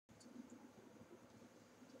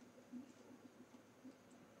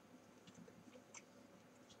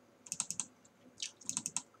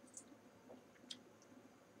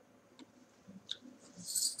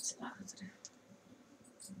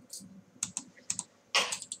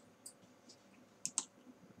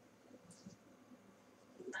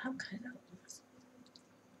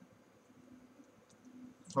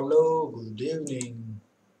Hello, good evening.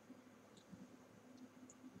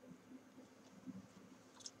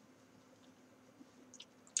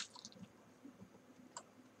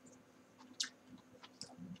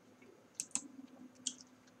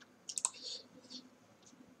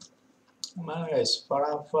 Guys,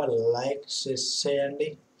 फटाफट like से చేయండి.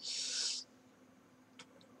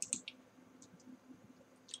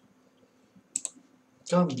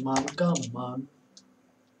 Come on, come on.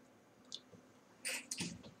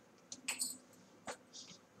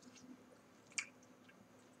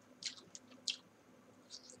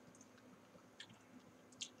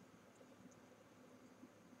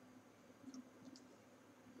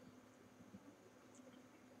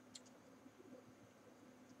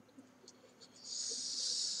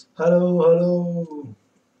 Hello, hello.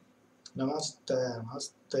 Namaste,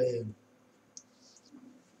 namaste.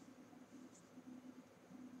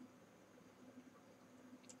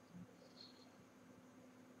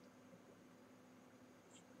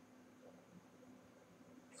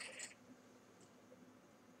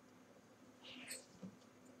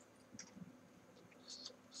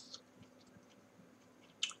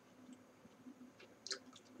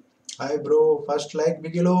 Hi bro, first like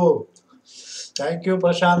Bigilu. Thank you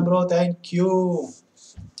Prashant bro, thank you.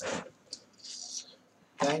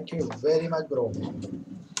 Thank you very much bro.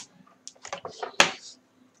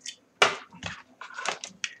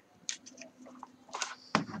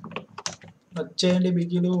 వచ్చేయండి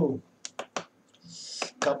బిగిలు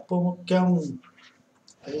cup ముఖ్యం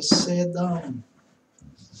వేసేద్దాం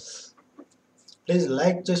please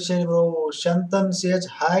like చేసేయండి bro Shantan CH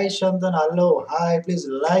hi Shantan hello hi please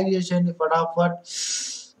like చేసేయండి ఫటాఫట్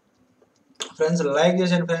friends like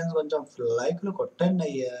చేసేయండి friends కొంచెం లైక్లు కొట్టండి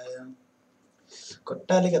అయ్యా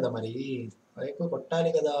కొట్టాలి కదా మరి లైక్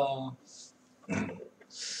కొట్టాలి కదా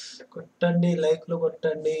కొట్టండి లైక్లు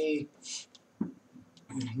కొట్టండి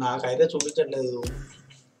నాకైతే చూపించట్లేదు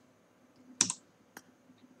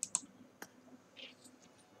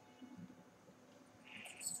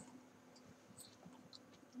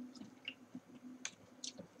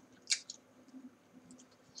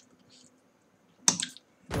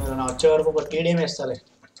నా వచ్చే వరకు ఒక టీడీఎం వేస్తాలే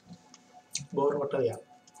బోర్ కొట్టదు ఇక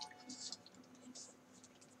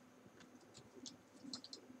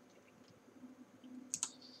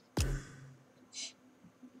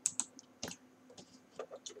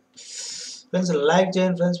ఫ్రెండ్స్ లైక్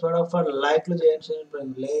చేయండి ఫ్రెండ్స్ ఫటాఫట్ లైక్లు చేయండి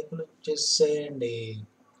ఫ్రెండ్స్ లైక్లు చేసేయండి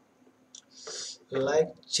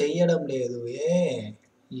లైక్ చెయ్యడం లేదు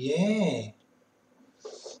ఏ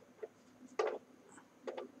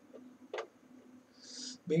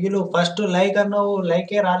బిగిలు ఫస్ట్ లైక్ అన్నావు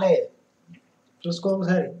లైకే రాలే చూసుకో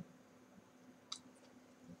ఒకసారి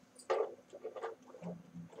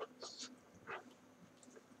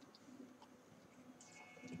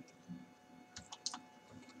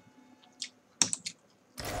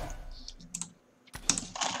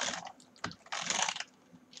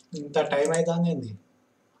ఇంత టైం అవుతుంది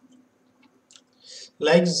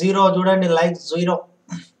లైక్ జీరో చూడండి like zero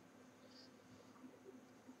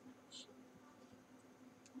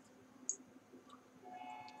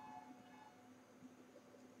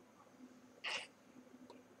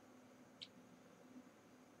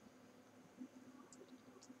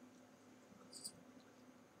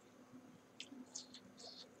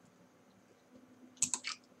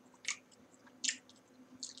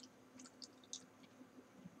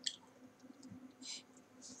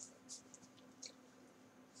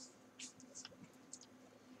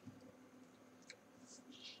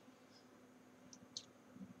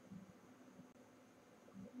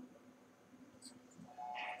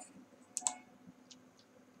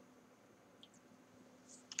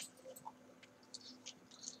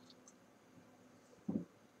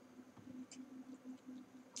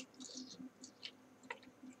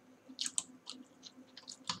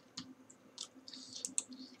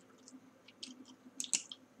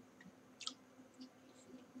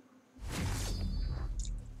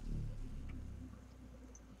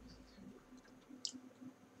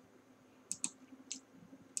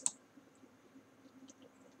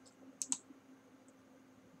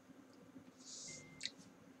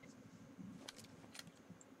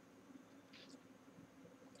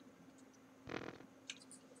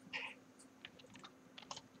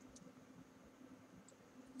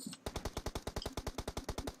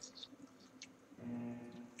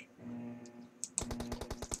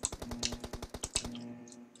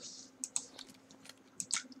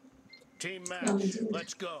Team match,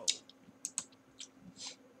 let's go.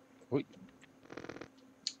 Oi.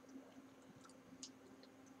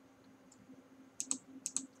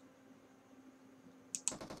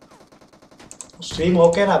 Stream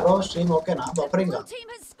okay na bro? Stream okay na? The Buffering blue ga? team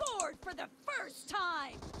has scored for the first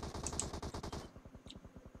time.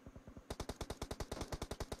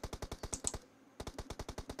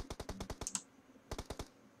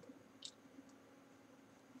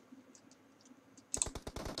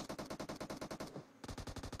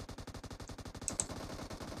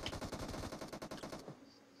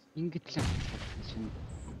 Ингээд л шинэ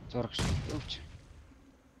зураг шиг өвч.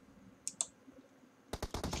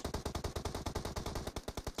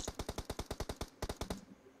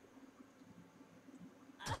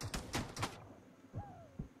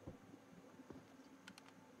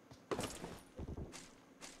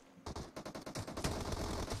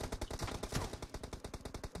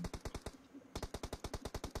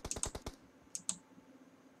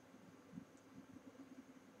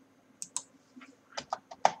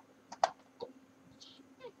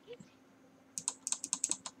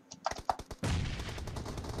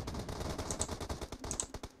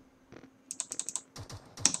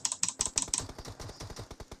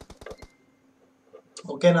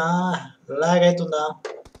 Okay na? Lag aitunda.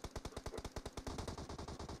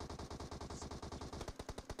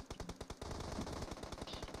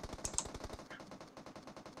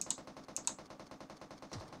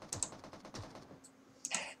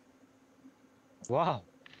 Вау.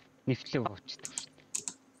 Нифлээ уучдаг шүү дээ.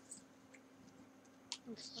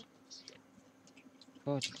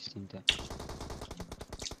 Тооч юм да.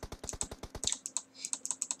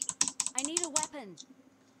 I need a weapon.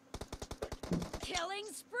 Killing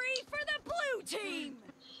spree for the blue team.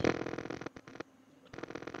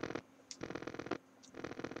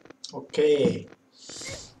 Okay.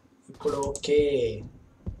 ఇప్పుడు okay.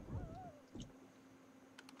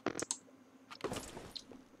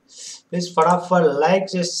 Please ఫటాఫట్ like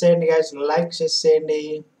చేసేయండి guys, like చేసేయండి.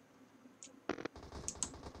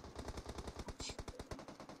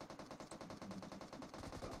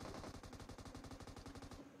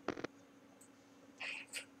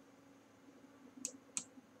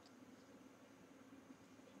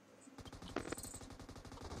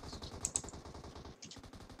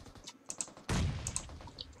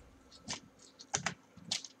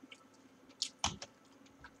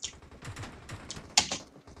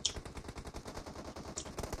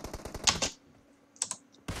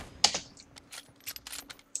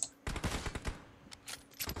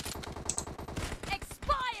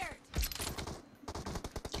 Expired.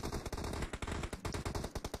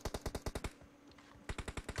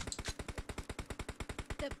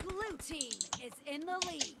 The blue team is in the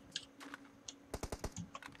lead.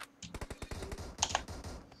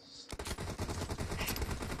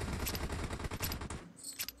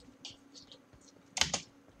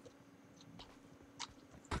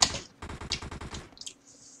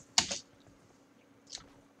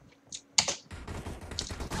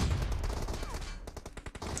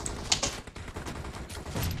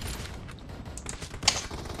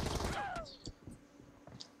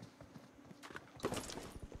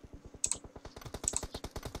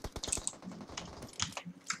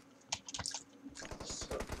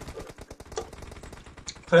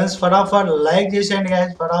 Friends ఫటాఫట్ like చేసేయండి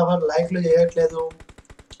guys, ఫటాఫట్ లైక్లు చేయట్లేదు.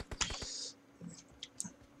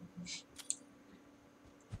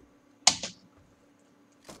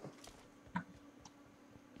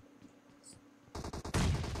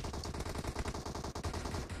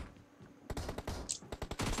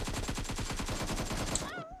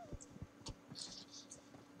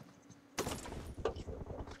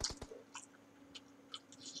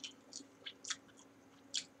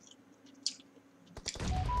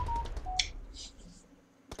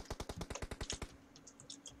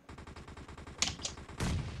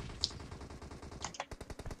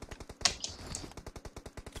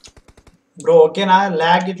 Bro ఓకేనా?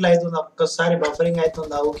 ల్యాగ్ ఇట్లా అవుతుందా? ఒక్కసారి బఫరింగ్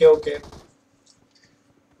అవుతుందా? ఓకే ఓకే,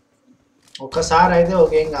 ఒక్కసారి అయితే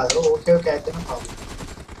ఓకే ఏం కాదు. ఓకే ఓకే అయితేనే ప్రాబ్లం.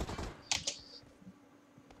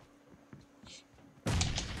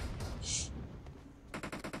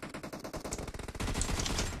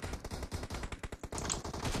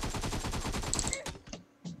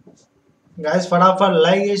 గైస్ ఫటాఫట్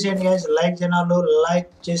లైక్ చేసేయండి గైస్, లైక్ జనాలు లైక్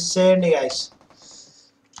చేసేయండి guys.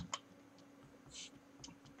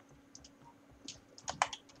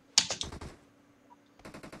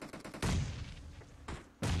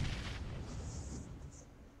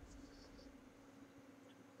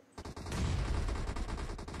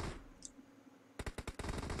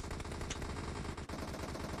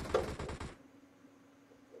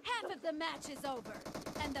 Half of the match is over,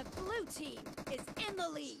 and the blue team is in the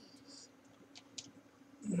lead.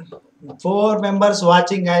 4 members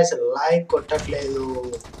watching guys, like కొట్టట్లేదు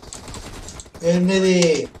ఏంది?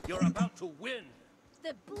 You're about to win.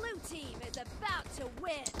 The blue team is about to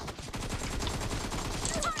win.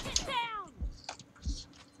 Lock it down.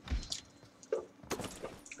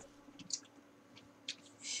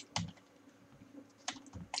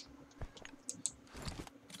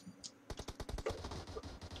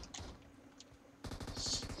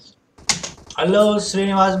 Hello,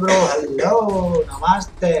 Srinivas bro. Hello,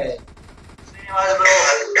 namaste. Srinivas bro.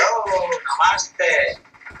 Hello, namaste.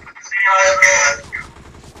 Srinivas bro.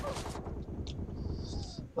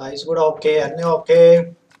 Voice కూడా okay, అన్నీ okay.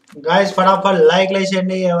 Guys ఫటాఫట్ like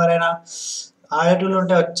వేసేయండి. ఎవరైనా ఆడేటోళ్ళు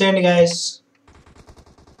ఉంటే వచ్చేయండి guys.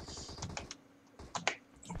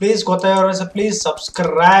 Please కొత్త ఎవరైనా please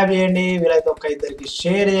subscribe చేయండి. వీలైతే ఒక ఇద్దరికి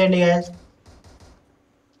షేర్ చేయండి గాయస్.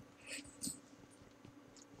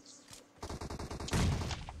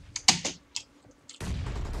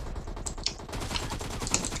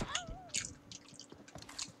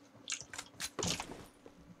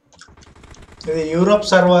 ఇది యూరోప్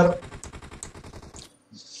సర్వర్.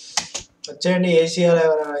 వచ్చేయండి. ఏషియాలో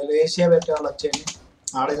ఎవరైనా ఏషియా పెట్టే వాళ్ళు వచ్చేయండి.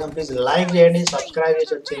 ఆడేదాం. ప్లీజ్ లైక్ చేయండి, సబ్స్క్రైబ్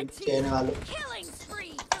చేసి వచ్చేయండి చేయని వాళ్ళు Killing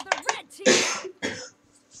spree for the red team.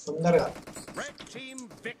 తొందరగా. Red team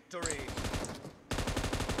victory.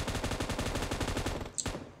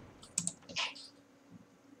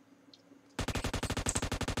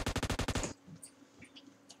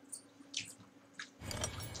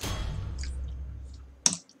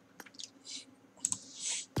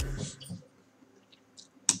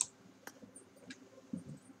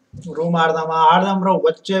 రూమ్ ఆడదామా? ఆడదాం బ్రో.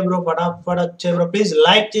 వచ్చే బ్రో, ఫటాఫట్ వచ్చే బ్రో. ప్లీజ్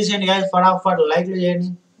లైక్ చేసేయండి గాయస్. ఫటాఫట్ లైక్లు చేయండి.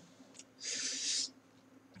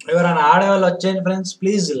 ఎవరైనా ఆడేవాళ్ళు వచ్చేయండి friends.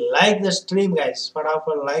 Please like the stream guys.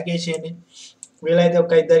 ఫటాఫట్ లైక్ చేసేయండి. వీలైతే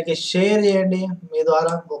ఒక ఇద్దరికి షేర్ చేయండి. మీ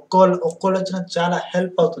ద్వారా ఒక్కోళ్ళు వచ్చిన చాలా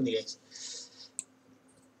హెల్ప్ అవుతుంది గైస్.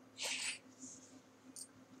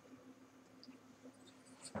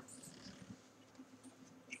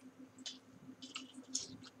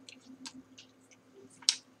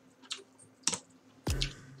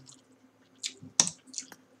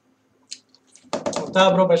 వస్తా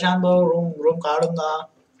bro Prashanth bro. Room కాడుందా?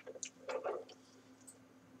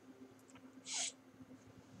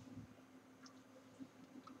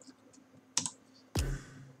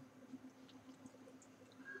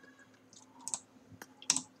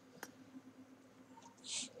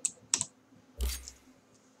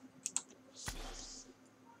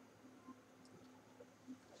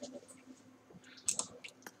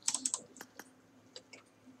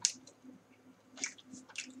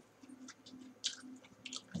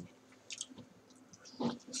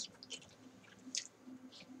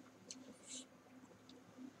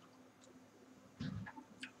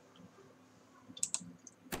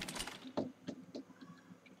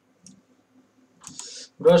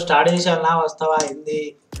 Bro start చేసానా? వస్తావా? హిందీ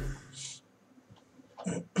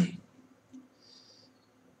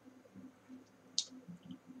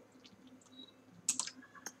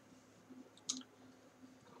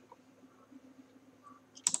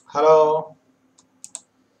హలో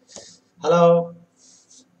హలో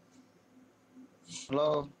హలో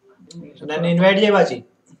నన్ను ఇన్వైట్ చేయబాచి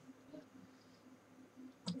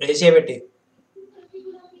ఏసీఏ పెట్టి.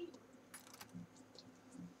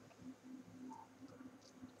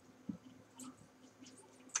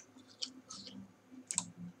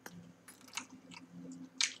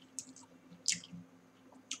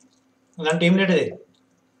 నన్ను టీమ్ లీడర్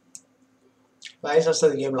వాయిస్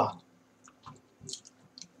వస్తుంది గేమ్లో.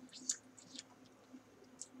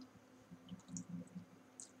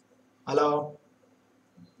 హలో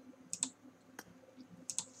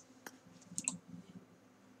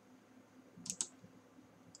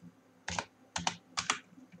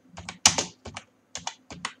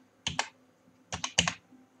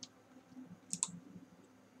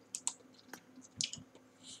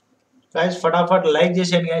గైస్ ఫటాఫట్ లైక్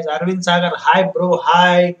చేసేయండి guys. Arvind Sagar hi bro.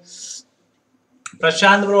 Hi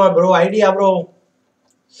Prashanth bro. Bro idea bro.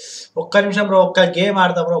 ఒక్క నిమిషం బ్రో. ఒక్క గేమ్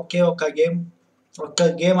ఆడతాం బ్రో. ఒక్క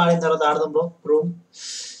గేమ్ ఆడిన తర్వాత ఆడదాం బ్రో. రూమ్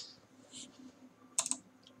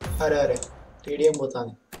అరే టీడీఎం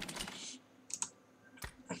పోతాను.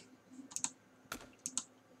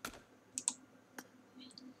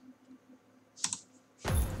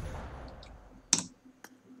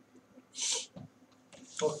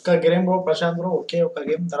 ఒక్క గేమ్ బ్రో ప్రశాంత్ బ్రో. ఒక్క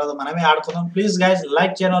గేమ్ తర్వాత మనమే ఆడుకుందాం. Please guys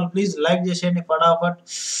like channel please like చేసేయండి. ఫటాఫట్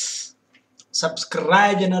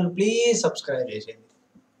సబ్స్క్రైబ్ ఛానల్ ప్లీజ్ సబ్స్క్రైబ్ చేసేయండి.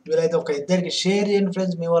 వీలైతే ఒక ఇద్దరికి షేర్ చేయండి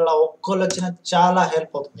ఫ్రెండ్స్. మీ వల్ల ఒక్కళ్ళు వచ్చిన చాలా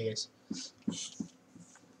హెల్ప్ అవుతుంది guys.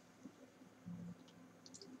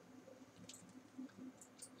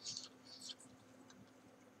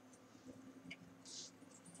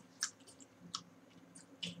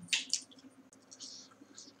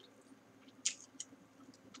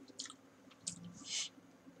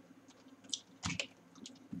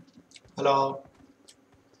 Hello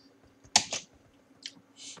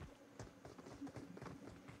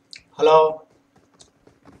hello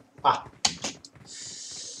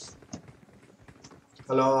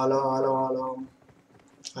hello hello hello hello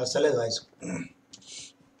అసలేదు voice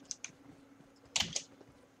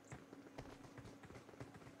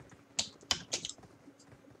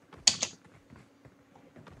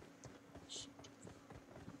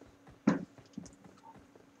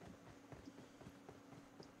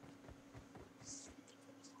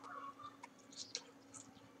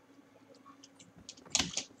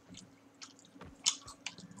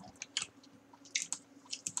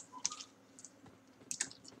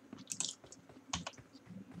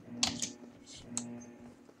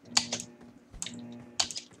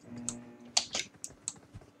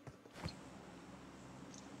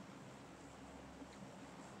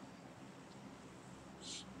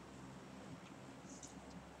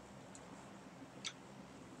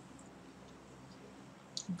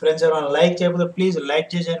friends ఎవరైనా లైక్ చేయకపోతే ప్లీజ్ లైక్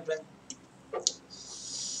చేసేయండి ఫ్రెండ్స్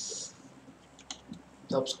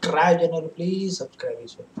సబ్స్క్రైబ్ చేయండి ప్లీజ్ సబ్స్క్రైబ్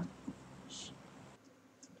చేసేయండి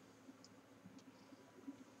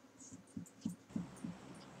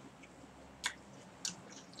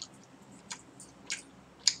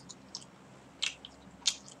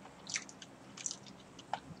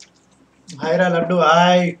హాయ్ రా laddu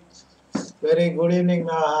hi very good evening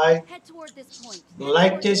నా hi Head toward this point.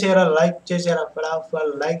 Like చేసేరా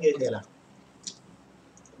ఫటాఫట్ like చేసేరా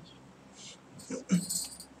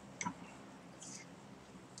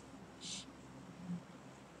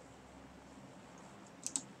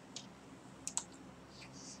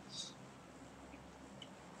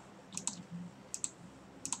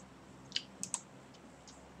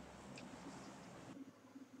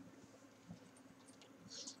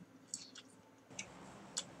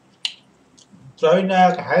Praveen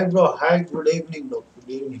Naik hi bro hi good evening bro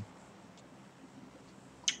good evening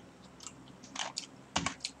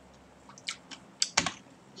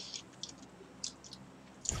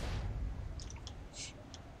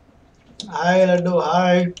hi laddu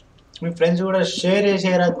hi మీ friends కూడా share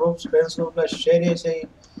చేసేయరా friends గ్రూప్లో share చేసేయి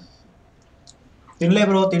తినలే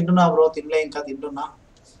బ్రో తింటున్నా బ్రో తినలే ఇంకా తింటున్నా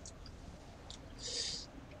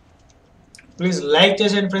ప్లీజ్ లైక్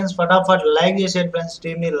చేసేయండి ఫ్రెండ్స్ ఫటాఫట్ లైక్ చేసేయండి ఫ్రెండ్స్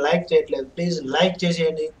టీమ్ని లైక్ చేయట్లేదు ప్లీజ్ లైక్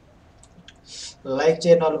చేసేయండి లైక్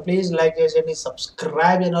చేయని వాళ్ళు ప్లీజ్ లైక్ చేసేయండి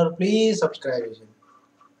సబ్స్క్రైబ్ చేయని వాళ్ళు ప్లీజ్ సబ్స్క్రైబ్ చేసేయండి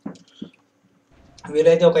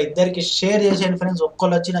వీలైతే ఒక ఇద్దరికి షేర్ చేసేయండి ఫ్రెండ్స్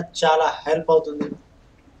ఒక్కళ్ళు వచ్చి నాకు చాలా హెల్ప్ అవుతుంది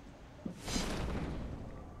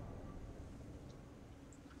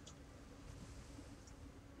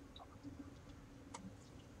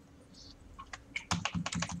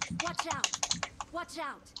Watch out! Watch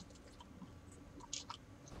out!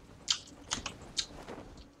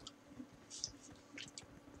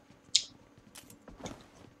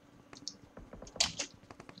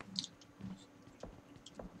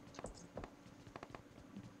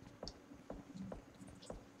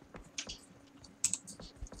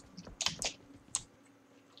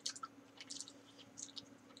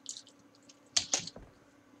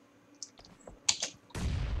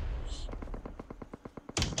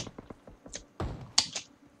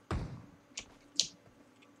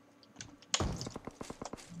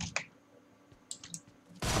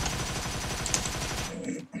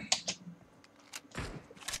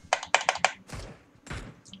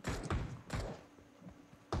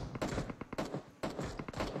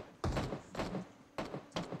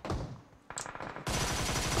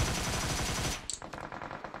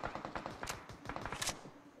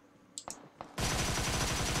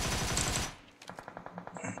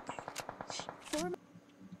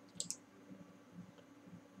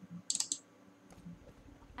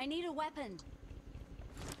 I need a weapon.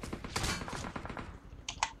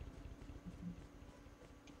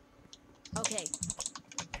 Okay.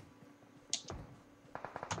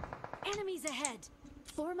 Enemies ahead.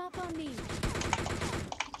 Form up on me.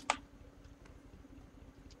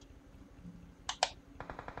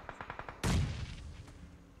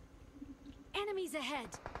 Enemies ahead.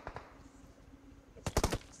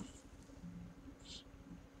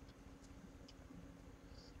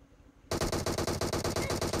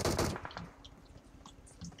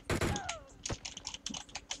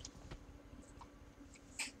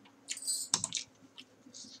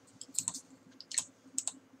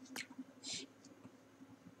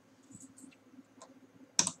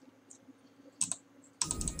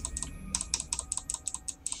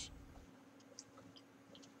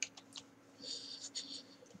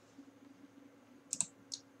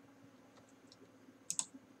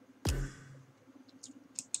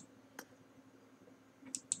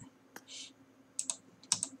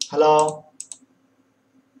 Hello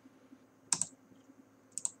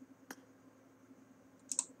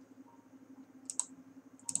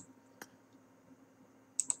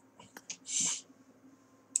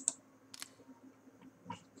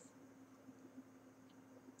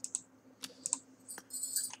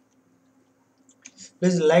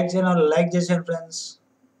please like చేయండి, లైక్ చేసేయండి ఫ్రెండ్స్.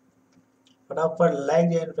 ఫటాఫట్ లైక్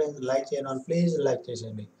చేయండి ఫ్రెండ్స్, లైక్ చేయండి వాళ్ళు ప్లీజ్ లైక్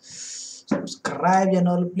చేసేయండి. సబ్స్క్రైబ్ చేయని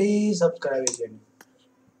వాళ్ళు ప్లీజ్ సబ్స్క్రైబ్ చేయండి.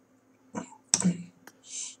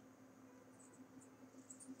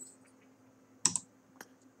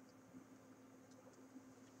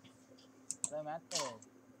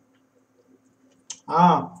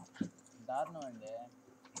 దారుణం అండి.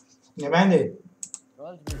 ఏమైంది?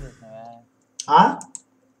 రోల్స్ పీకేసావా?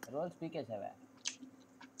 రోల్స్ పీకేసావా?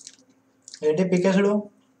 ఏంటి పీకేసుడు?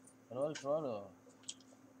 రోల్స్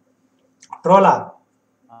ట్రోలా?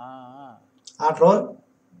 ట్రోల్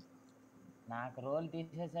నాకు రోల్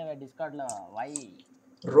తీసేసావా డిస్కార్డ్లో? వై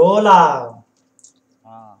రోలా?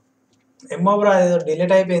 ఏమో బ్రో, అది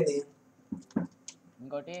డిలీట్ అయిపోయింది.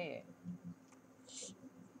 ఇంకోటి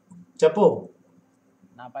చెప్పు.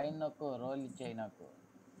 నా పైన నొక్కు, రోల్ ఇచ్చేయి నాకు.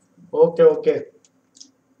 Okay okay.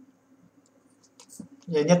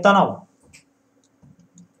 ఏం చెప్తాను?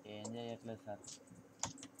 ఏం చేయట్లేదు సార్.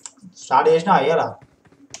 స్టార్ట్ చేసినా అయ్యారా?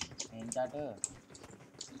 ఏం చాట్?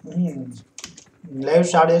 లైవ్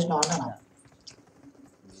స్టార్ట్ చేసినా అన్నా.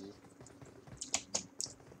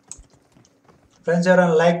 ఫ్రెండ్స్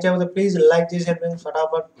ఎవరైనా లైక్ చేయకపోతే ప్లీజ్ లైక్ చేసేయండి ఫ్రెండ్స్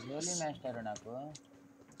ఫటాఫట్. రోలీ మాస్టర్ నాకు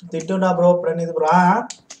తింటున్నా బ్రో ప్రణీత్ బ్రో.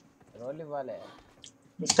 రోల్ ఇవ్వాలి.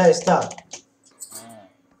 ఇస్తా.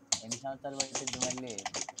 ఎన్ని సంవత్సరాలు పట్టింది మళ్ళీ?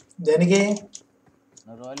 దేనికి?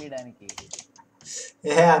 నువ్వు రోల్ ఇవ్వడానికి.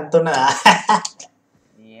 అంటున్నదా?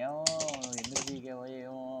 ఏమో ఎందుకు దిగావో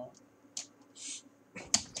ఏమో.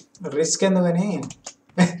 రిస్క్ ఎందుకని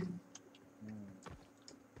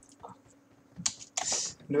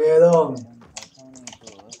నువ్వేదో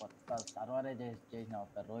కొత్త సర్వరే చేసిన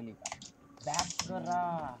ఒక రోల్ బ్యాక్ రా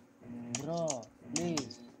బ్రో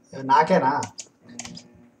ప్లీజ్. నాకేనా?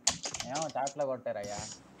 ఏమో చాట్లో కొట్టారయ్యా.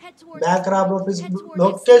 బ్యాక్ రా bro please.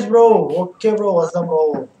 Lokesh bro okay bro వస్తాం బ్రో.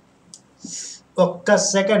 ఒక్క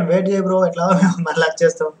సెకండ్ వెయిట్ చేయి బ్రో, ఎట్లా మళ్ళీ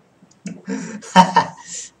వచ్చేస్తాం.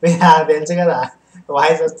 తెలుసు కదా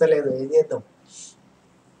వాయిస్ వస్తలేదు, ఏం చేద్దాం.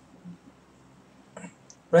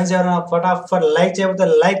 ఫ్రెండ్స్ ఎవరైనా ఫటాఫట్ లైక్ చేయకపోతే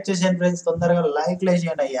లైక్ చేసేయండి ఫ్రెండ్స్, తొందరగా లైక్లు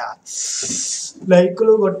వేసేయండి అయ్యా,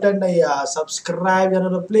 లైక్లు కొట్టండి అయ్యా. సబ్స్క్రైబ్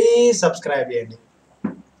చేయను ప్లీజ్ సబ్స్క్రైబ్ చేయండి,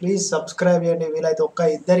 ప్లీజ్ సబ్స్క్రైబ్ చేయండి. వీలైతే ఒక్క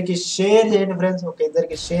ఇద్దరికి షేర్ చేయండి ఫ్రెండ్స్, ఒక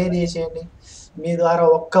ఇద్దరికి షేర్ చేసేయండి. మీ ద్వారా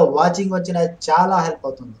ఒక్క వాచింగ్ వచ్చిన చాలా హెల్ప్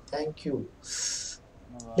అవుతుంది. Thank you.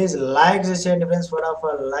 ప్లీజ్ లైక్ చేసేయండి ఫ్రెండ్స్,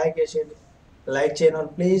 ఫటాఫట్ లైక్ చేసేయండి. లైక్ చేయని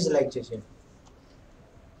వాళ్ళు ప్లీజ్ లైక్ చేసేయండి.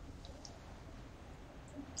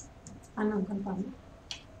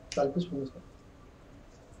 కలిపి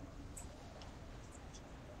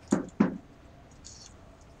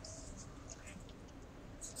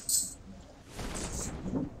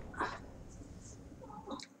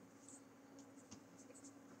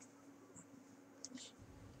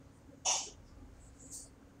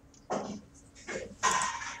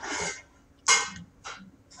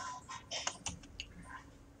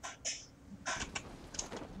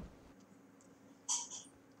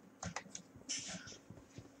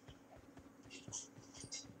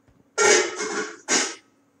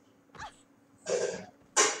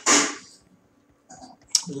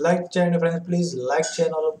లైక్ చేయండి ఫ్రెండ్స్, ప్లీజ్ లైక్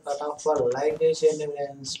చేయని వాళ్ళు ఫటాఫట్ లైక్ చేసేయండి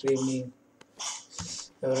ఫ్రెండ్స్. స్ట్రీమ్ని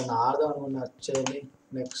ఎవరైనా ఆడదాం అనుకున్న వచ్చేయండి.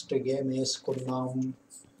 నెక్స్ట్ గేమ్ వేసుకున్నాం.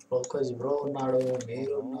 లోకేష్ బ్రో ఉన్నాడు,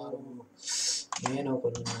 మీరు ఉన్నారు, నేను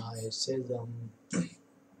కొన్నా, వేసేద్దాం.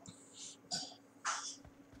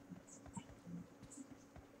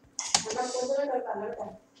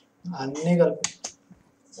 అన్నీ కలిపి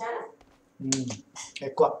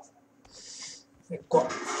ఎక్కువ.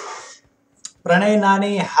 Pranay Nani,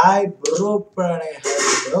 hi bro. Pranay,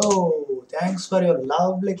 hello. Thanks for your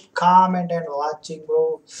lovely comment and watching, bro.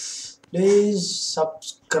 Please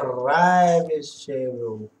subscribe,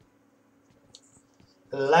 bro.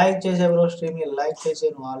 Like chese bro, stream ni like chese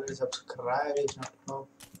nu already subscribe chesnattu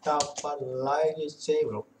tapa like chese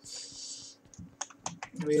bro.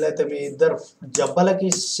 వీలైతే మీ ఇద్దరు జబ్బలకి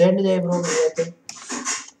send చేయ bro. మీరైతే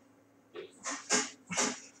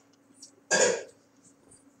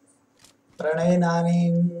ప్రణయ్ నాని,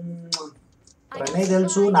 ప్రణయ్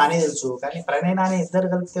తెలుసు, నాని తెలుసు, కానీ ప్రణయ్ నాని ఇద్దరు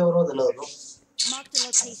కలిపితే ఎవరో తెలియదు.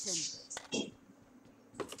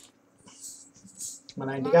 మన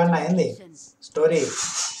ఇంటికాడ అయింది స్టోరీ.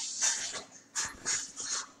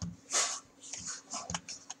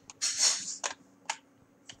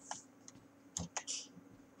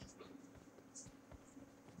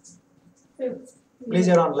 ప్లీజ్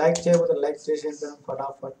ఎవరైనా లైక్ చేయకపోతే లైక్ చేసేది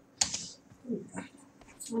ఫటాఫట్,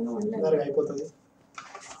 తొందరగా అయిపోతుంది.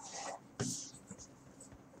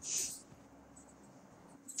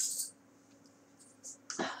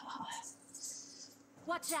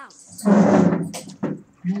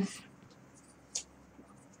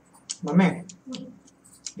 మమ్మీ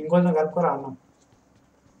ఇంకొంచెం కలుపుకోరా అన్నం.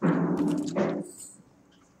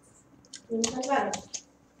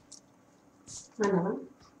 అన్నమా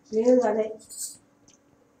లేదు అదే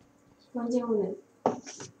కొంచెం ఉన్నది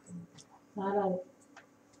రాలేదు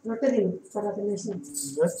రొట్టె తిను తర్వాత వేసిన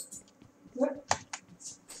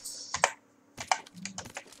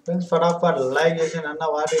ఫ్రెండ్స్ ఫటాఫట్ లైక్ చేసి అన్న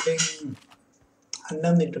వాట్ ఈటింగ్.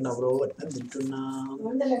 అన్నం తింటున్నా బ్రో, అన్నం తింటున్నా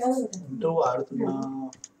వండలే కదా తింటూ ఆడుతున్నా.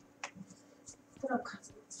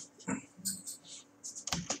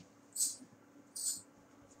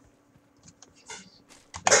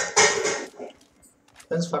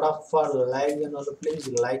 ఫ్రెండ్స్ ఫటాఫట్ లైక్ చేయని వాళ్ళు ప్లీజ్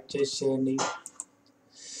లైక్ చేసేయండి.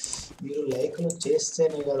 మీరు లైక్లు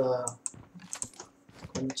చేస్తేనే కదా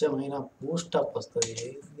కొంచెమైనా బూస్టప్ వస్తుంది.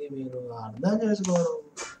 ఇది మీరు అర్థం చేసుకోరు.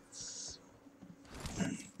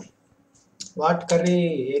 What curry?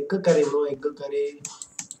 Egg curry bro, egg curry.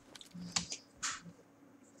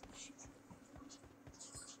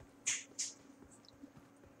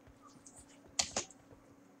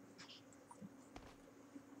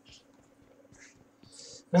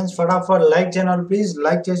 Friends ఫటాఫట్ లైక్ చేయని ప్లీజ్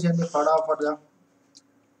లైక్ చేసేయండి ఫటాఫట్గా.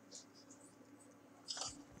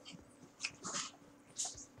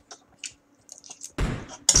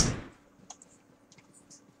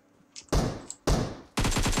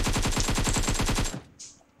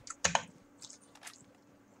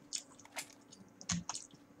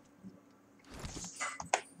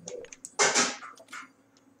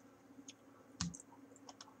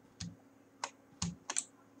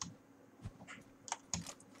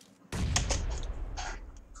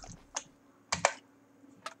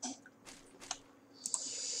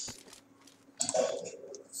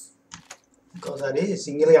 ఇంకోసారి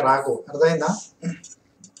సింగిల్గా రాకు, అర్థమైందా?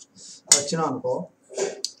 వచ్చినావు అనుకో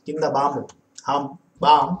కింద బాంబు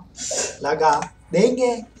బాంబ్ లాగా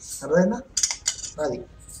దేంగే, అర్థమైందా? అది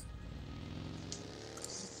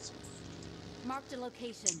Marked a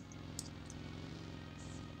location.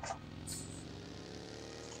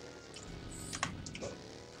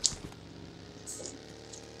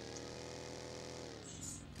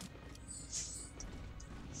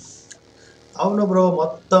 అవును బ్రో,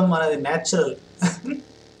 మొత్తం మనది న్యాచురల్.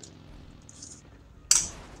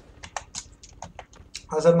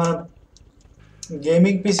 అసలు మనం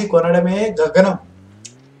గేమింగ్ పీసీ కొనడమే గగనం.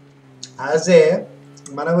 యాజ్ ఏ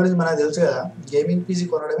మన గురించి మనకు తెలుసు కదా, గేమింగ్ పీసీ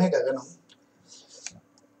కొనడమే గగనం.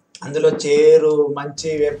 అందులో చైరు, మంచి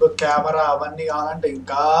వెబ్ కెమెరా అవన్నీ కావాలంటే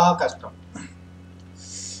ఇంకా కష్టం.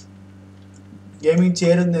 గేమింగ్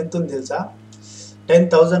చైర్ ఉంది, ఎంత ఉంది తెలుసా?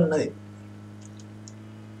 10,000 ఉన్నది.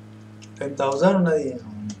 10,000 ఉన్నది.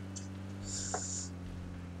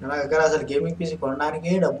 నా దగ్గర అసలు గేమింగ్ పీసీ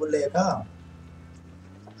కొనడానికి డబ్బులు లేక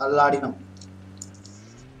అల్లాడినాం.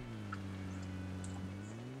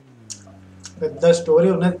 పెద్ద స్టోరీ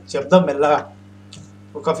ఉన్నది, చెప్దాం మెల్లగా.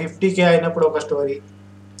 ఒక 50K అయినప్పుడు ఒక స్టోరీ,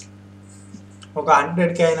 ఒక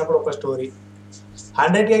 100K అయినప్పుడు ఒక స్టోరీ.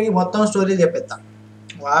 100Kకి మొత్తం స్టోరీ చెప్పేస్తా,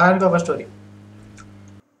 వారానికి ఒక స్టోరీ.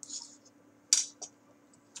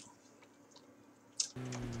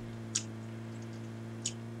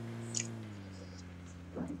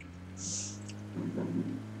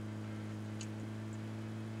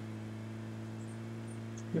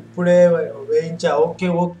 ఇప్పుడే వేయించా. Okay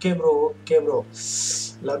okay bro, okay bro,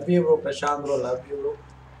 love you bro. Prashanth bro, love you bro.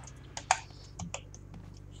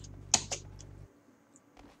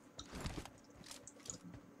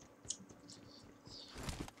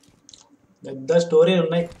 పెద్ద స్టోరీలు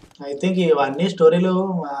ఉన్నాయి. ఐ థింక్ ఇవన్నీ స్టోరీలు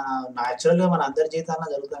న్యాచురల్గా మన అందరి జీవితాల్లో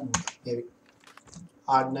జరుగుతాయి. మేబీ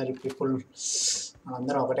ఆర్డినరీ పీపుల్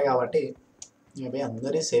మనందరం ఒకటే కాబట్టి మేబీ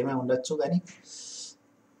అందరి సేమే ఉండొచ్చు, కానీ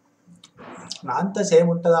నా అంత సేమ్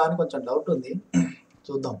ఉంటుందా అని కొంచెం డౌట్ ఉంది.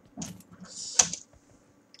 చూద్దాం.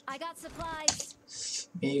 I got supplies.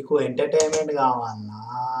 మీకు ఎంటర్టైన్మెంట్ కావాలన్నా,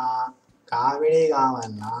 కామెడీ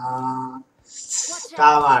కావాలన్నా,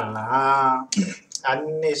 కావాలన్నా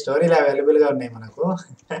అన్ని స్టోరీలు అవైలబుల్గా ఉన్నాయి మనకు.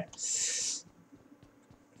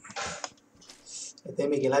 అయితే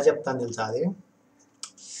మీకు ఇలా చెప్తాను తెలుసా, అది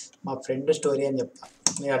మా ఫ్రెండ్ స్టోరీ అని చెప్తా,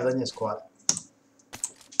 మీరు అర్థం చేసుకోవాలి.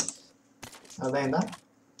 అర్థమైందా?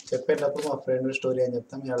 చెప్పేటప్పుడు మా ఫ్రెండ్ స్టోరీ అని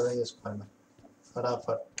చెప్తా, మీరు అర్థం చేసుకోవాలి.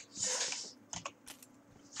 ఫటాఫట్.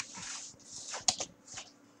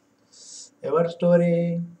 ఎవరి స్టోరీ?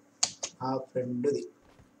 ఆ ఫ్రెండ్ది.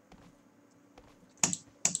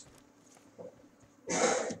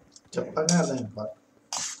 చెప్పగానే అర్థమైపోవాలి,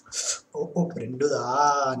 ఓ ఫ్రెండ్దా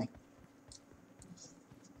అని.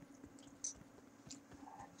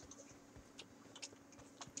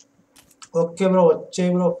 ఓకే బ్రో, వచ్చే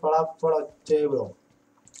బ్రో, ఫటాఫట్ వచ్చే bro.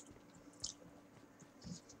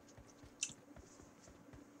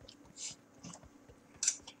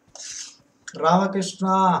 Ramakrishna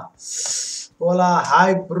Ola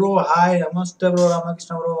hi bro hi నమస్తే bro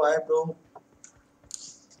Ramakrishna bro hi bro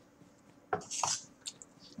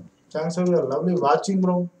thanks for your lovely watching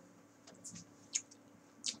bro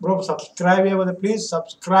bro subscribe చేయకపోతే ప్లీజ్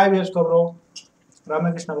సబ్స్క్రైబ్ చేసుకో బ్రో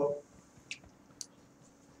రామకృష్ణ బ్రో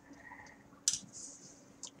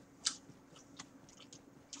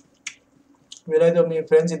వీలైతే మీ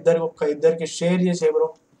ఫ్రెండ్స్ ఇద్దరికి షేర్ చేసే బ్రో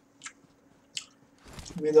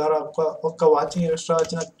మీ ద్వారా ఒక్క వాచింగ్ ఎక్స్ట్రా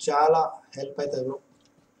వచ్చిన చాలా హెల్ప్ అవుతుంది బ్రో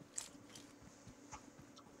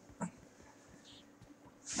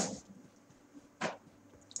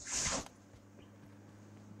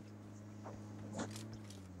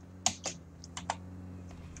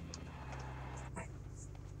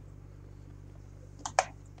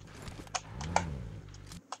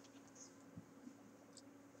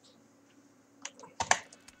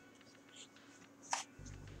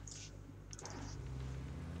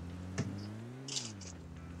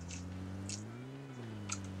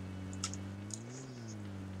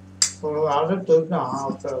ఆల్రెడీ దొరికినా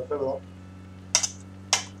వస్తారు బ్రో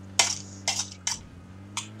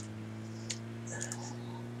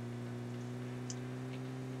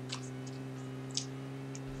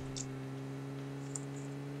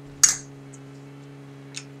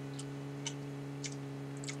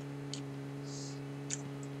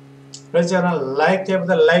ఫ్రెండ్స్ ఎవరైనా లైక్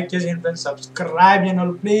చేయకపోతే లైక్ చేసేయండి ఫ్రెండ్స్ సబ్స్క్రైబ్ చేయని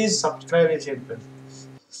వాళ్ళు ప్లీజ్ సబ్స్క్రైబ్ చేసేయండి ఫ్రెండ్స్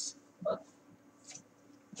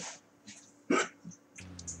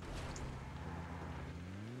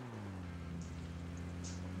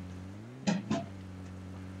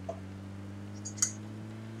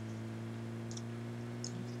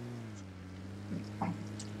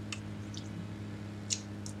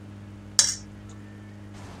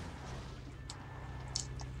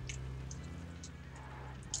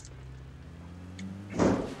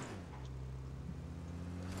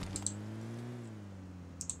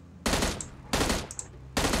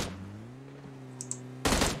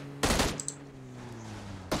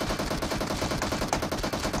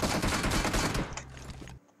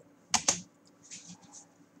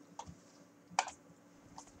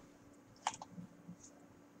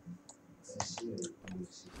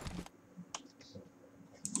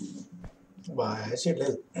బాగా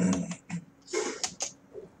లేదు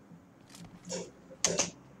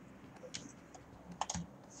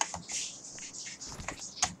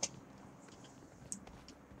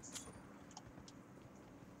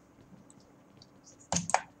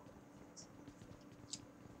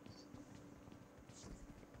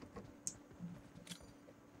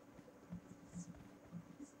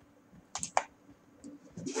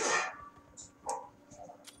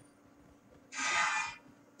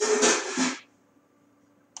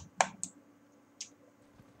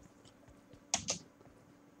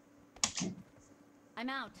I'm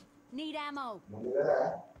out. Need ammo.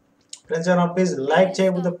 Friends ఎవరైనా ప్లీజ్ లైక్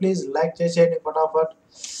చేయకపోతే ప్లీజ్ లైక్ చేసేయండి ఫటాఫట్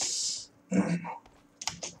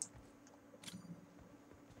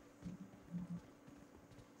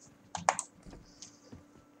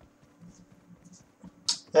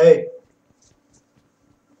Hey.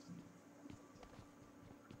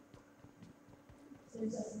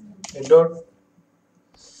 Hey, dude.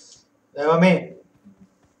 Hey, mummy.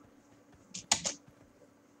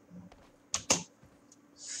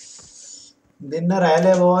 Dinner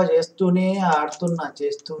అయ్యలే బాబా చేస్తూనే ఆడుతున్నా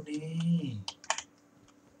చేస్తూనే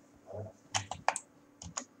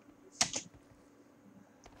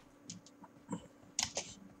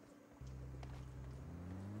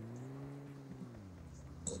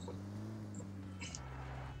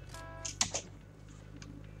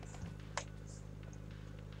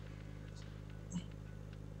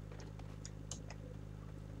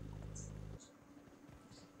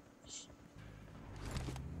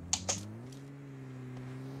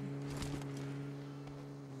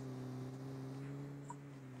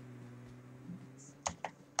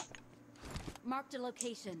Marked a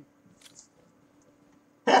location.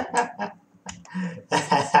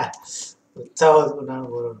 ఉత్సాహం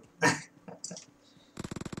బోరు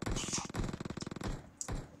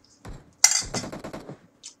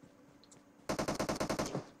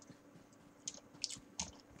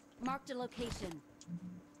Marked a location.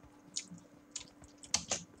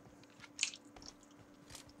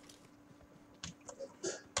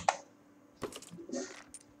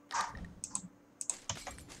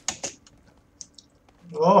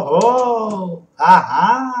 ఓహో ఆహా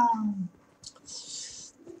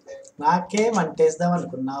నాకేం అంటేద్దాం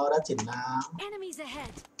అనుకున్నావురా చిన్న Enemies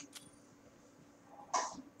ahead.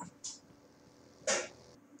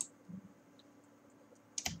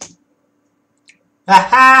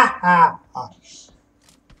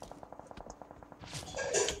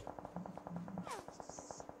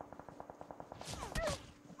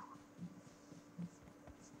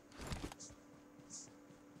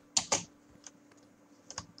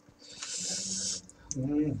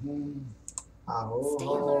 Stay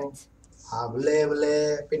alert. అబులే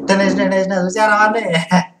పిట్టనేసిన చూసారా వాడిని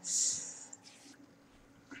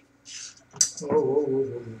ఓ ఓ ఓ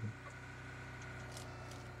ఓ.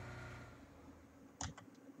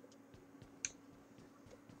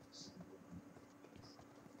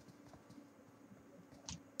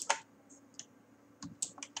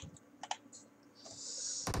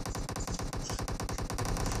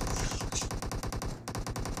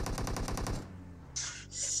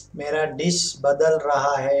 मेरा डिश बदल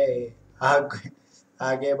रहा है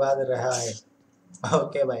आगे बढ़ रहा है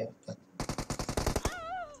ओके भाई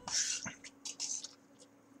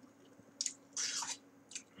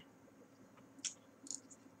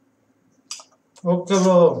ఓకే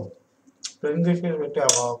బ్రో ఇంగ్లీష్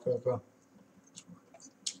పెట్టావా ఓకే ఓకే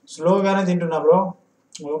స్లోగానే తింటున్నా బ్రో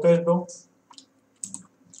ఓకే బ్రో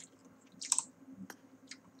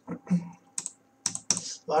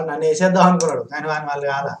వాడు నన్ను వేసేద్దాం అనుకున్నాడు కానీ వాడిని వాళ్ళు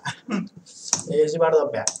కాదా వేసి పడ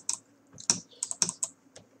తప్పా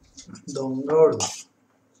దొంగోడు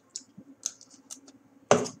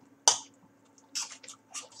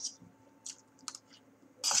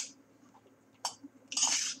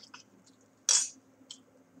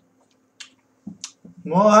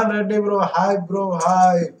Mohan Reddy bro hi bro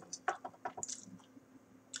hi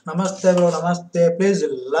నమస్తే బ్రో నమస్తే ప్లీజ్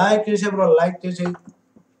లైక్ చేసే బ్రో లైక్ చేసి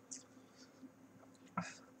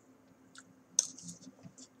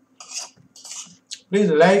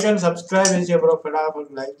ప్లీజ్ లైక్ అండ్ సబ్స్క్రైబ్ చేసే బ్రో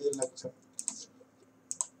ఫటాఫట్ లైక్ చేసి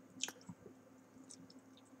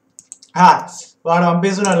వాడు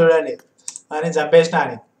పంపిస్తున్నాడు చూడండి అని చంపేసిన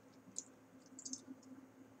అని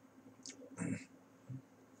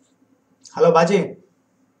హలో బాజీ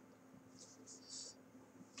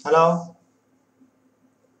హలో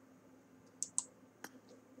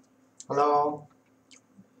హలో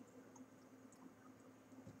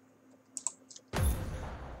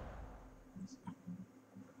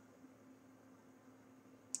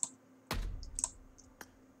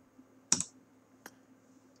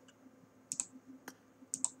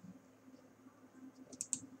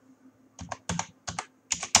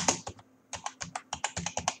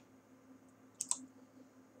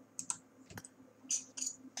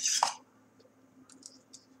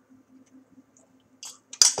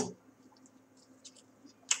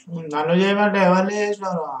నన్ను చేయమంటే ఎవరిని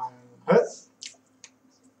చేసినారు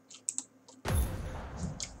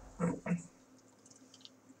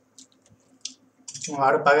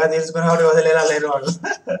వాడు పగ తీసుకునేవాడు వదిలేలా లేరు వాడు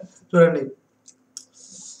చూడండి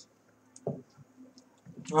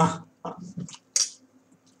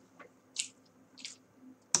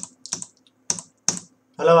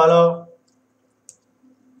hello hello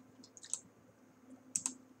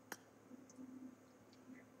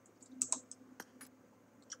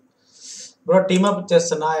bro team up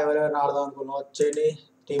ఇచ్చేస్తున్నా ఎవరెవరు ఆడదాం అనుకున్నా వచ్చేయండి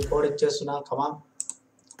టీమ్ కోడ్ ఇచ్చేస్తున్నా కమాన్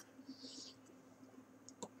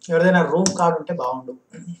ఎవరిదైనా రూమ్ కార్డ్ ఉంటే బాగుండు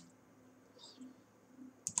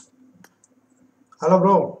hello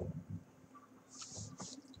bro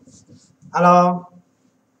hello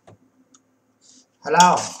hello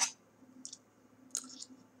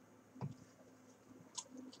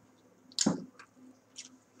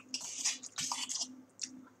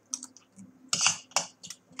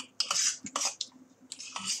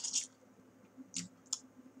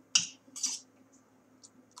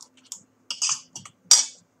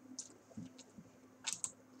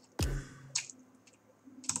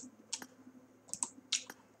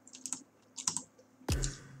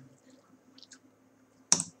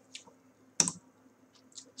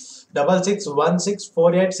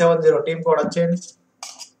 $66164870 team code వచ్చేయండి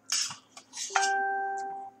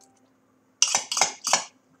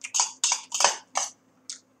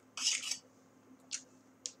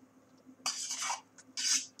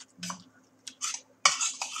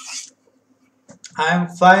I'm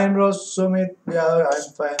fine bro Sumit yeah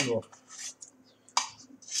I'm fine bro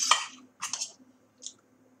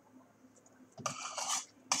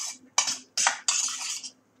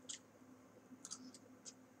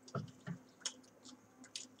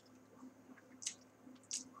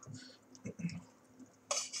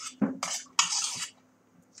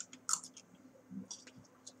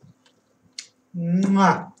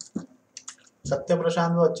సత్య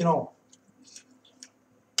ప్రశాంత్ వచ్చినావు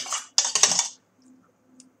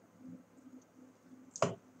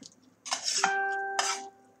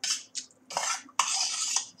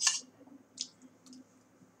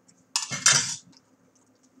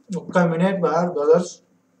ఒక్క మినిట్ బ్రదర్స్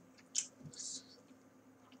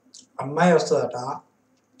అమ్మాయి వస్తుందట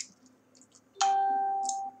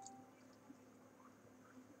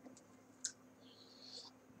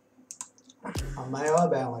అమ్మాయి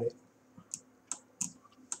బ్యా మరి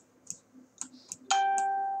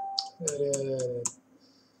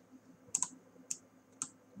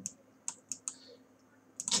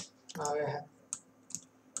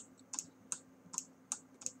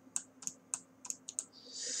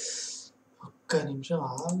ఒక్క నిమిషం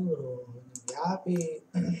ఆగు బ్రో యాపి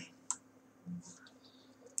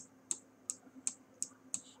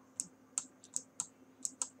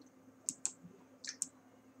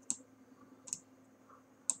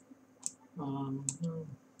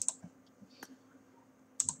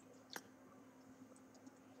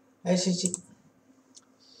ఐసిసి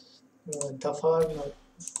దఫా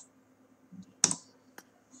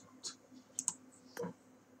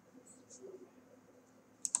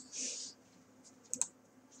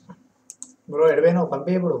బ్రో ఎడవేనో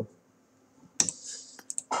పంపే ఇప్పుడు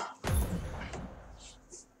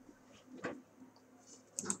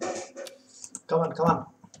కమాన్ కమాన్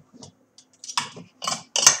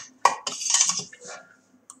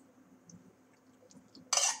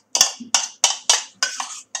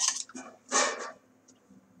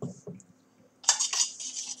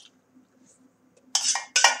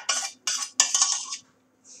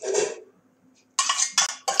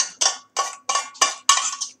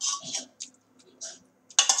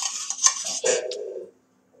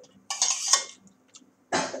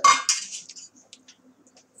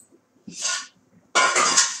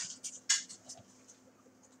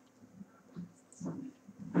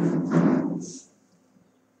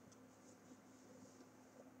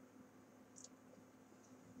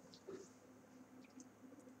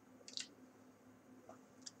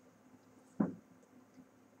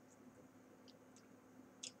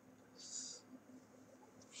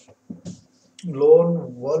లోన్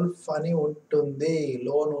వల్ఫ్ అని ఉంటుంది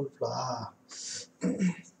లోన్ వల్ఫ్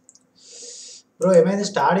బ్రో ఏమైంది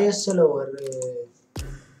స్టార్ట్ చేస్తలేవు అరే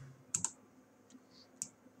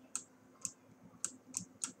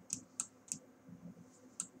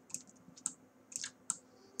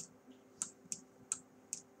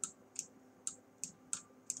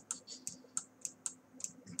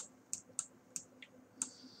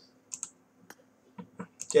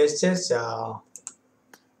చేసా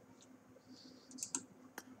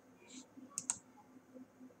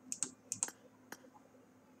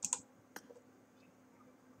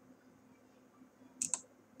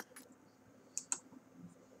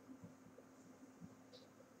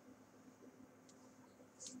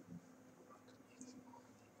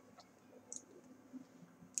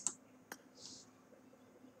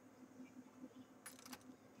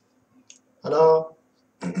hello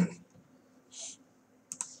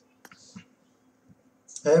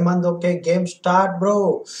Hemant okay game start bro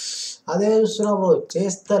అదే చూస్తున్నా బ్రో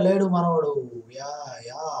చేస్తా లేడు మనవాడు యా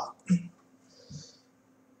యా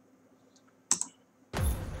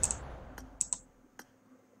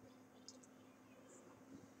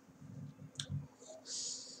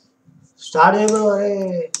స్టార్ట్ అయ్యి బ్రో అరే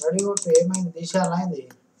రెడీ కొట్టు ఏమైంది దిశాలా అయింది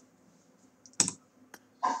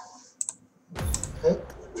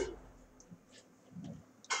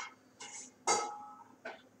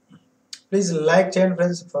ప్లీజ్ లైక్ చేయండి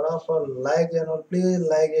ఫ్రెండ్స్ ఫటాఫట్ లైక్ చేయండి ప్లీజ్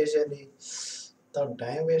లైక్ చేసేయండి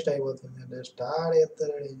టైం వేస్ట్ అయిపోతుంది అంటే స్టార్ట్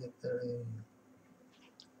చేస్తాడు ఏం చెప్తాడు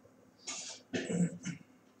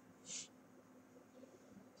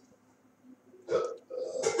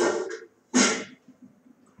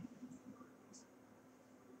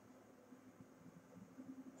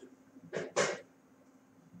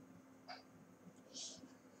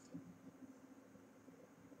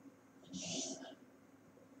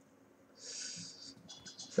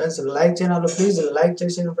ఫ్రెండ్స్ లైక్ చేయాలి ప్లీజ్ లైక్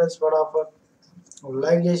చేసేయండి ఫ్రెండ్స్ ఫటాఫట్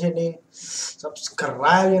లైక్ చేసేయండి సబ్స్క్రైబ్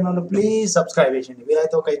చేయాలి ప్లీజ్ సబ్స్క్రైబ్ చేసేయండి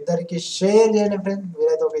వీరైతే ఒక ఇద్దరికి షేర్ చేయండి ఫ్రెండ్స్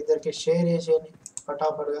వీరైతే ఒక ఇద్దరికి షేర్ చేసేయండి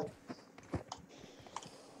ఫటాఫట్గా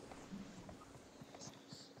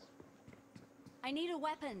I need a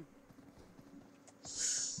weapon.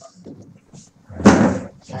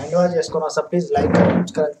 Hand wash చేసుకున్నా sir please like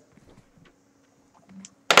subscribe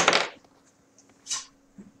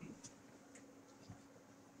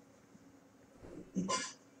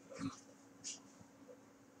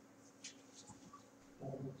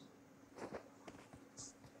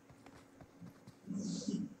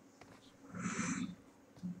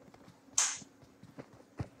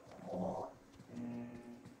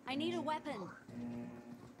I need a weapon.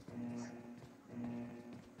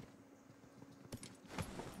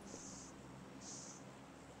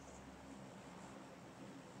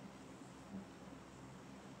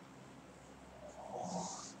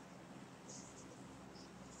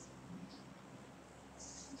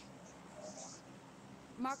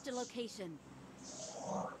 Marked a location.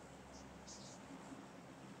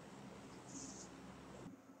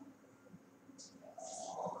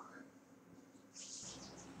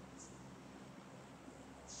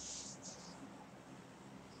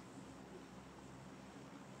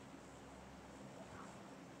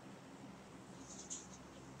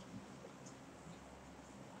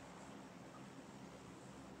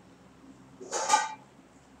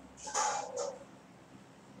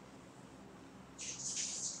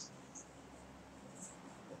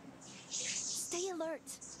 alert.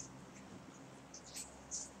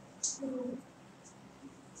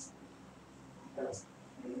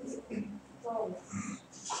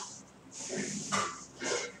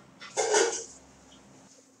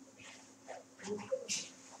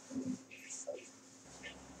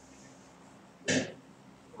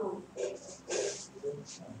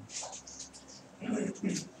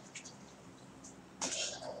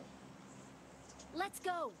 Let's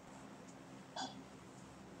go.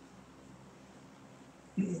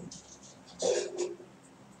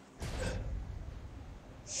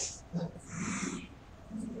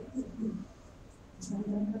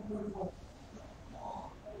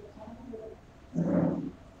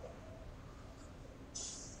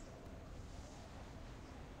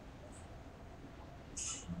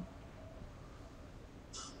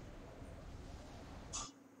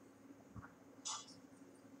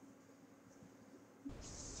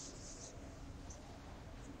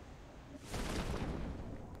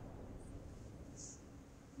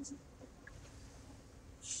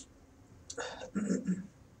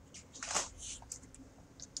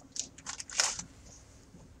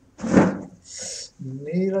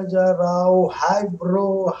 Neeraja Rao, hi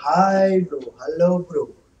bro, hello bro.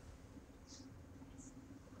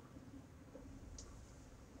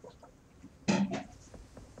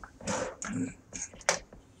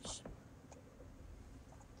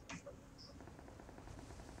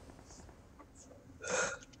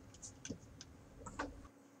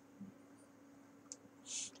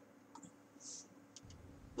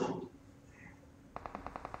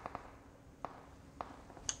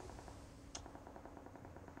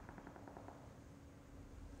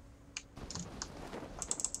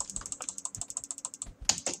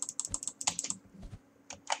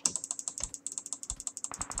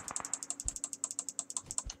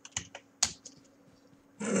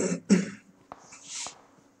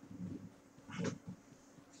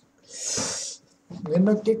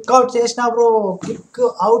 నిన్ను kick out చేసిన bro, kick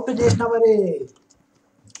out చేసిన మరి.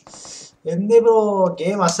 ఏంది bro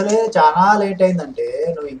game అసలే చాలా late అయిందంటే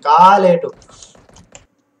నువ్వు ఇంకా లేటు.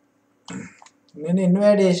 నేను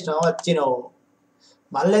ఇన్వైట్ చేసినావు వచ్చినావు,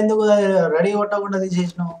 మళ్ళీ ఎందుకు రెడీ కొట్టకుండా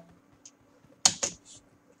తీసేసినావు?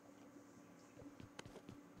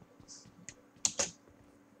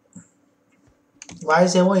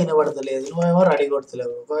 వాయిస్ ఏమో వినబడతలేదు, నువ్వేమో రెడీ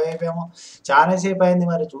కొడతలేవు. ఒకవైపు ఏమో చాలా సేపు అయింది,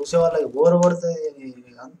 మరి చూసే వాళ్ళకి బోర్ కొడుతుంది.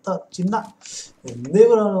 అంత చిన్న ఎందుకు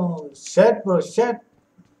బ్రో షర్ట్ బ్రో షర్ట్.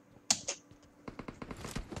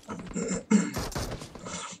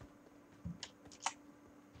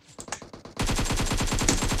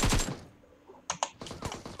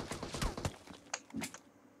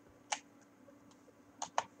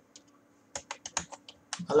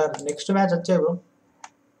 అలా నెక్స్ట్ మ్యాచ్ వచ్చాయి bro.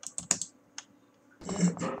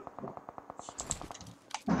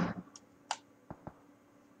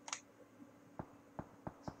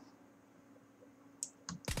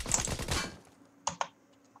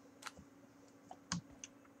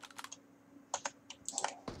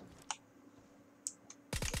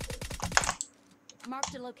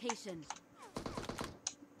 Marked a location.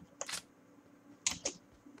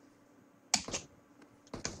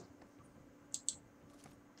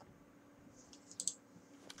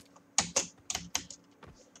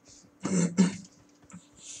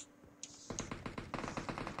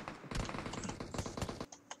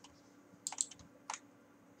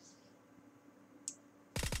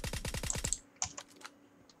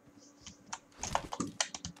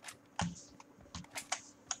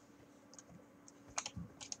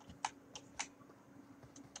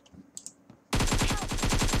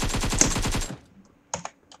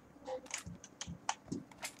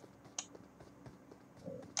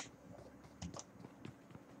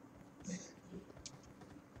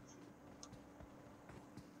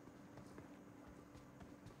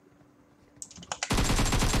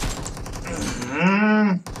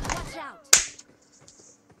 Watch out.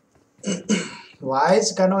 Voice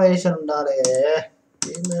conversation ఉండాలి.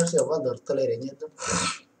 టీమేట్స్ ఎవరు దొరకలేరు, ఏం చేద్దాం.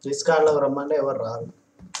 డిస్కార్డ్లోకి రమ్మంటే ఎవరు రారు.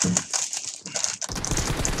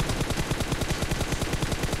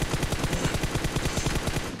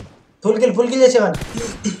 ఫుల్ కిల్ చేసేవాడిని.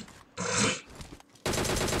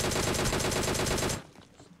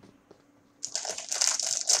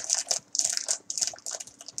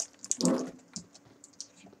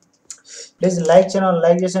 ప్లీజ్ లైక్ ఛానల్,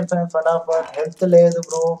 లైక్ చేసాను ఫ్రెండ్ ఫటాఫట్. హెల్త్ లేదు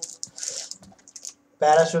బ్రో,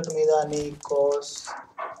 పారాషూట్ మీద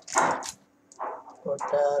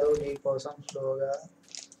కొట్టారు, నీకోసం స్లోగా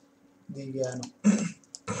దిగాను.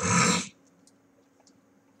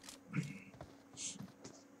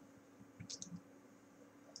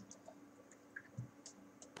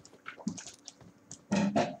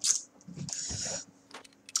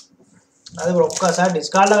 అది బ్రో ఒక్కసారి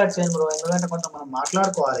డిస్కార్డ్లో వచ్చేయండి బ్రో, ఎందుకంటే కొంచెం మనం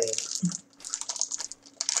మాట్లాడుకోవాలి.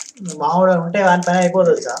 మామూలుగా ఉంటే వాని పని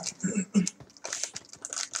అయిపోతుంది సార్.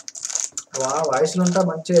 వాయిస్లు ఉంటే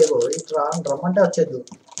మంచిగా అయిపో, ఇట్లా రమ్మంటే వచ్చేద్దు.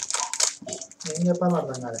 ఏం చెప్పాలో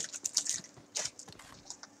అర్థం కాదు.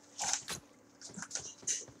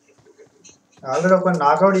 ఆల్రెడీ ఒక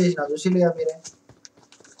నాకౌట్ చేసిన చూసిగా మీరే,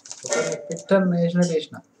 ఒక పిక్టర్ వేసినట్టు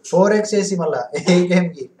వేసిన 4x వేసి మళ్ళీ ఏ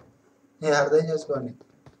గేమ్కి అర్థం చేసుకోండి.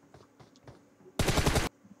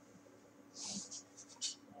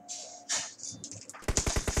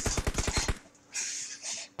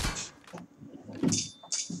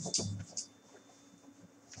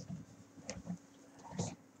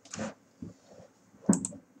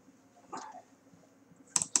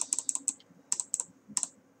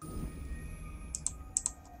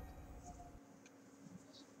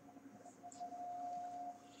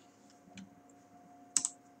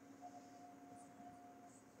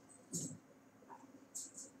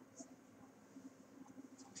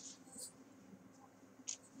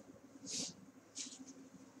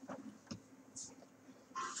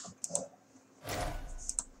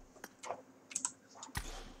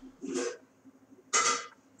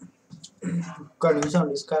 ఒక్క నిమిషం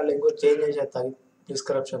డిస్కార్డ్ లింక్ చేంజ్ చేసేస్తా,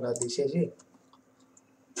 డిస్క్రిప్షన్ అది తీసేసి.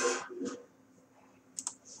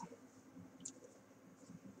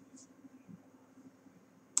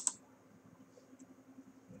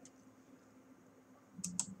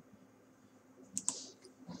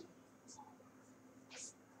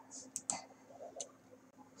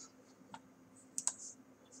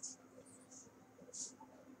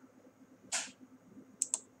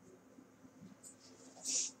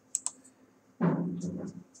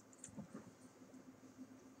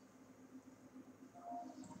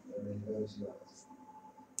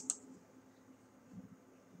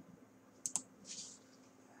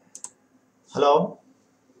 హలో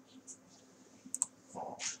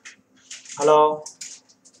హలో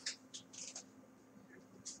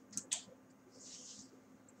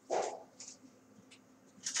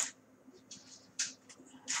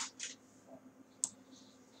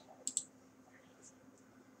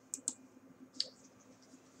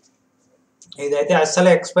ఇదైతే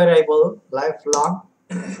అస్సలే ఎక్స్పైర్ అయిపోదు, లైఫ్ లాంగ్.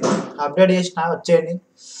 అప్డేట్ చేసిన వచ్చేయండి,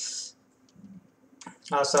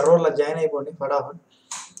 ఆ సర్వర్లో జాయిన్ అయిపోండి ఫటాఫట్.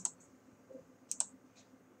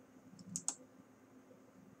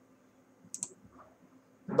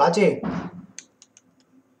 బాచి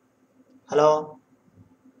హలో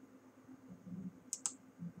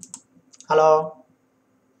హలో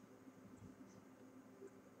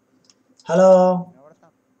హలో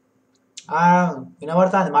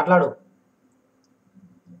వినబడుతుంది, మాట్లాడు.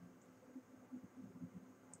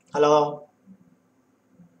 హలో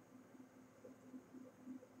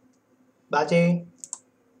బాచి,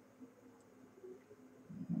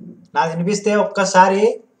 నాకు వినిపిస్తే ఒక్కసారి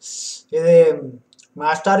ఇది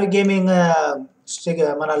మాస్టారు గేమింగ్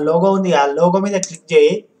మన లోగో ఉంది, ఆ లోగో మీద క్లిక్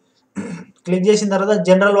చేయి. క్లిక్ చేసిన తర్వాత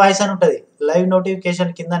జనరల్ వాయిస్ అని ఉంటుంది, లైవ్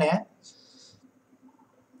నోటిఫికేషన్ కిందనే,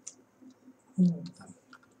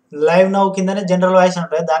 లైవ్ నౌ కిందనే జనరల్ వాయిస్ అని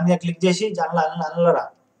ఉంటుంది. దాని మీద క్లిక్ చేసి అనలరా,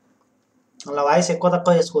 అలా వాయిస్ ఎక్కువ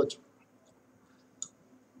తక్కువ చేసుకోవచ్చు.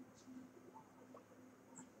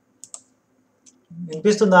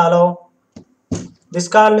 వినిపిస్తుందా? హలో,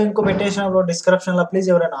 డిస్కార్డ్ లింక్ పెట్టేసినప్పుడు డిస్క్రిప్షన్లో ప్లీజ్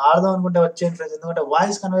ఎవరైనా ఆడదాం అనుకుంటే వచ్చేయండి ఫ్రెండ్స్, ఎందుకంటే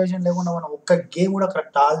వాయిస్ కన్వర్జేషన్ లేకుండా మనం ఒక్క గేమ్ కూడా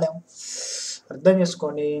కరెక్ట్ ఆడలేము, అర్థం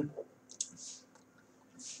చేసుకోండి.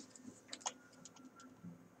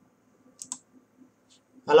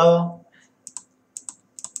 హలో,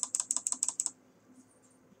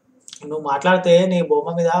 నువ్వు మాట్లాడితే నీ బొమ్మ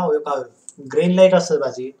మీద ఒక గ్రీన్ లైట్ వస్తుంది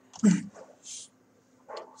బాజీ.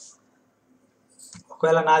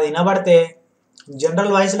 ఒకవేళ నాది వినబడితే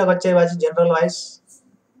జనరల్ వాయిస్లోకి వచ్చే బాజీ, జనరల్ వాయిస్.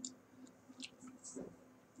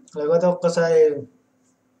 లేకపోతే ఒక్కసారి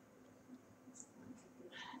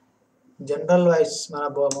జనరల్ వాయిస్ మన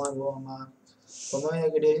బొమ్మ మీద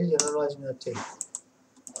గిట్టేసి జనరల్ వాయిస్ మీద వచ్చేది.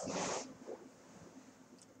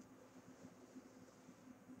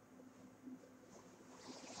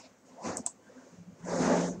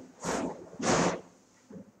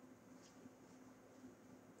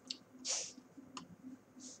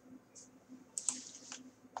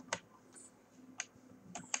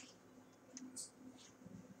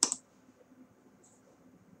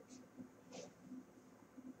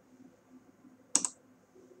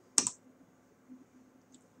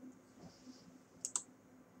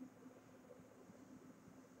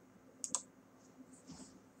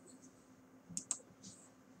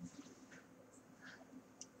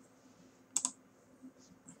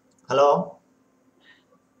 Hello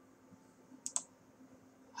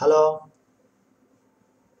hello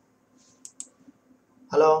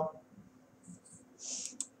hello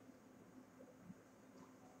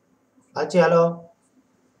Bachi hello.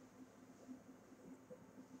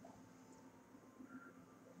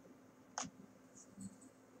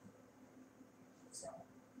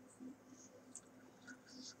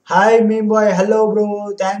 Hi meme boy, hello bro.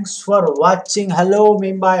 Thanks for watching. Hello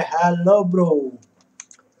meme boy, hello bro.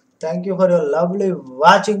 Thank you for your lovely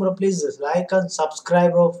watching bro. Please like and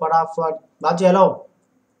subscribe bro. Fadafat. Bachi hello.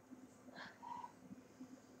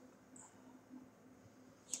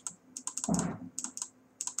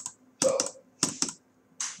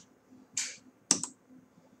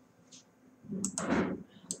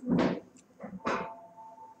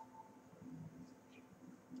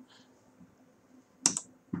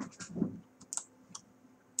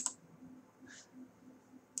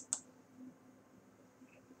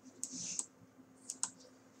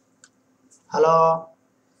 Hello.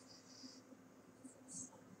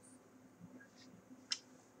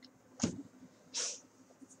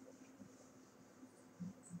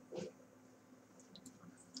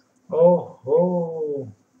 Oh,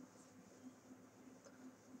 oh.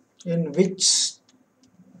 In which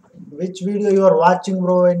video you are watching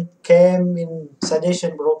bro and came in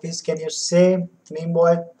suggestion bro? Please can you say meme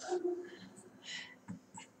boy?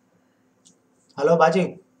 Hello Bachi.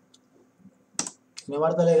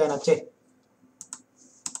 వినబడతలేగా నచ్చే.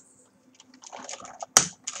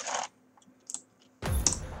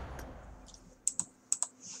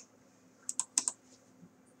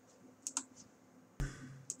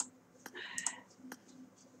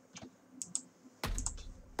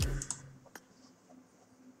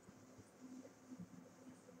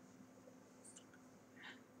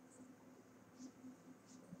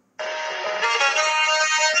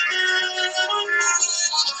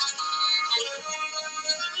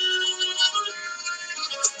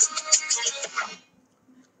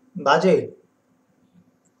 బాజీ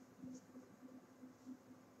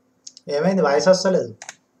ఏమైంది voice వస్తలేదు.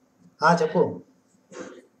 చెప్పు.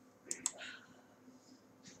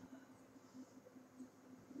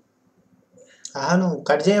 నువ్వు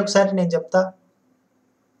cut చేయి ఒకసారి, నేను చెప్తా.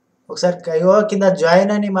 ఒకసారి అయ్యో కింద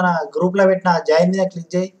జాయిన్ అని మన గ్రూప్లో పెట్టిన జాయిన్ మీద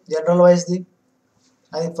క్లిక్ చేయి. జనరల్ వాయిస్ది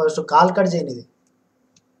అది ఫస్ట్ కాల్ కట్ చేయని ఇది.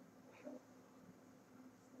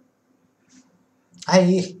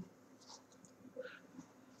 అయ్యి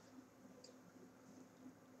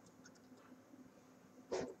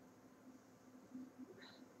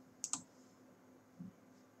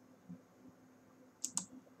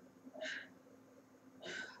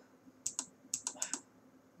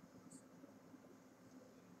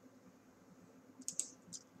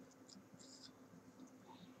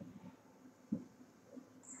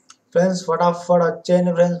ఫ్రెండ్స్ ఫటాఫట్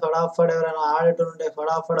వచ్చేయండి. ఫ్రెండ్స్ ఫటాఫట్ ఎవరైనా ఆడేటుంటే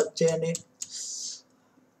ఫటాఫట్ వచ్చేయండి.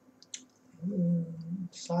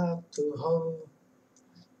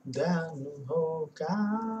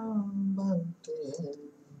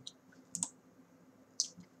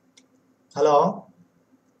 హలో,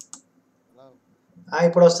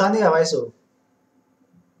 ఇప్పుడు వస్తుంది కదా వాయిస్?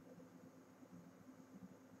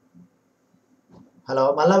 హలో,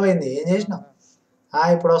 మళ్ళా పోయింది, ఏం చేసినావు?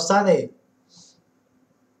 ఇప్పుడు వస్తుంది.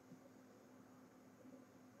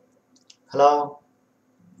 హలో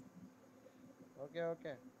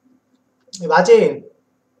బాచి,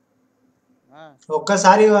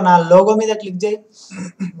 ఒక్కసారి నా లోగో మీద క్లిక్ చేయి.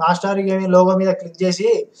 మాస్టర్ గేమింగ్ లోగో మీద క్లిక్ చేసి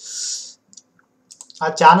ఆ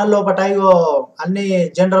ఛానల్ లోపట ఇగో అన్ని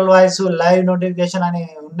జనరల్ వాయిస్, లైవ్ నోటిఫికేషన్ అని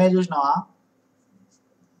ఉన్నాయి, చూసినావా?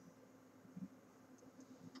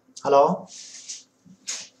 హలో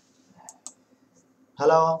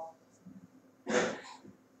హలో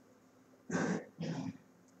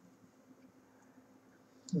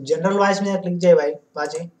జనరల్ వాయిస్ మీద క్లిక్ చేయి బాయ్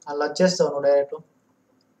బాచి, అలా వచ్చేస్తావు నువ్వు డైరెక్ట్.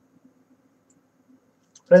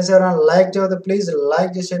 ఫ్రెండ్స్ ఎవరైనా లైక్ చేయవద్దు, ప్లీజ్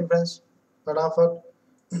లైక్ చేసేయండి ఫ్రెండ్స్ ఫటాఫట్.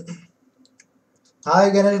 హాయ్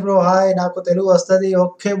గణేష్ బ్రో, హాయ్, నాకు తెలుగు వస్తుంది.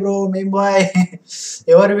 ఓకే బ్రో, మేమ్ బాయ్.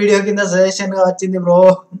 ఎవరి వీడియో కింద సజెషన్ గా వచ్చింది బ్రో.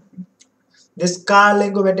 డిస్కార్డ్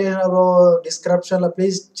లింక్ పెట్టేసిన బ్రో డిస్క్రిప్షన్ లో,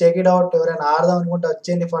 ప్లీజ్ చెక్ ఇట్ అవుట్. ఎవరైనా ఆడదాం అనుకుంటే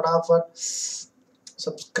వచ్చేయండి ఫటాఫట్.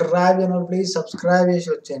 సబ్స్క్రైబ్ చేయను ప్లీజ్ సబ్స్క్రైబ్ చేసి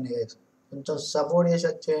వచ్చేయండి, కొంచెం సపోర్ట్ చేసి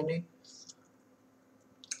వచ్చేయండి.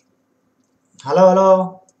 హలో హలో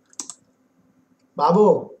బాబు,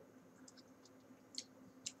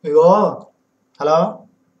 ఇగో హలో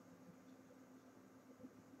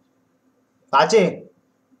బాచి,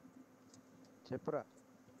 చెప్పురా.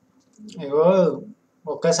 ఇగో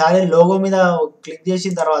ఒక్కసారి లోగో మీద క్లిక్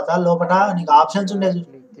చేసిన తర్వాత లోపల నీకు ఆప్షన్స్ ఉంటాయి చూడు.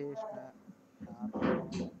 క్లిక్ చేసిన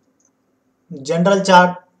general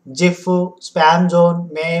chat, GIF, spam zone,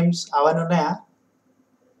 memes అవన్నీ ఉన్నాయా?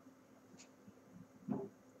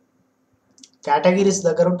 కేటగిరీస్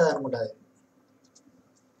దగ్గర ఉంటుంది అనుకుంటా అది.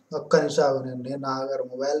 ఒక్క నిమిషం ఆగు, నేను నా దగ్గర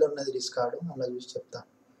మొబైల్లో ఉన్నది డిస్కార్డు, అలా చూసి చెప్తా.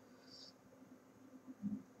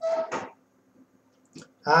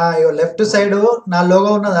 ఇగో లెఫ్ట్ సైడ్ నా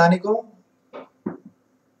లోగో ఉన్న దానికి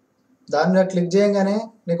దాని మీద క్లిక్ చేయగానే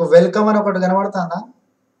నీకు వెల్కమ్ అని ఒకటి కనబడుతుందా?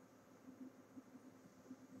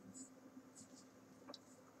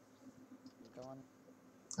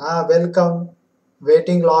 వెల్కమ్,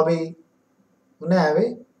 వెయిటింగ్ లాబీ ఉన్నాయా అవి?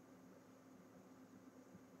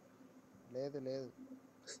 లేదు లేదు.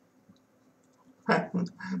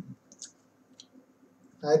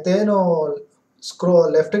 అయితే నువ్వు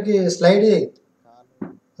లెఫ్ట్కి స్లైడ్ చేయి,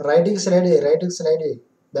 రైట్కి స్లైడ్ చేయి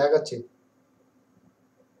బ్యాక్ వచ్చి.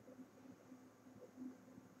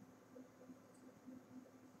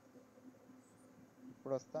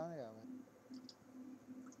 ఇప్పుడు వస్తాను కదా.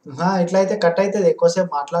 ఇట్లయితే కట్ అవుతుంది, ఎక్కువసేపు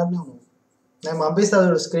మాట్లాడినావు నువ్వు. నేను పంపిస్తా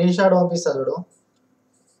చూడు, స్క్రీన్ షాట్ పంపిస్తా చూడు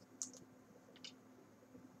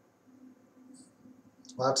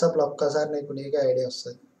వాట్సాప్లో. ఒక్కసారి నీకే ఐడియా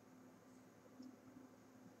వస్తుంది.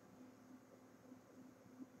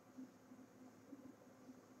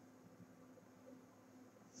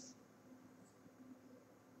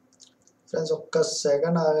 ఫ్రెండ్స్ ఒక్క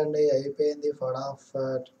సెకండ్ ఆగండి, అయిపోయింది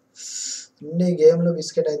ఫటాఫట్. అన్ని గేమ్లు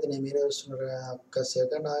బిస్కెట్ అయితే నేను మీరే చూస్తున్నారు కదా. ఒక్క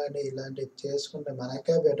సెకండ్ ఆగండి, ఇలాంటివి చేసుకుంటే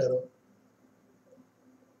మనకే బెటరు.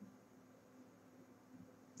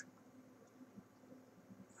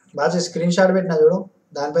 బాగా స్క్రీన్ షాట్ పెట్టినా చూడు,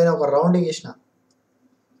 దానిపైన ఒక రౌండ్ గీసిన,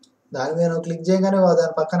 దాని మీద నువ్వు క్లిక్ చేయగానే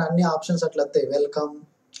దాని పక్కన అన్ని ఆప్షన్స్ అట్లా వస్తాయి. వెల్కమ్,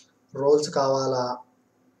 రోల్స్ కావాలా,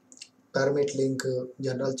 పర్మిట్ లింక్,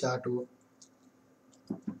 జనరల్ చాటు.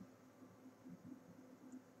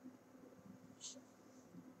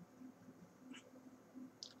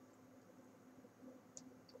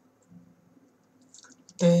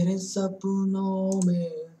 तेरे सपनों में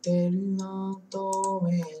तेरी नातों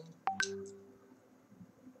में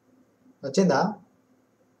వచ్చిందా?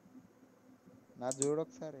 నా చూడు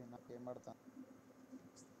ఒకసారి, నాకేం పడతా.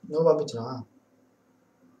 నువ్వు పంపించినావా?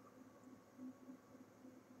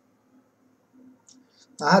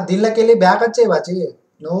 దీనిలోకి వెళ్ళి బ్యాక్ వచ్చేయి బాచి.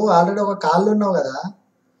 నువ్వు ఆల్రెడీ ఒక కాళ్ళు ఉన్నావు కదా,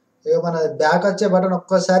 ఇక మన బ్యాక్ వచ్చే బటన్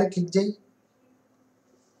ఒక్కసారి క్లిక్ చేయి.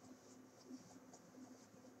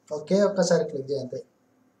 ఒక్కసారి క్లిక్ చేయి అంతే.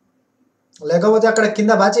 లేకపోతే అక్కడ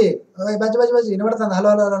కింద బాచి బాచి బాచి బాచి వినబడుతుంది. Hello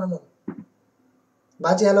hello hello hello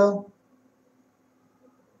Bachi, hello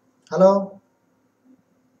hello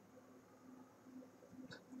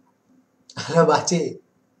hello Bachi.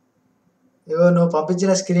 ఇగో నువ్వు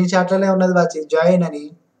పంపించిన స్క్రీన్ షాట్లోనే ఉన్నది బాచి, జాయిన్ అని,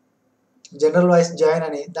 జనరల్ వాయిస్ జాయిన్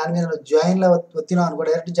అని. దాని మీద నువ్వు జాయిన్లో వచ్చినావు అనుకో,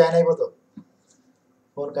 డైరెక్ట్ జాయిన్ అయిపోతావు.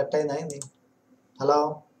 ఫోన్ కట్ అయిందా అయింది? హలో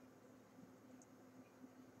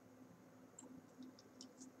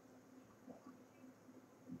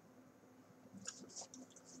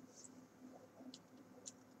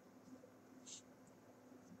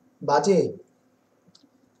బాచి,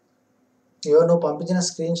 ఇగో నువ్వు పంపించిన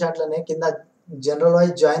స్క్రీన్ షాట్లోనే కింద జనరల్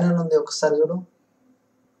వాయిస్ జాయిన్ అని ఉంది, ఒకసారి చూడు.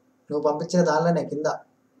 నువ్వు పంపించిన దానిలోనే కింద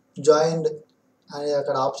జాయిన్డ్ అనే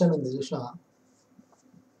అక్కడ ఆప్షన్ ఉంది, చూసినావా?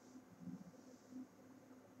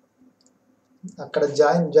 అక్కడ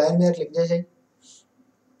జాయిన్ మీద క్లిక్ చేసేయి,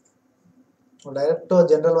 డైరెక్ట్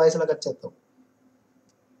జనరల్ వాయిస్లోకి వచ్చేస్తావు.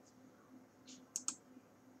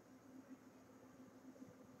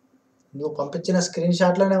 నువ్వు పంపించిన స్క్రీన్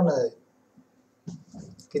షాట్లోనే ఉన్నది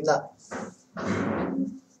కింద.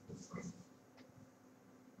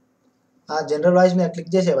 జనరల్ వాయిస్ మీద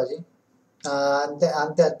క్లిక్ చేసే బాజీ. అంతే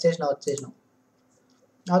అంతే,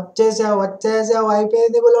 వచ్చేసావు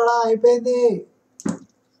అయిపోయింది బులోడా, అయిపోయింది.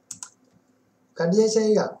 కట్ చేసే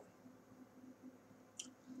ఇక.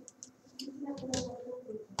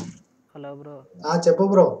 Hello bro.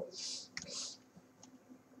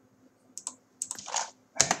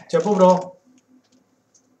 చెప్పు బ్రో.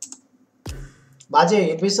 బాజీ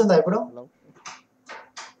వినిపిస్తుందా ఇప్పుడు? హలో,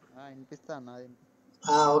 వినిపిస్తా అన్నది.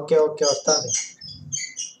 ఓకే వస్తుంది.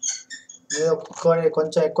 మీరు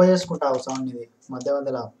కొంచెం ఎక్కువ చేసుకుంటావు సౌండ్, ఇది మధ్య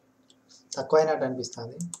మధ్యలో తక్కువ అయినట్టు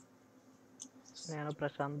అనిపిస్తుంది. నేను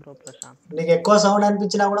ప్రశాంత్ బ్రో. నీకు ఎక్కువ సౌండ్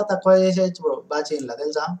అనిపించినా కూడా తక్కువ చేసేయచ్చు బ్రో బాచీన్లా,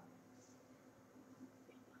 తెలుసా?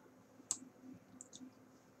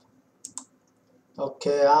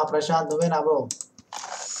 ఓకే ప్రశాంత్ నువ్వేనా బ్రో?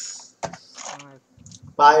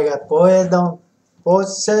 బాగా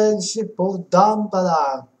పోదాం పదా.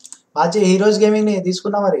 బాచి హీరోస్ గేమింగ్ ని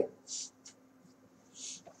తీసుకున్నా మరి,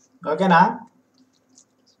 ఓకేనా?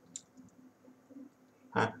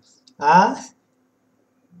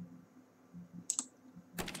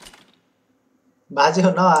 బాచి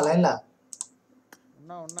ఉన్నావా లైన్లా?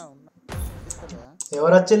 ఉన్నా.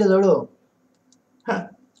 ఎవరు వచ్చింది చూడు.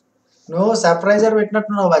 నువ్వు సర్ప్రైజర్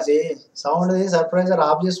పెట్టినట్టున్నావు బాచి, సౌండ్ సర్ప్రైజర్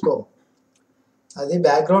ఆఫ్ చేసుకో. అది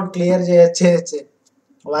బ్యాక్గ్రౌండ్ క్లియర్ చేయొచ్చు,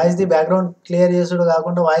 వాయిస్ది బ్యాక్గ్రౌండ్ క్లియర్ చేసుడు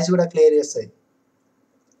కాకుండా వాయిస్ కూడా క్లియర్ చేస్తాయి.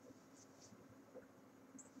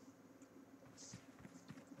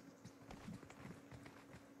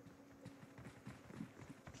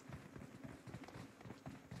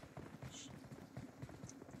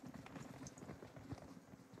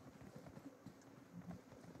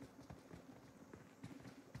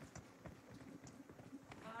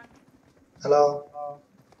 హలో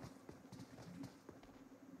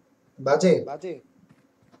బాజీ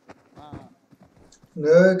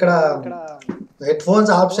నువ్వు ఇక్కడ హెడ్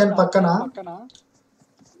ఫోన్స్ ఆప్షన్ పక్కన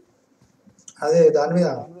అదే దాని మీద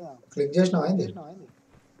క్లిక్ చేసినావా ఏంది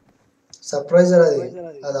సర్ప్రైజర్ అది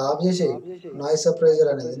అది ఆఫ్ చేసి నాయిస్ సర్ప్రైజర్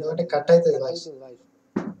అనేది ఎందుకంటే కట్ అవుతుంది వాయిస్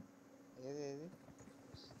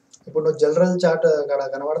ఇప్పుడు నువ్వు జనరల్ చాట్ అక్కడ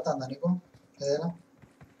కనబడుతుందా నీకు ఏదైనా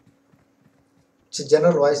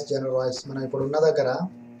జనరల్ వాయిస్ మనం ఇప్పుడు ఉన్న దగ్గర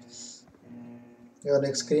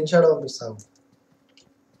నీకు స్క్రీన్ షాట్ పంపిస్తావు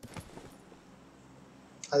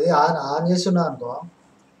అది ఆన్ చేస్తున్నా అనుకో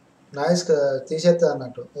నాయిస్ తీసేస్తుంది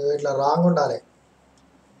అన్నట్టు ఇట్లా రాంగ్ ఉండాలి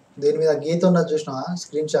దీని మీద గీత ఉన్నది చూసినా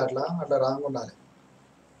స్క్రీన్ షాట్లో అట్లా రాంగ్ ఉండాలి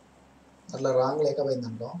అట్లా రాంగ్ లేకపోయింది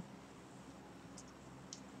అనుకో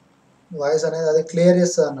వాయిస్ అనేది అది క్లియర్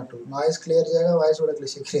చేస్తుంది అన్నట్టు నాయిస్ క్లియర్ చేయగా వాయిస్ కూడా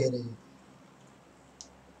క్లియర్ చేయి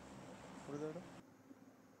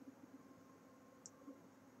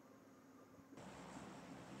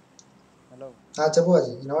చెప్పు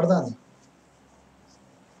అది వినబడుతుంది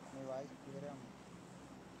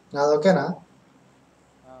నాది ఓకేనా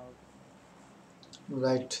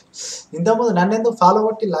రైట్ ఇంతకుముందు నన్ను ఎందుకు ఫాలో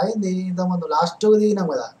కొట్టి లాగింది ఇంతకుముందు లాస్ట్ దిగినాం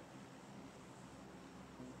కదా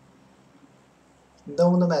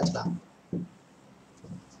ఇంతకుముందు మ్యాచ్లా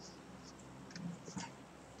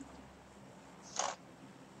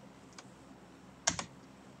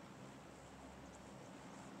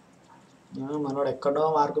మనోడు ఎక్కడో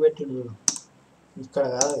మార్కు పెట్టిండు చూడు ఇక్కడ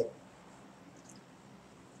కాదు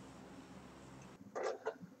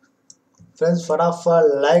ఫ్రెండ్స్ ఫటాఫట్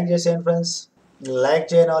లైక్ చేసేయండి ఫ్రెండ్స్ లైక్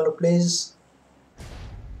చేయని వాళ్ళు ప్లీజ్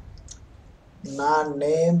నా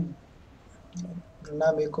నేమ్ అన్నా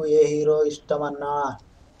మీకు ఏ హీరో ఇష్టం అన్నా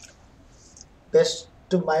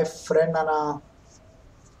బెస్ట్ మై ఫ్రెండ్ అన్నా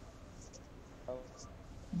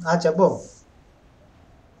చెప్పు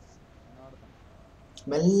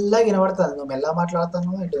మెల్లగా వినబడుతుంది నువ్వు మెల్లగా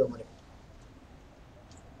మాట్లాడుతాను ఏంటిదో మరి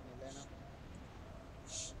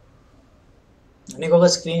నీకు ఒక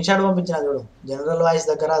స్క్రీన్ షాట్ పంపించిన చూడు జనరల్ వాయిస్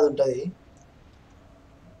దగ్గర అది ఉంటుంది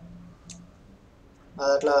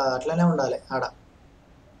అది అట్లనే ఉండాలి ఆడ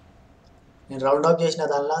నేను రౌండ్ ఆఫ్ చేసిన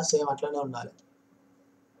దానిలో సేమ్ అట్లనే ఉండాలి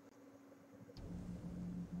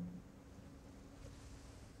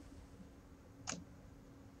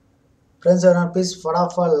ఫ్రెండ్స్ ఎవరైనా ప్లీజ్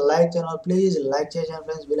ఫటాఫట్ లైక్ చేయండి ప్లీజ్ లైక్ చేసేయండి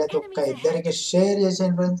ఫ్రెండ్స్ వీలైతే ఒక్క ఇద్దరికి షేర్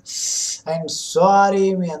చేసేయండి ఫ్రెండ్స్ అండ్ సారీ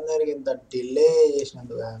మీ అందరికి ఇంత డిలే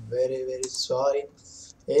చేసినందుకు ఐఎమ్ వెరీ వెరీ సారీ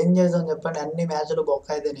ఏం చేద్దాం చెప్పండి అన్ని మ్యాచ్లు బొక్క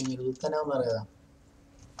అయితే మీరు చూస్తూనే ఉన్నారు కదా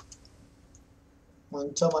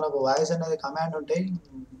కొంచెం మనకు వాయిస్ అనేది కమాండ్ ఉంటాయి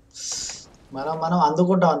మనం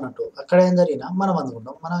అందుకుంటాం అన్నట్టు అక్కడ ఏం జరిగినా మనం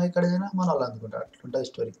అందుకుంటాం మనం ఇక్కడ జరిగినా మన వాళ్ళు అందుకుంటారు అట్లుంటుంది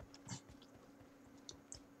స్టోరీ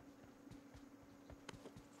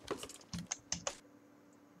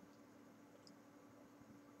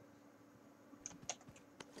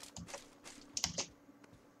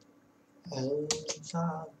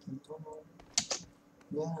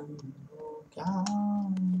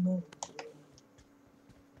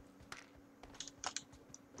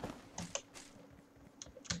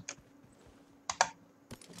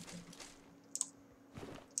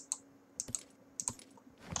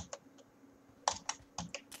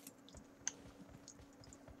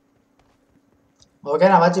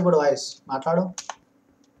ఓకేనా వచ్చి ఇప్పుడు వాయిస్ మాట్లాడు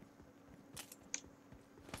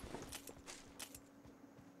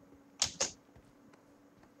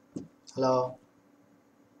హలో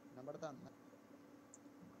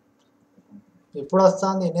ఇప్పుడు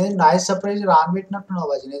వస్తుంది నేను నాయిస్ సర్ప్రైజ్ ఆన్ పెట్టినట్టున్నావు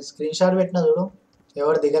బాజీ నేను స్క్రీన్ షాట్ పెట్టినా చూడు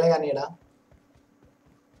ఎవరు దిగలే కానీ ఇక్కడ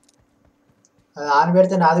అది ఆన్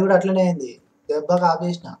పెడితే నాది కూడా అట్లనే అయింది దెబ్బకి ఆఫ్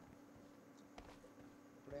చేసిన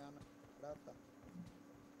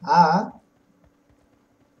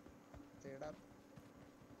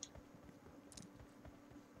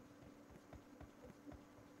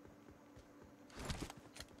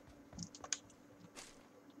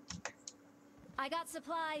I got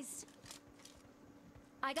supplies.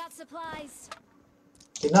 I got supplies.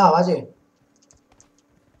 తిన్నా బాజీ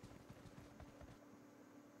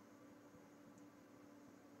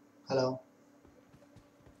హలో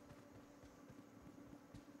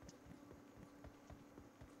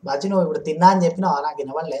బాజీ నువ్వు ఇప్పుడు తిన్నా అని చెప్పినావా నాకు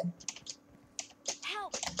వినవల్లే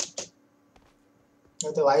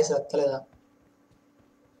అయితే వాయిస్ ఎత్తలేదా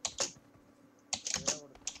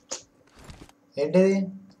ఏంటిది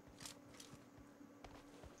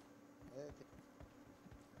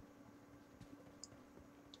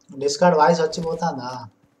డిస్కార్డ్ వాయిస్ వచ్చిపోతుందా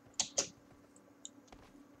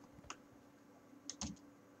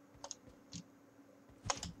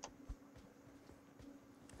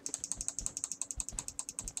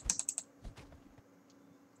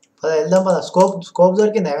పద వెళ్దాం పద. స్కోప్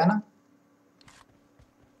దొరికింది ఏమైనా?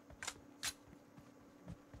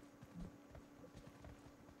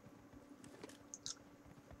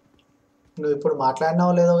 నువ్వు ఇప్పుడు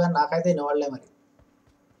మాట్లాడినావో లేదో కానీ నాకైతే వినవాడలే మరి.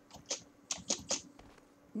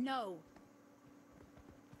 No.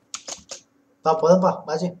 పోదాం పా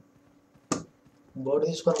బాజీ, బోర్డు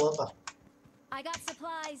తీసుకొని పోదాం పా. I got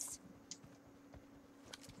supplies.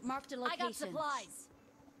 Marked a location. I got supplies.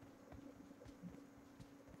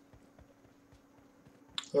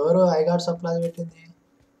 ఎవరు ఐ గాట్ సప్లై పెట్టింది?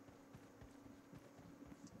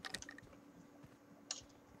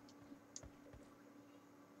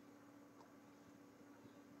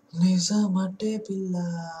 నిజమటే పిల్ల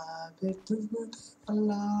పెట్టుకుంటే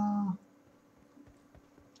అల్లా.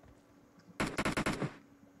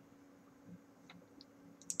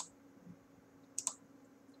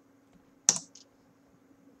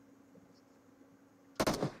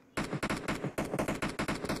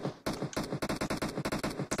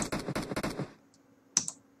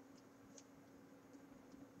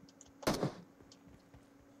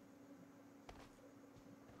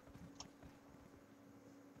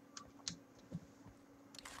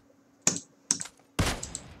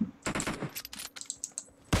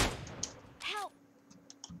 Help.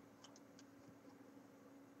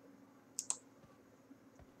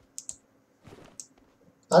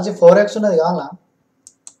 అది 4x ఉన్నది కావాలా?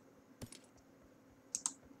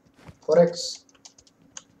 4x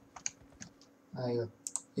అయ్యో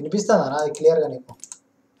వినిపిస్తుందా నాది క్లియర్గా నీకు?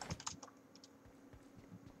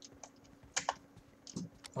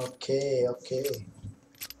 Okay okay,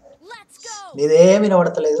 Let's go. నీదేమి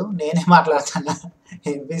వినబడతలేదు, నేనే మాట్లాడుతున్నా.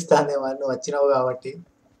 వినిపిస్తుంది మరి నువ్వు వచ్చినావు కాబట్టి.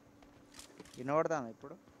 వినబడతాను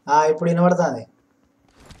ఇప్పుడు. ఇప్పుడు వినబడుతుంది.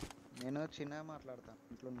 నేను చిన్నగా మాట్లాడతాను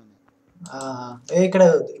ఇంట్లో నుండి. ఇక్కడ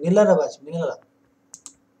నిల్లరా బాచి, నిల్లరా,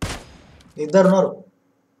 ఇద్దరు ఉన్నారు.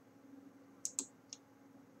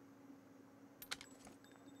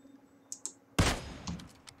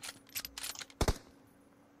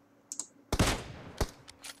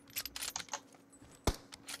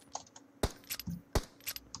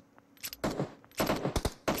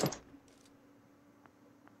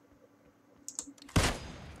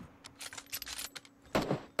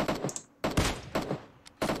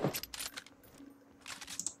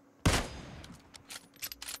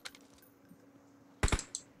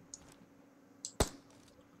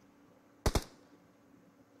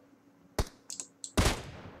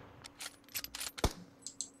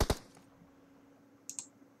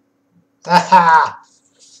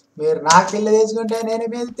 మీరు నాకు ఇల్లు తీసుకుంటే నేను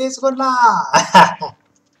మీద తీసుకున్నా.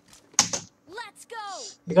 Let's go.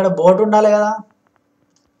 ఇక్కడ బోట్ ఉండాలి కదా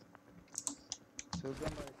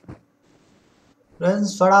చూద్దాం బాయ్.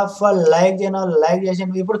 ఫ్రెండ్స్. ఫటాఫట్ లైక్ చేయను, లైక్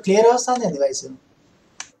చేసాను. ఇప్పుడు క్లియర్ వస్తుంది అండి వాయిస్.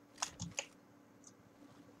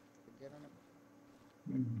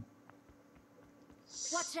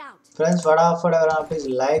 Watch out. ఫ్రెండ్స్ ఫటాఫట్ ఎవరైనా ప్లీజ్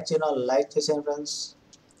లైక్ చేయను, లైక్ చేసాను ఫ్రెండ్స్.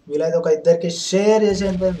 వీలైతే ఒక ఇద్దరికి షేర్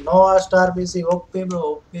చేసాను friends. No star PC OP bro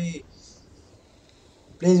OP.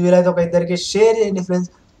 Please వీలైతే ఒక ఇద్దరికి షేర్ చేయండి ఫ్రెండ్స్.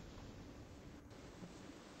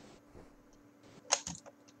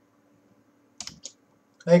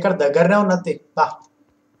 ఇక్కడ దగ్గరనే ఉన్నది బా.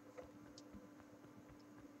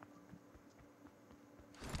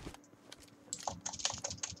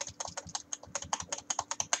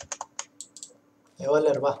 ఎవరు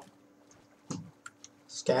లేరు బా.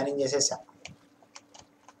 స్కానింగ్ చేసేసా.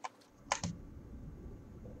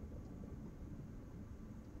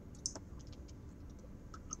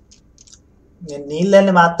 నేను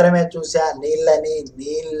నీళ్ళని మాత్రమే చూసా. నీళ్ళు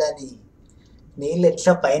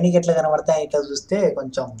ఎట్లా పైనకి ఎట్లా కనబడతాయి ఇట్లా చూస్తే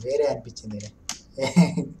కొంచెం వేరే అనిపించింది.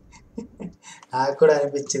 నాకు కూడా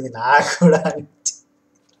అనిపించింది.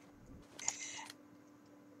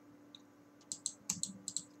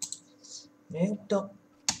 ఏంటో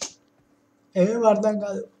ఏం అర్థం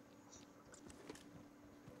కాదు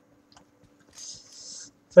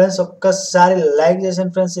ఫ్రెండ్స్. ఒక్కసారి లైక్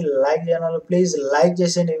చేసాను ఫ్రెండ్స్. లైక్ చేయని వాళ్ళు ప్లీజ్ లైక్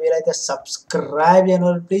చేసేయండి. వీలైతే సబ్స్క్రైబ్ చేయని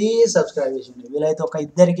వాళ్ళు ప్లీజ్ సబ్స్క్రైబ్ చేసేయండి. వీలైతే ఒక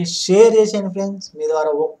ఇద్దరికి షేర్ చేసేయండి ఫ్రెండ్స్. మీ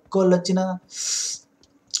ద్వారా ఒక్కళ్ళు వచ్చినా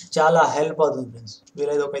చాలా హెల్ప్ అవుతుంది ఫ్రెండ్స్.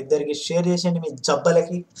 వీలైతే ఒక ఇద్దరికి షేర్ చేసేయండి. మీ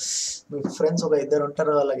జబ్బలకి మీ ఫ్రెండ్స్ ఒక ఇద్దరు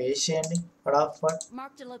ఉంటారు, వాళ్ళకి వేసేయండి ఫటాఫట్.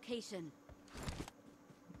 Marked a location.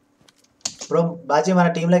 ఇప్పుడు బాజీ మన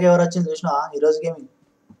టీంలోకి ఎవరు వచ్చింది చూసినా ఈరోజు గేమింగ్?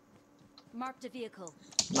 Marked a vehicle.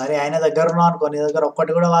 మరి ఆయన దగ్గర ఉన్నావు అనుకో, నీ దగ్గర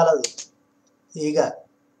ఒక్కటి కూడా వాళ్ళదు. ఈగ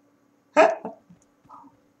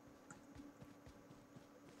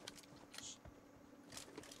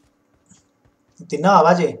తిన్నావా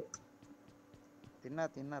బాజీ?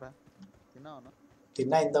 తిన్నారా? తిన్నావా?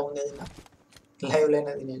 తిన్నా, ఇంతకుముందే తిన్నా. లైవ్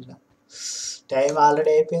లేనే తినేసిన. టైం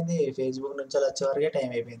ఆల్రెడీ అయిపోయింది. ఫేస్బుక్ నుంచి అలా వచ్చే వరకే టైం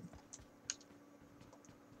అయిపోయింది.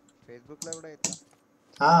 ఫేస్బుక్లో కూడా అవుతా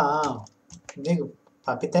ఆ, నీకు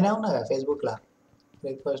పంపిస్తేనే ఉన్నా కదా ఫేస్బుక్లో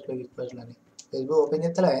రిక్వెస్ట్లు అని. ఫేస్బుక్ ఓపెన్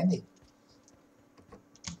చేస్తలే ఏంది?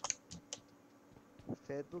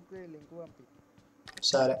 ఫేస్బుక్ లింక్ పంపి.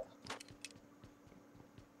 సరే.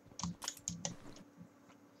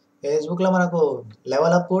 ఫేస్బుక్లో మనకు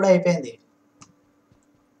లెవెల్ అప్ కూడా అయిపోయింది.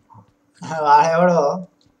 వాడెవడో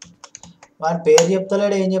వాడి పేరు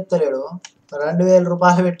చెప్తలేడు, ఏం చెప్తలేడు. 2000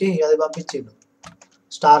 రూపాయలు పెట్టి అది పంపించిండు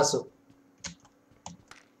stars.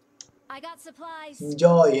 I got supplies.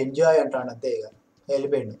 Enjoy అంటాడు అంతే, ఇక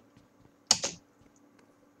వెళ్ళిపోయిండు.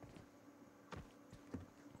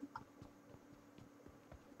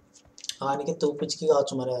 వానికి తూపిచ్చికి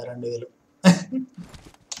కావచ్చు మరి 2000.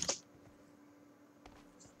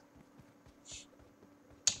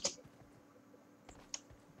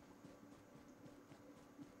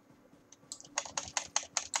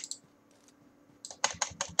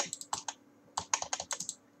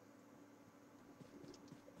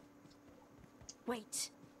 Wait.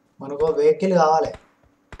 మనకు వెహికల్ కావాలి.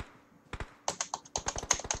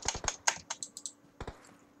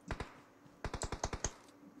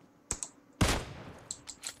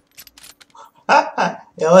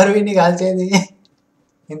 ఎవరు వీడిని కాల్చేది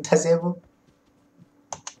ఇంతసేపు?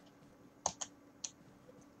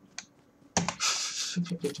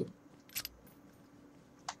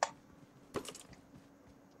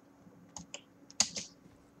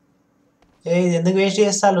 ఇది ఎందుకు వేస్ట్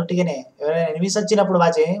చేస్తారు ఉట్టిగానే? ఎవరైనా ఎనిమిస్ వచ్చినప్పుడు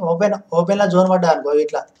వాచి ఓపెన్లో జోన్ పడ్డా అనుకో,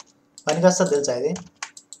 ఇట్లా పనికి వస్తుంది తెలుసా ఇది.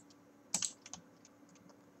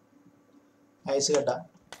 ఐస్ గడ్డ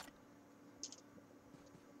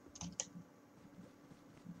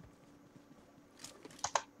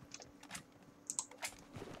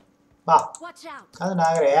బా Watch out. కాదు, నా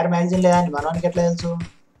దగ్గర ఎయిర్ మ్యాగజైన్ లేదా అని మనవానికి ఎట్లా తెలుసు?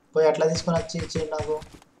 పోయి ఎట్లా తీసుకొని వచ్చి ఇచ్చిండు నాకు.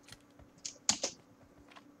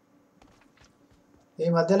 ఈ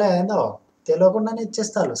మధ్యలో ఏందో తెలియకుండానే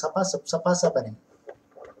ఇచ్చేస్తారు సపాసప్ అని.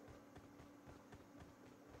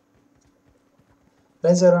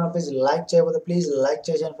 ఫ్రెండ్స్ ఎవరైనా ప్లీజ్ లైక్ చేయకపోతే ప్లీజ్ లైక్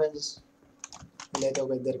చేసేయండి ఫ్రెండ్స్. వీలైతే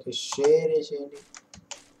ఒక ఇద్దరికి షేర్ చేసేయండి.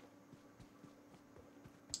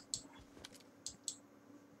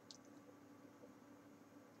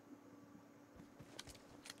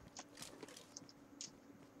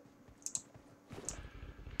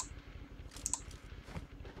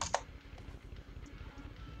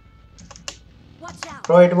 Watch out.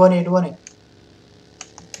 బ్రో ఇటు పోని.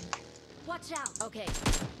 Watch out. Okay.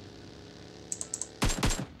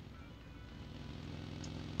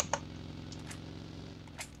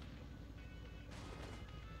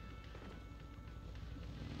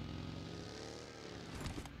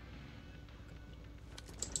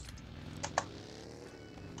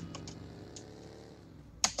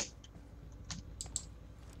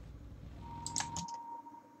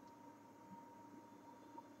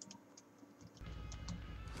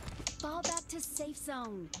 Fall back to safe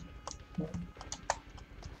zone.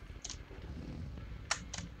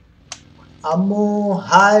 Ammu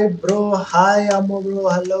hi bro, hi Ammu bro,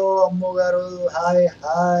 hello అమ్ము గారు, hi.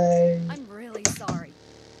 I'm really sorry.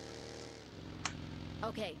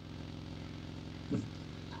 Okay.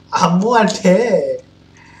 అమ్ము అంటే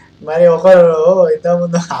మరి ఒకరు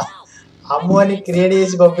ఇంతకుముందు అమ్ము అని క్రియేట్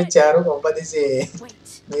చేసి పంపించారు, పంపదీసి Wait.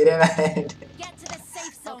 మీరేనా? Get to the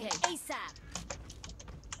safe zone. Okay. ASAP.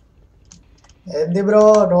 ఏంది బ్రో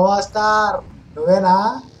నోవా స్టార్, నువ్వేనా?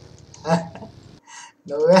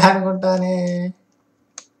 నువ్వే అనుకుంటానే.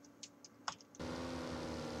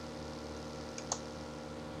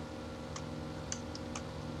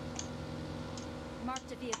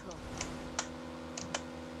 Marked a vehicle.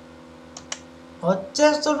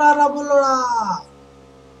 వచ్చేస్తున్నారా బుల్లుడా?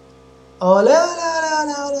 ఓలే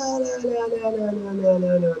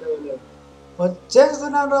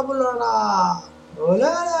వచ్చేస్తున్నారా బుల్లుడా?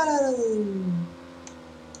 ఓలే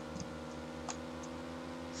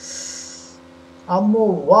అమ్ము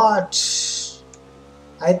వాచ్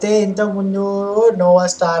అయితే ఇంతకుముందు నోవా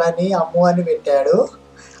స్టార్ అని అమ్ము అని పెట్టాడు.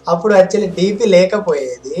 అప్పుడు యాక్చువల్లీ డీపీ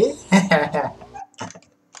లేకపోయేది.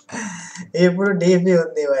 ఇప్పుడు డీపీ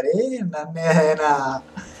ఉంది. మరి నన్ను ఏదైనా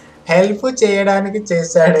హెల్ప్ చేయడానికి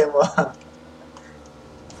చేశాడేమో.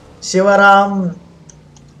 శివరాం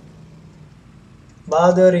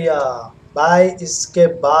बहादुरिया भाई, इसके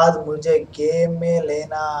बाद मुझे गेम में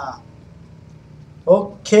लेना.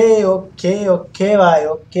 ओके ओके ओके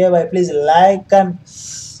भाई प्लीज लाइक एंड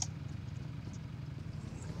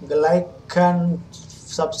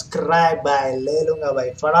सब्सक्राइब भाई. ले लूंगा भाई,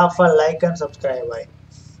 फटाफट लाइक एंड सब्सक्राइब भाई,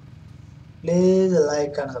 please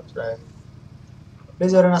like and subscribe.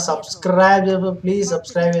 Please ఎవరైనా సబ్స్క్రైబ్ చేసుకో, ప్లీజ్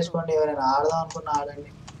సబ్స్క్రైబ్ చేసుకోండి. ఎవరైనా ఆడదాం అనుకున్న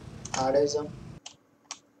ఆడండి, ఆడేసాం,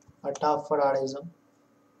 ఫటాఫట్ ఆడేసాం.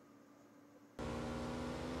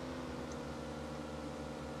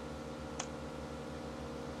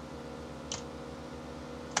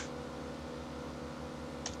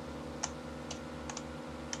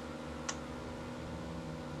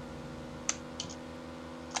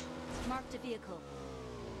 Marked a vehicle.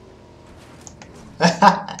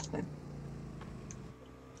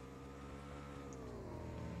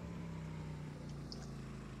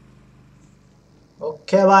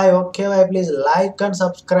 ओके भाई प्लीज लाइक एंड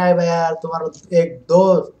सब्सक्राइब यार. तुम्हारा एक दो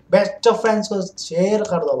बेस्ट फ्रेंड्स को शेयर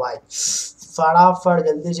कर दो भाई, फटाफट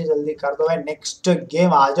जल्दी से जल्दी कर दो भाई. नेक्स्ट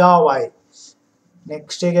गेम आ जाओ भाई,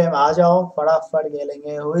 नेक्स्ट गेम आ जाओ, फटाफट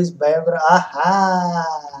खेलेंगे. Who is biography? आहा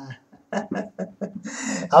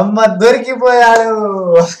అమ్మ దొరికిపోయాడు.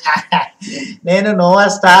 నేను నోవా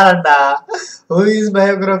స్టార్ అంట. హూ ఈజ్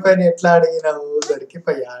బయోగ్రఫీ అని ఎట్లా అడిగినావు?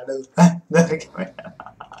 దొరికిపోయాడు, దొరికిపోయాడు.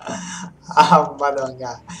 అమ్మ దొంగ,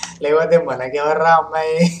 లేకపోతే మనకెవర్రా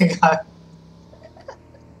అమ్మాయి?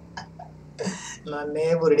 నన్నే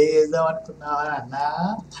బురిడి చేద్దాం అనుకున్నావా అన్నా?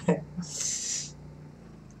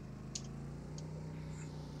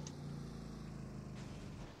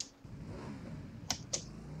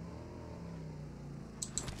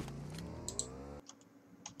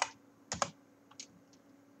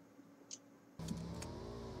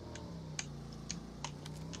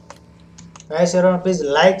 Guys, everyone, please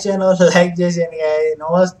like channel, like చేయండి guys.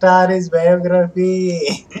 Noah star is biography.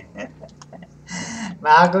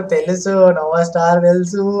 నాకు తెలుసు, నోవా స్టార్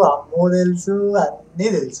తెలుసు, అమ్ము తెలుసు, అన్నీ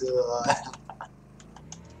తెలుసు.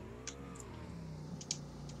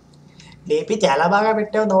 డిపి చాలా బాగా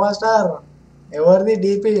పెట్టావు నోవా స్టార్. ఎవరిది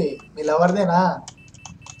డిపి? మీ లవర్దేనా?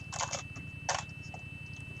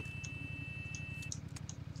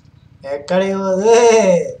 ఎక్కడికి పోదు?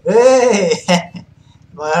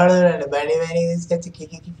 వాడు చూడండి, బండి బండి తీసుకొచ్చి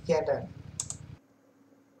కిక్కి కిక్కి అంటాడు.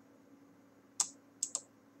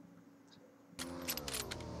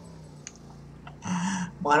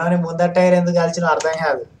 మనని ముందర టైర్ ఎందుకు కాల్చినా అర్థం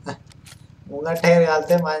కాదు. ముందర టైర్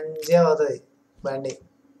కాలితే మంచిగా అవుతుంది బండి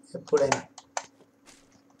ఎప్పుడైనా.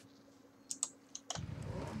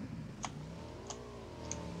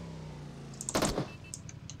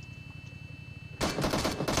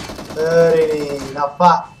 నప్ప,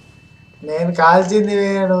 నేను కాల్చింది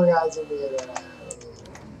వేరే, నువ్వు కాల్చింది వేరే.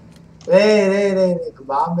 రే రే రే, నీకు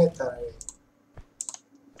బాంబు ఎత్తాను.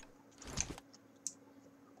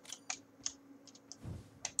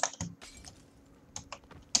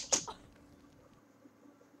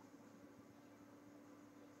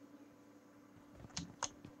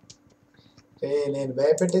 నేను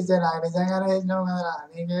భయపెట్టిస్తే నాకు నిజంగానే వేసినావు కదరా,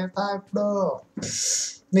 నీకేస్తా ఇప్పుడు,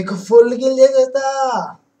 నీకు ఫుల్ కిల్ చేసేస్తా.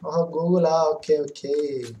 ఓహో గూగులా, okay okay.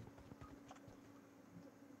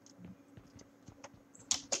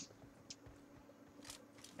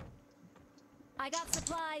 I got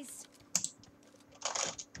supplies.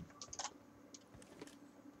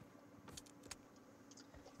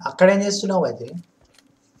 అక్కడ ఏం చేస్తున్నావు అయితే?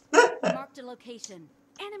 Marked a location.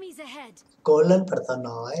 Enemies ahead. కోళ్ళని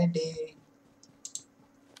పెడుతున్నావా ఏంటి?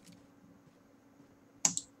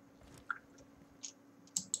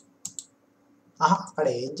 అక్కడ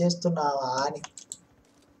ఏం చేస్తున్నావా అని.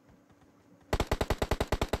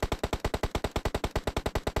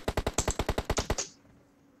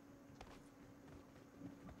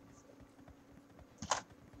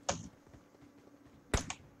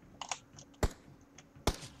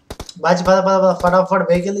 బాజీ పద పద పద, ఫటాఫట్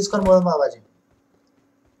వెహికల్ తీసుకొని పోదాం Babaji.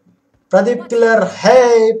 Pradeep killer, hey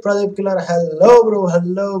Pradeep killer, hello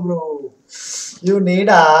bro, you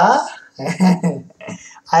నీడా?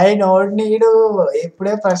 ఐ నోట్ నీడు.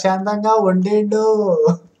 ఇప్పుడే ప్రశాంతంగా వండిండు,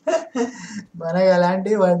 మనకు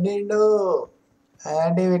అలాంటివి వండిండు.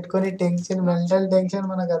 అలాంటివి పెట్టుకొని టెన్షన్, మెంటల్ టెన్షన్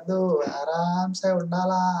మనకద్దు. ఆరాంసే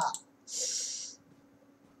ఉండాలా,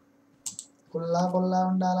 కుల్లా కుల్లా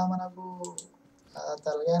ఉండాలా మనకు.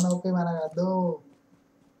 తలకాయ నొప్పి మనకద్దు.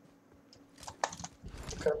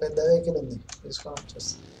 ఇక్కడ పెద్ద వెహికల్ ఉంది, తీసుకొని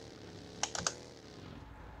వచ్చేస్తా.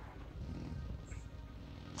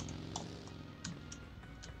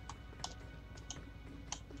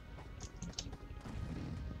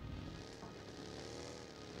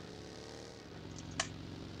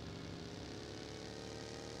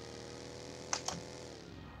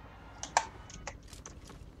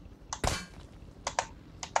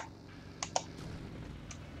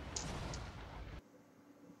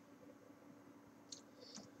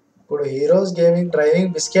 ఇప్పుడు హీరోస్ గేమింగ్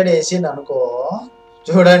డ్రైవింగ్ బిస్కెట్ వేసింది అనుకో,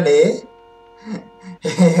 చూడండి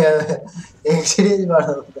ఎక్స్పీరియన్స్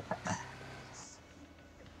పడుతుంది.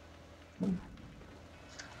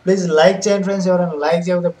 ప్లీజ్ లైక్ చేయండి ఫ్రెండ్స్. ఎవరైనా లైక్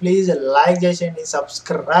చేయకపోతే ప్లీజ్ లైక్ చేసేయండి.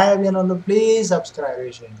 సబ్స్క్రైబ్ చేయని వాళ్ళు ప్లీజ్ సబ్స్క్రైబ్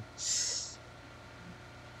చేసేయండి.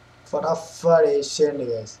 ఫటాఫట్ వేసేయండి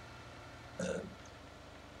guys.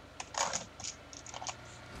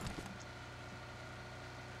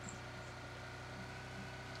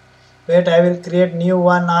 Wait, I will create new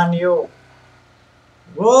one on you.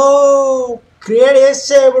 Bro, create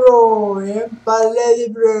చేసే బ్రో, ఏం పర్లేదు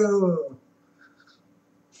బ్రో.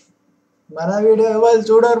 మన వీడియో ఎవరు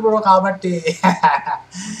చూడరు బ్రో కాబట్టి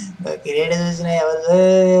క్రియేట్ చూసిన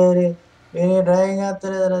ఎవరు డ్రాయింగ్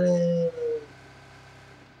వస్తలేదు.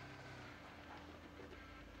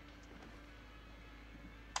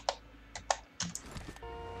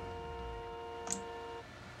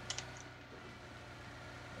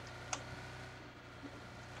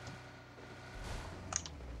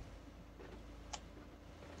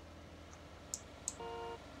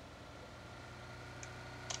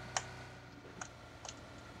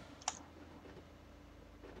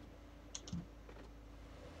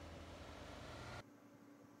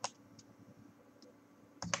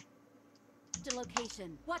 The location.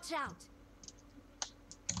 Watch out.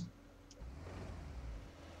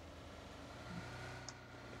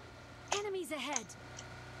 Enemies ahead.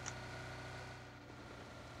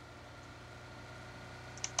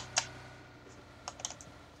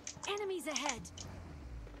 Enemies ahead.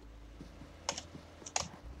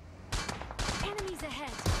 Enemies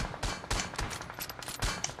ahead.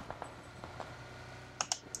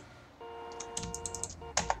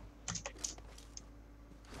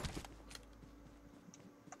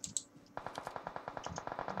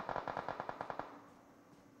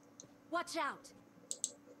 Watch out.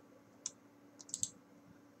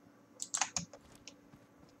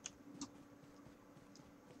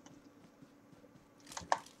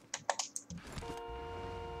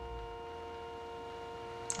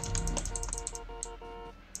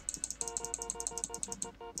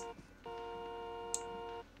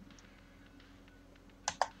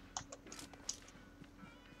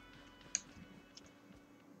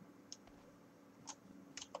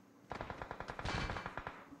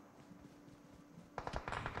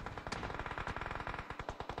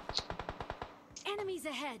 Enemies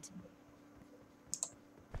ahead.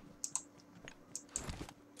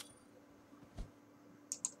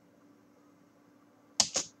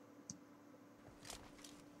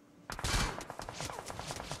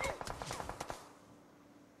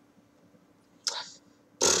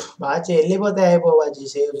 బాగా వెళ్ళిపోతే అయిపోవచ్చు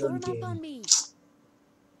save Form జోన్కి. up on me.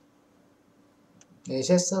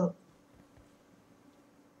 వేసేస్తారు.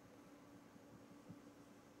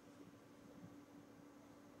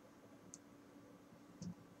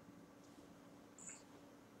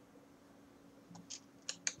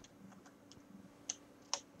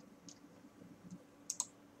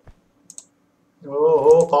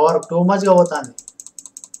 ఓహో పవర్ టూ మచ్గా పోతుంది.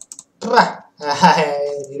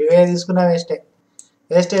 20 తీసుకున్నా వేస్టే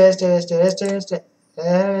వేస్టే వేస్టే వేస్టే వేస్టే వేస్టే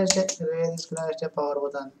వేస్టే 20 తీసుకున్నా వేస్టే పవర్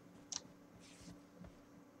పోతుంది.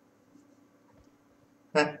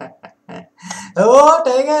 ఓ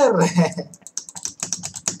టైగర్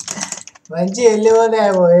మంచి వెళ్ళిపోతే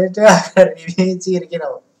వేస్టే రివ్యూచి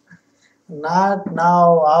ఇరికినావు. Not now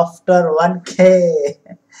after 1K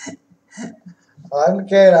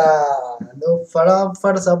 1K రా. నువ్వు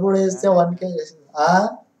ఫటాఫట్ సపోర్ట్ చేస్తే 1K చేసింది.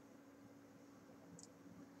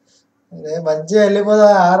 మంచిగా వెళ్ళిపోతా.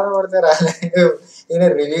 ఆర్డర్ పడితే రాలేదు. ఈయన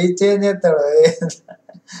రివ్యూ చేంజ్ చేస్తాడు.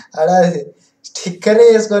 అలా స్టిక్కరే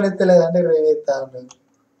వేసుకొని ఎత్తలేదు అంటే రివ్యూ ఇస్తా ఉంటాడు.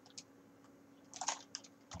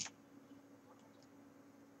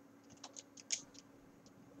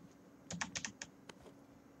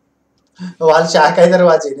 వాళ్ళు షాక్ అవుతారు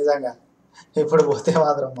వాచి నిజంగా ఇప్పుడు పోతే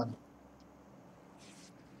మాత్రం. మనం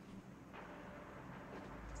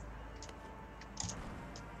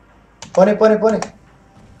పోనీ పోనీ పోనీ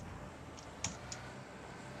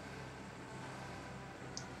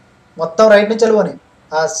మొత్తం రైట్ నుంచి వెళ్ళిపోని.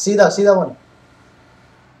 సీదా సీదా పోని.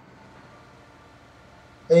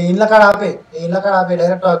 ఇండ్ల కాడ ఆపే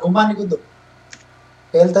డైరెక్ట్ గుమ్మాన్ని గుద్దు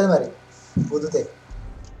వెళ్తుంది మరి గుద్దుతే.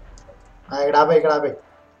 ఇక్కడ ఆపే.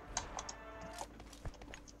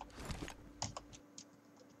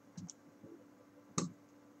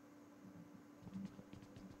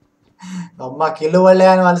 అమ్మ కిల్లు పడలే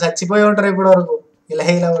అని వాళ్ళు చచ్చిపోయి ఉంటారు ఇప్పటి వరకు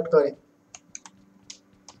ఇలా పట్టుకొని.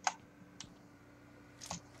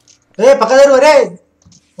 పక్క దగ్గర రే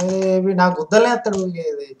నాకు గుద్దలే వస్తాడు.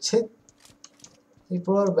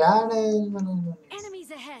 ఇప్పుడు బ్యాడ్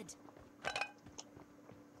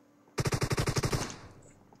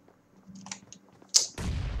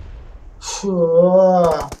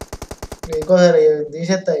ఇంకోసారి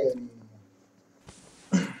తీసేస్తాయి.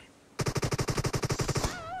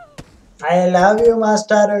 I love you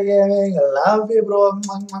master gaming, love you bro,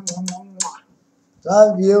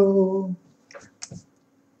 love you.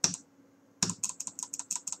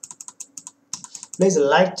 Please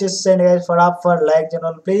like చేసేయండి గైస్, ఫటాఫట్ లైక్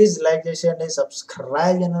ఛానల్ ప్లీజ్ లైక్ చేసేయండి,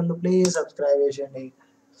 సబ్స్క్రైబ్ ఛానల్ ప్లీజ్ సబ్స్క్రైబ్ చేసేయండి.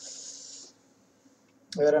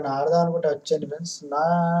 ఎవరైనా ఆడదాం అనుకుంటే వచ్చేయండి ఫ్రెండ్స్. నా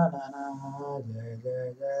నా నా జై జై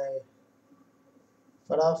జై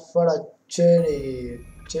ఫటాఫట్ వచ్చేయండి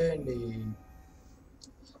వచ్చేయండి.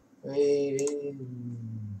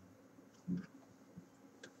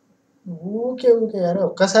 ఊకే ఊకే అరే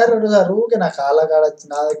ఒక్కసారి 2 సార్లు ఊకే నా కాళ్ళ కాడ వచ్చి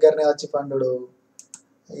నా దగ్గరనే వచ్చి పండుడు.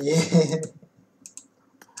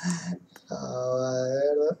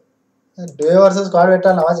 డ్యూ వర్సెస్ స్క్వాడ్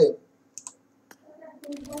పెట్టాలి మాజీ.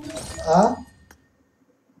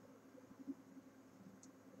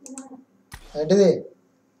 ఏంటిది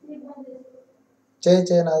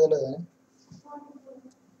చేయి నాది లేదు కానీ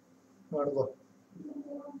పడుకో.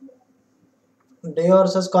 Due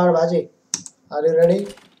versus squad bhaji, are you ready?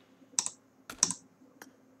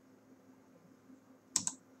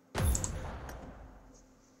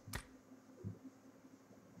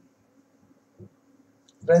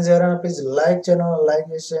 Friends ఎవరైనా ప్లీజ్ లైక్ ఛానల్ లైక్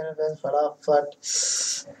చేసేయండి ఫ్రెండ్స్ ఫటాఫట్.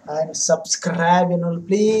 And subscribe channel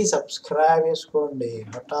please subscribe చేసుకోండి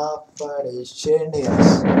ఫటాఫట్ చేయండి.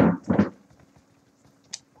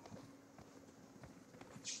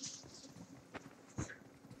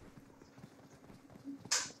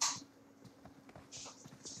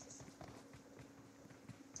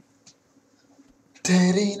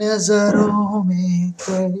 तेरी नजरों में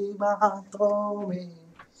तेरी बातों में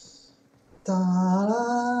तारा.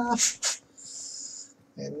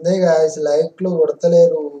 ఎందే గాయస్ లైక్లు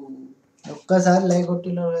కొడతలేరు, ఒక్కసారి లైక్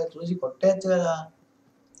కొట్టిన చూసి కొట్టేయచ్చు కదా.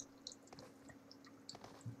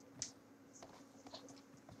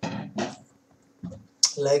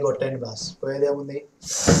 లైక్ కొట్టండి బాస్, పోయేదేముంది.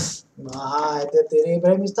 మహా అయితే తిరిగి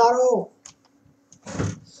ప్రేమిస్తారు.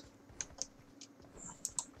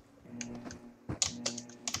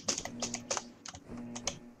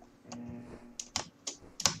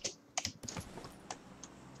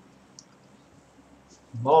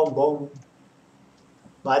 బోమ్ బోమ్.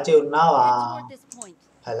 బాచి ఉన్నావా? Head toward this point.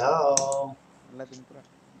 Hello. అలా తింపురా.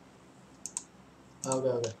 ఓకే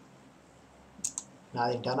ఓకే, నా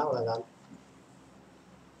తింటానా కూడా కాదు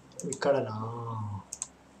ఇక్కడనా.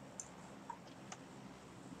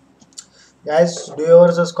 Guys due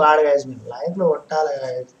versus squad guys, మీరు లైఫ్లో కొట్టాలి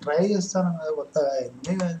గైస్, ట్రై చేస్తాను కదా కొత్తగా.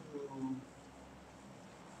 ఎన్ని గైస్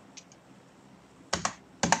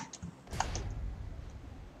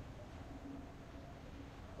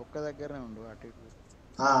ఒక్క దగ్గరనే ఉండు, అటు ఇటు.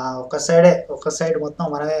 ఒక సైడ్ మొత్తం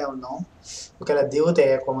మనమే ఉన్నాం. ఒకవేళ దిగుతే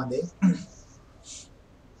ఎక్కువ మంది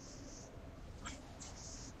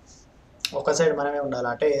ఒక సైడ్ మనమే ఉండాలి,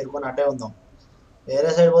 అటే ఏరుకొని అటే ఉందాం.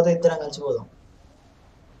 వేరే సైడ్ పోతే ఇద్దరం కలిసిపోదాం.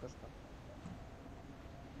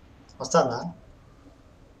 వస్తుందా?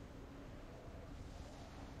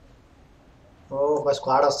 ఓ ఒక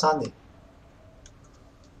స్క్వాడ్ వస్తుంది.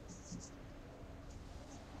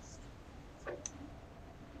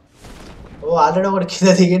 ఓ ఆల్రెడీ ఒకటి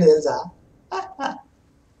కింద దిగిండు తెలుసా.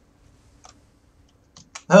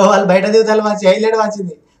 వాళ్ళు బయట దిగుతారు. మంచి హైలైట్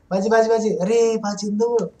మంచిది, మంచి మంచి మంచి. అరే మా చిందు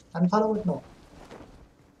అన్ఫాలో కొట్టినావు.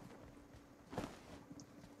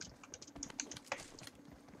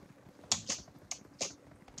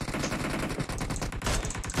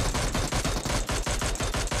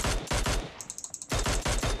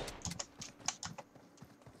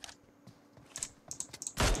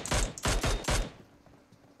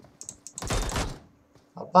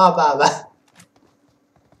 అబ్బా అబ్బా అబ్బా,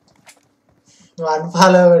 నువ్వు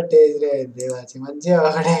అన్ఫాలో కొట్టేది మంచి మంచిగా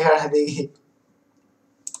ఒకటే కాడ దిగి.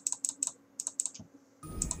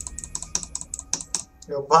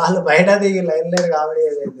 వాళ్ళు బయట దిగి లైన్ లైన్ కాబట్టి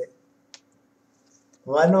ఏదైతే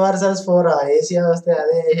 1 vs 4 ఏసీఆ వస్తే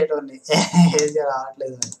అదే వేసేటోని. ఏసీఆ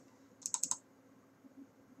రావట్లేదు మరి.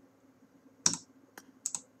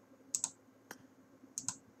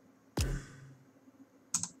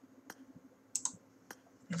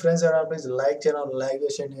 ఫ్రెండ్స్ ఎవరైనా ప్లీజ్ లైక్ ఛానల్ లైక్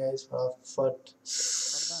చేసేయండి గైస్ ఫట్.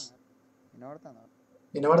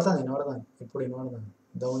 వినబడుతుంది ఇప్పుడు వినబడుతుంది.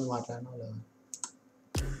 ఇంతకుముందు మాట్లాడినా లేదా?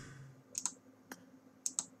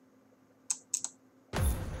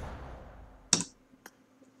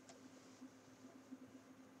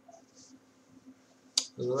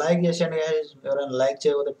 లైక్ చేసేయండి గైస్. ఎవరైనా లైక్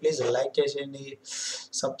చేయకపోతే ప్లీజ్ లైక్ చేసేయండి.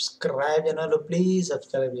 సబ్స్క్రైబ్ ఛానల్ ప్లీజ్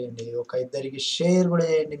సబ్స్క్రైబ్ చేయండి. ఒక ఇద్దరికి షేర్ కూడా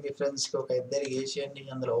చేయండి, మీ ఫ్రెండ్స్కి ఒక ఇద్దరికి వేసేయండి.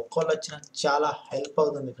 అందులో ఒక్కళ్ళు వచ్చినా చాలా హెల్ప్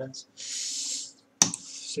అవుతుంది ఫ్రెండ్స్.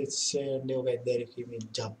 చేయండి ఒక ఇద్దరికి, మీ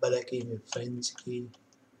జబ్బలకి, మీ ఫ్రెండ్స్కి.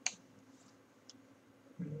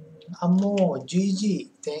 అమ్మో GG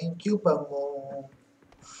thank you పమ్మో.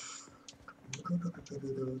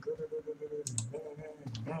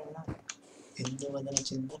 ఎందువదన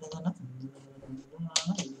చిందనదన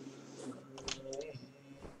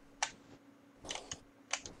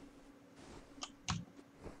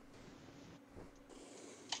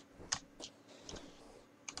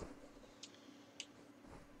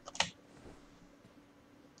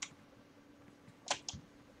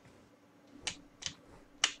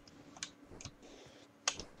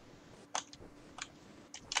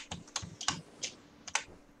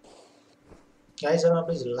guys, everyone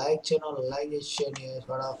please like channel, like and share guys,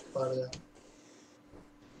 फटाफट.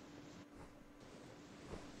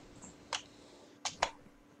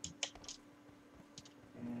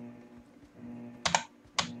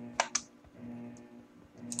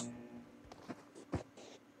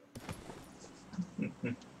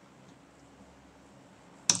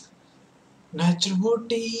 Natural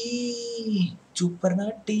booty, super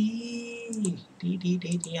nutty, T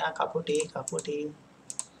कापोटे कापोटे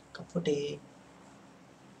कापोटे.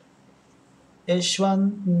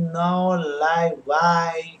 Yashwant now live,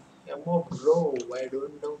 why? Emo bro, I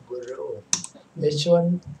don't know bro.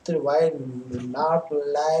 Yashwant why not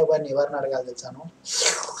live అని ఎవరిని అడగాలి తెలుసాను.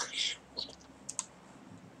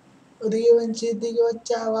 ఉదయం నుంచి దిగి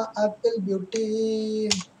వచ్చావా apple beauty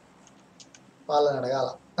వాళ్ళని అడగాల.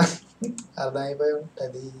 అర్థమైపోయి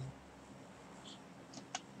ఉంటుంది.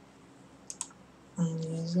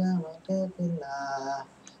 పిల్ల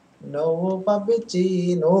నువ్వు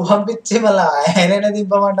పంపించి మళ్ళా ఆయననే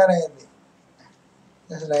దింపమంటారు అయింది.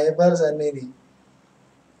 స్నైపర్స్ అన్నీ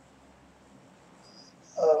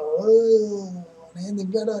నేను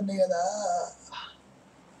దింపాడు అన్నీ కదా.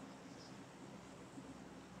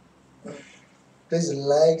 ప్లీజ్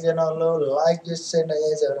లైక్ ఛానల్లో లైక్ చేసేయండి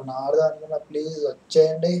గైస్. ఎవరైనా ఆడదాం అనుకున్నా ప్లీజ్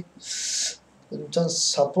వచ్చేయండి, కొంచెం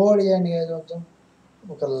సపోర్ట్ చేయండి గైస్. కొంచెం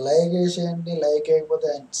ఒక లైక్ వేసేయండి, లైక్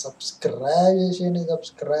వేయకపోతే సబ్స్క్రైబ్ చేసేయండి,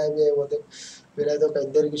 సబ్స్క్రైబ్ చేయకపోతే వీలైతే ఒక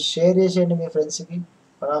ఇద్దరికి షేర్ చేసేయండి మీ ఫ్రెండ్స్కి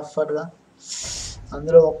ఫటాఫట్గా.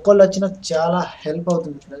 అందులో ఒక్కళ్ళు వచ్చినా చాలా హెల్ప్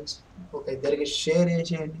అవుతుంది ఫ్రెండ్స్. ఒక ఇద్దరికి షేర్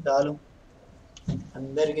చేసేయండి చాలు.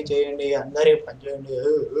 అందరికీ చేయండి, అందరికి పని చేయండి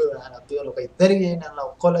అని అర్థం. ఒక ఇద్దరికి చేయండి, అలా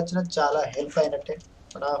ఒక్కళ్ళు వచ్చినా చాలా హెల్ప్ అయినట్టే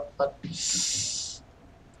ఫటాఫట్.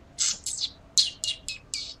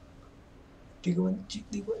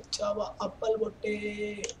 దిగువచ్చావా అప్పలు కొట్టే.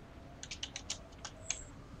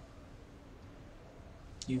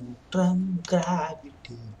 న్యూట్రన్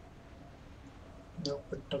గ్రావిటీ నువ్వు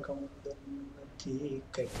పుట్టక ముందు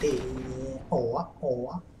చీకటి ఓవా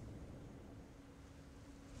ఓవా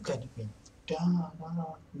కనిపించావా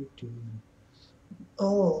ఇటు. ఓ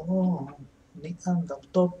నీ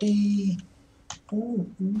అందంతో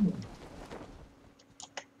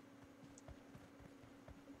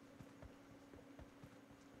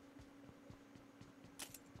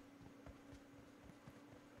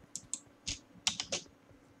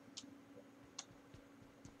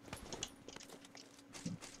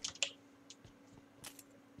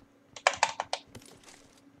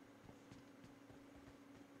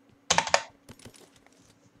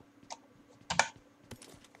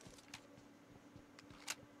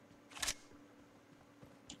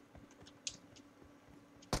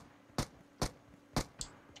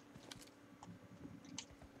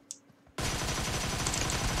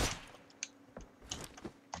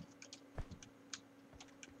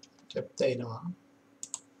చెప్తే అయినవా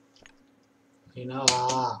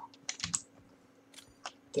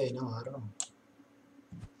చెప్తే అయినవారు.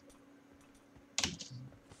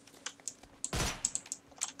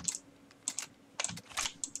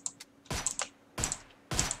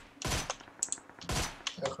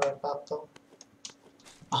 ఎక్కడ పాపుతావు?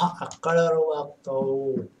 అక్కడ పాపుతావు.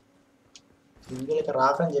 సింగిల్కి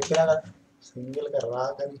రాకని చెప్పినా కదా, సింగిల్కి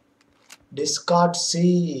రాకని. డిస్కార్డ్ సి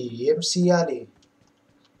ఏం సియాలి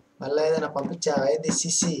మళ్ళీ ఏదైనా పంపించావా ఇది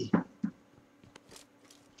CC?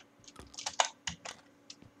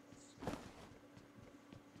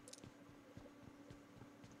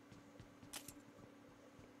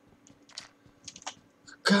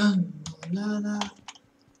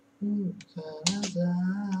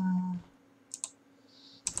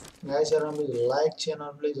 guys, please like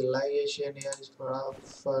channel, please like చేయండి guys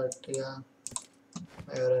ఫటాఫట్గా.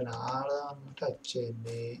 ఎవరైనా ఆడదామంటే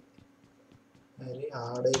వచ్చేయండి, మరి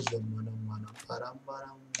ఆడేద్దాం మనం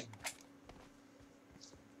పరంపరం.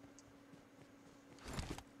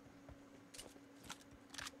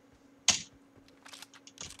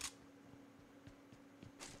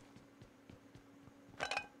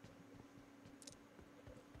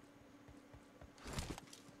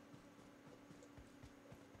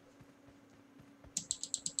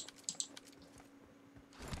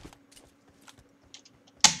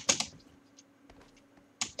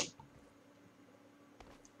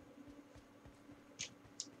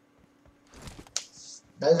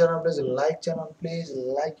 guys ఎవరైనా please like channel please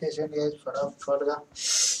like చేసేయండి guys ఫటాఫట్గా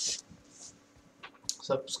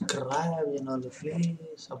subscribe channel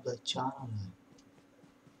please of the channel.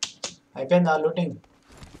 అయిపోయింది ఆ లూటింగ్.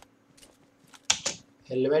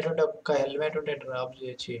 హెల్మెట్ ఉంటే ఒక్క హెల్మెట్ ఉంటే డ్రాప్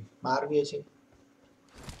చేసి మార్క్ చేసి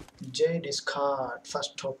జై డిస్కార్డ్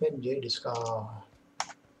ఫస్ట్ ఓపెన్ జై డిస్కార్డ్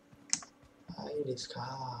హాయ్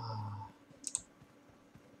డిస్కార్డ్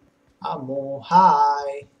అమ్మో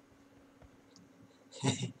హాయ్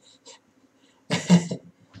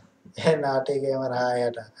నాటి గేమర్ హాయ్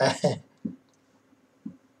అట.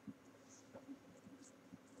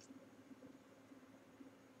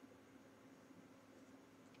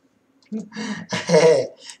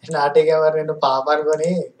 నాటి గేమర్ నిన్ను పాప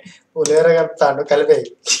అనుకొని ఉలేర కలుపుతాడు కలిపి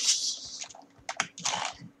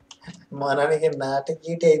మనకి నాటి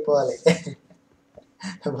గీటి అయిపోవాలి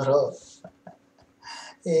బ్రో.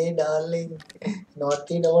 ఏ డార్లింగ్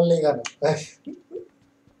నాటి డార్లింగ్ అను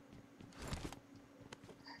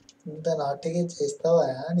ఇంత నాటికి చేస్తావా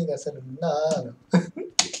నీకు అసలు ఉన్నా అను.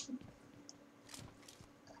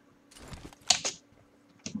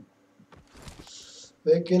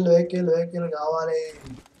 వెహికల్ వెహికల్ వెహికల్ కావాలి.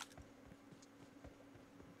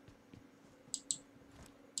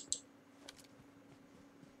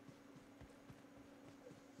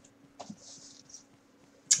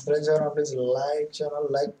 ఫ్రెండ్స్ ఎవరైనా ప్లీజ్ లైక్ ఛానల్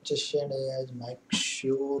లైక్ చేసేయండి. మేక్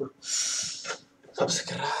ష్యూర్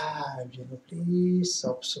సబ్స్క్రైబ్ చేయండి ప్లీజ్.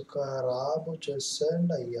 సబ్స్క్రైబ్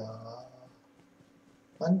చేసేయండి అయ్యా.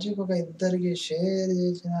 మంచిగా ఒక ఇద్దరికి షేర్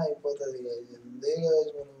చేసినా అయిపోతుంది guys. ఎందే guys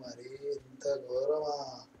మీరు మరి ఇంత ఘోరమా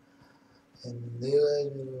ఎందే guys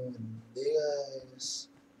మీరు ఎందే guys.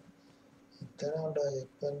 ఇట్లనే ఉంటుంది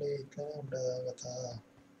చెప్పండి ఇట్లనే ఉంటుందా కదా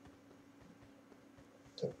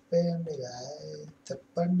చెప్పేయండి guys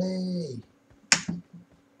చెప్పండి.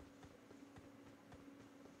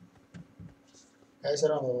 guys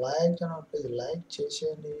ఎవరైనా లైక్ ఛానల్ ప్లీజ్ లైక్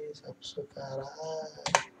చేసేయండి subscribe.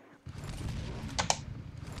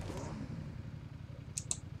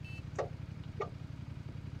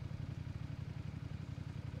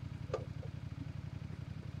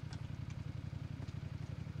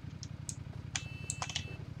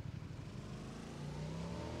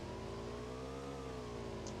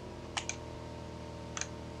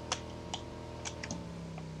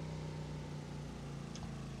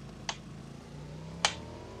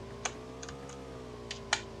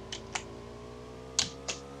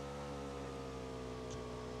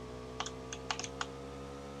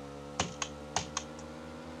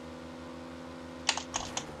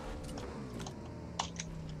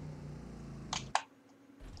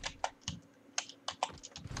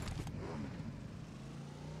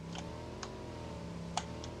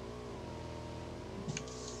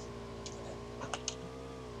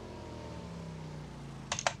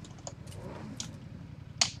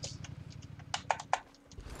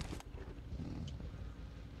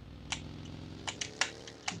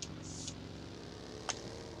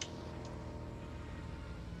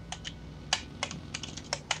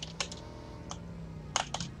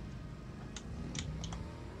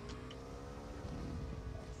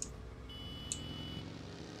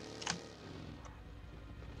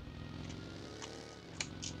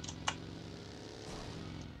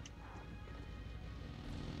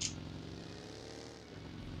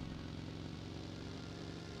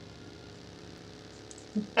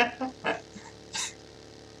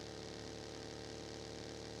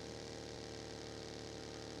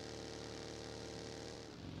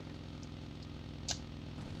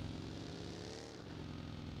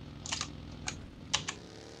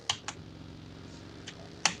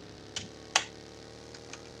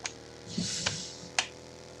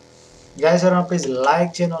 guys everyone please like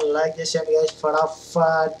channel like చేసేయండి guys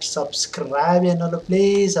ఫటాఫట్ సబ్స్క్రైబ్ ఛానల్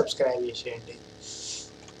ప్లీజ్ సబ్స్క్రైబ్ చేసేయండి.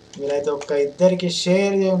 మీరైతే ఒక్క ఇద్దరికి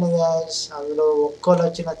షేర్ చేయండి guys. అందులో ఒక్కరు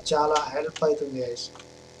వచ్చినా చాలా హెల్ప్ అవుతుంది guys.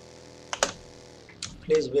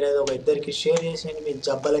 ప్లీజ్ మీరైతే ఒక ఇద్దరికి షేర్ చేసేయండి. మీ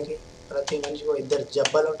జబ్బలకి ప్రతి మనిషికి ఒక ఇద్దరు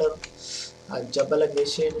జబ్బలు ఉంటారు. ఆ జబ్బలకు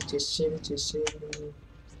చేసేయండి చేసేయండి చేసేయండి.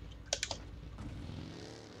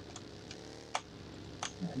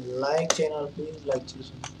 లైక్ ఛానల్ ప్లీజ్ లైక్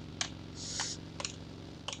చేసేయండి.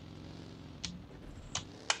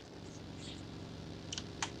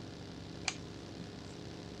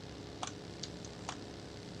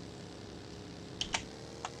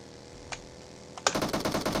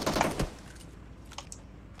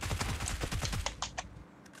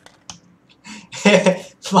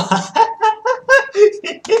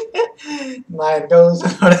 మా ఇంట్లో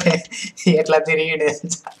కూర్చున్నాడే ఎట్లా తిరిగిండు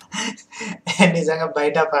నిజంగా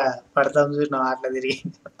బయట పడతాం చూసినాం అట్లా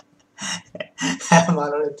తిరిగిండు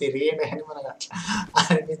మనోడు తిరిగిండు అని మనకు అట్లా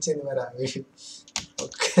అనిపించింది. మరి అవి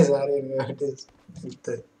ఒక్క ఒక్కసారి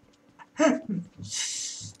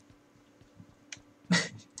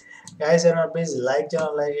guys, please like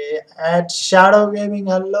channel, like at Shadow Gaming.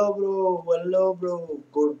 Hello bro,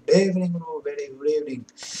 good evening bro, very good evening.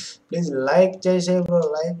 Please like చేసే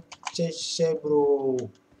bro,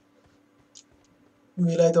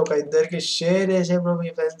 వీలైతే ఒక ఇద్దరికి షేర్ చేసే బ్రో, మీ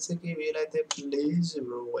ఫ్రెండ్స్కి వీలైతే ప్లీజ్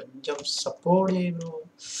బ్రో కొంచెం సపోర్ట్ చేయి బ్రో.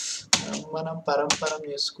 మనం పరంపరం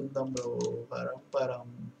చేసుకుందాం బ్రో, పరంపరం.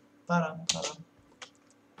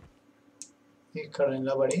 ఇక్కడ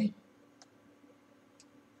నిలబడి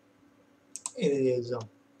ఇది చేద్దాం.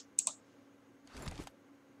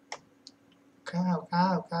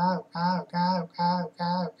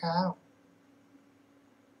 కావ్.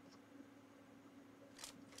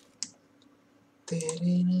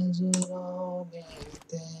 तेरी नजरों में,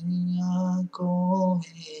 तेरी आंखों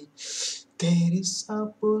में, तेरी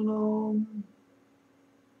सपनों में,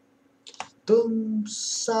 तुम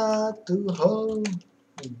साथ हो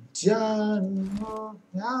जानो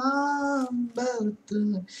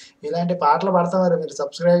ఇలాంటి పాటలు పాడతారు మీరు.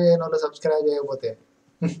 సబ్స్క్రైబ్ చేయని వాళ్ళు సబ్స్క్రైబ్ చేయకపోతే.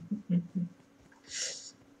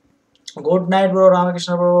 Good night bro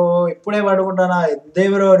Ramakrishna bro. ఇప్పుడే పడుకుంటానా? ఎందే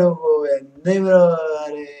బ్రో నువ్వు, ఎందే బ్రో.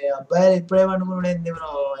 అరే అబ్బాయిలు ఇప్పుడే పడుకున్నాడు ఎందే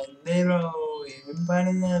బ్రో, ఎందే బ్రో. ఏం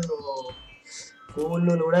పని బ్రో,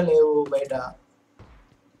 కూళ్ళు కూడా లేవు బయట.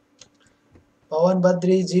 పవన్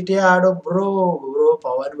బద్రి జీటీఏ ఆడు బ్రో.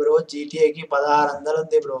 పవన్ బ్రో జీటీఏకి 1600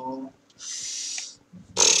 ఉంది బ్రో.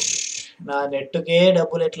 నా నెట్కే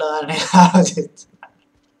డబ్బులు ఎట్లా అని ఆలోచిస్తా.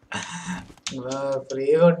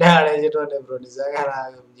 ఫ్రీగా ఉంటే ఆడేసేటోనే బ్రో. నిజంగా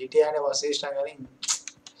నాకు జీటీఏ అంటే మస్తు ఇష్టం, కానీ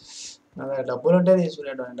నా డబ్బులు ఉంటే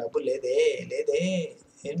తీసుకునేటోని. డబ్బులు లేదే.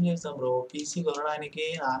 ఏం చేస్తాం బ్రో, పీసీ కొనడానికి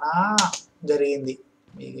నానా జరిగింది.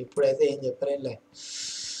 మీకు ఇప్పుడైతే ఏం చెప్పలేనులే.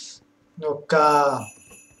 ఒక్క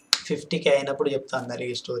 50K అయినప్పుడు చెప్తా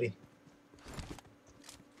అందరికి స్టోరీ.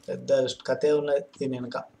 పెద్ద కథే ఉన్నది దీని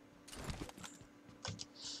వెనుక.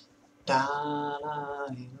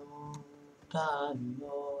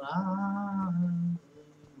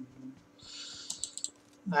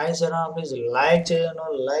 guys, please like చేయను,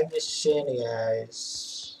 లైక్ చేయండి guys.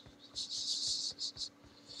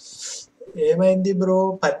 ఏమైంది బ్రో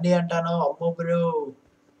పన్ని అంటాను? అమ్మో బ్రో,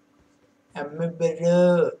 అమ్మ బ్రో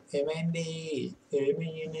ఏమైంది?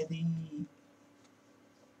 ఏమైనది?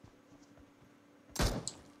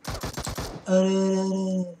 అరే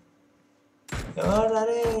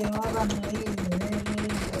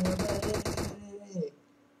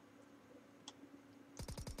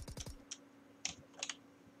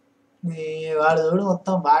వాడు చూడు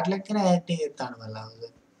మొత్తం బాట్లెక్కనే యాక్టింగ్ చేస్తాడు మళ్ళా.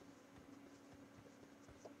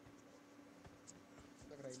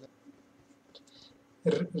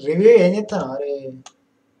 రివ్యూ ఏం చెప్తాను మరి?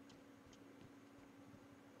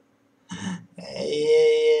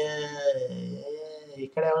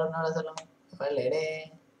 ఇక్కడ ఎవరున్నాడు అసలు? ఎవరు లేడే.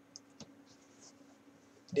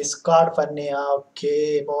 Discard funny. Okay,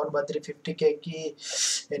 Pawan Badri 50Kకి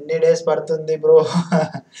ఎన్ని డేస్ పడుతుంది బ్రో?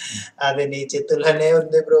 అది నీ చేతుల్లోనే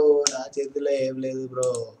ఉంది బ్రో, నా చేతుల్లో ఏం లేదు బ్రో.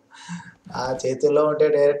 ఆ చేతుల్లో ఉంటే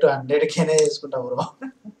డైరెక్ట్ 100Kనే చేసుకుంటా బ్రో.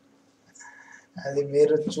 అది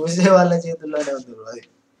మీరు చూసే వాళ్ళ చేతుల్లోనే ఉంది బ్రో. అది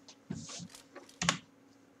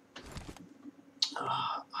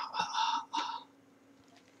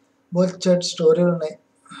బొచ్చట్ స్టోరీలు ఉన్నాయి.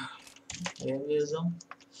 ఏం చేద్దాం,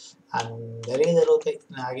 అందరికీ జరుగుతాయి,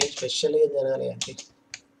 నాకేం స్పెషల్గా జరగాలి అంటే.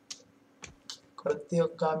 ప్రతి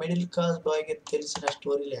ఒక్క మిడిల్ క్లాస్ బాయ్కి తెలిసిన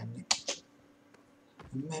స్టోరీలే అన్నీ.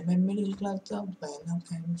 Middle class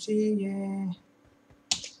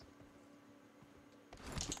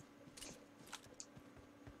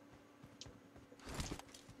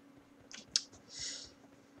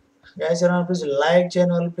guys, please like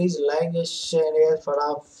channel, please like చేయండి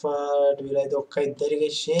ఫటాఫట్. వీలైతే ఒక్క ఇద్దరికి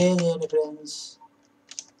షేర్ చేయండి ఫ్రెండ్స్,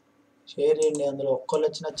 షేర్ చేయండి. అందులో ఒక్కళ్ళు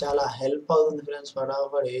వచ్చినా చాలా హెల్ప్ అవుతుంది ఫ్రెండ్స్.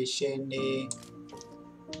 ఫటాఫట్ వేసేయండి.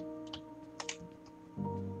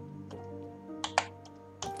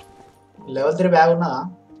 లెవెల్ 3 బ్యాగ్ ఉన్నా?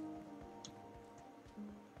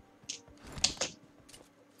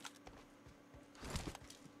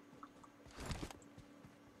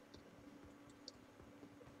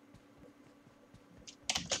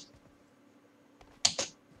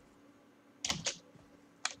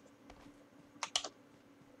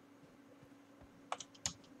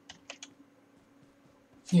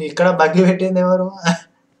 ఇక్కడ బగ్గి పెట్టింది ఎవరు?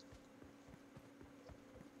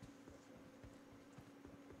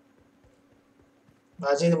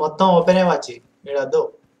 వాచి ఇది మొత్తం ఓపెనే వాచి, వీడద్దు.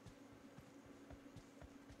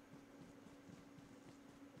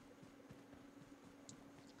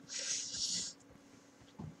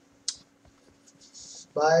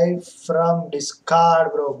 Bye from Discord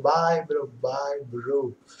bro. Bye bro. Bye bro.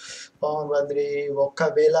 Pawan Badri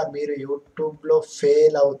ఒకవేళ మీరు యూట్యూబ్లో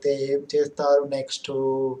ఫెయిల్ అవుతే ఏం చేస్తారు నెక్స్ట్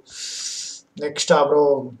బ్రో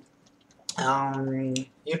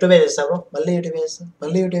యూట్యూబే చేస్తా బ్రో. మళ్ళీ యూట్యూబే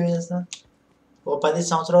చేస్తా ఓ 10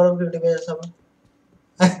 సంవత్సరాల వరకు యూట్యూబే చేస్తా బ్రో.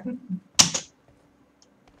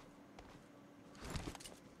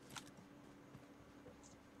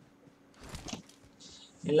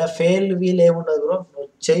 ఇలా ఫెయిల్ వీల్ ఏముండదు బ్రో. నువ్వు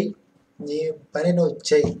చెయ్యి, నీ పని నువ్వు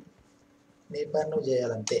చెయ్యి, నీ పని నువ్వు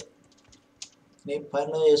చేయాలంతే. నీ పని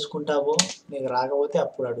నువ్వు చేసుకుంటావో, నీకు రాకపోతే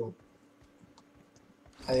అప్పుడు అడుగు.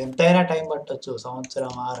 అది ఎంతైనా టైం పట్టొచ్చు.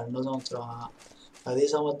 సంవత్సరమా, 2 సంవత్సరమా, 10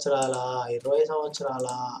 సంవత్సరాల, 20 సంవత్సరాల,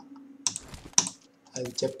 అది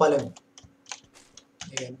చెప్పలేము.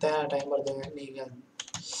 నీకు ఎంతైనా టైం పడుతుంది కానీ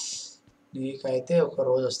నీకైతే ఒక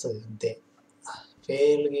రోజు వస్తుంది అంతే.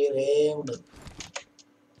 ఫెయిల్ గీల్ ఏముండదు.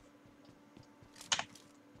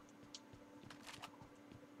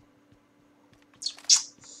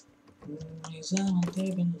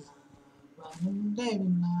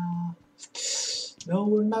 నువ్వు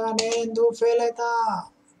ఉండగా నేను ఎందుకు ఫెయిల్ అవుతా?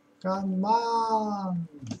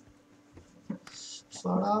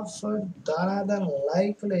 ఫటాఫట్ దానాదన్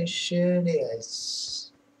లైక్లు వేసేయండి గైస్.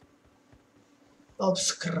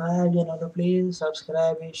 సబ్స్క్రైబ్ చేయండి ప్లీజ్.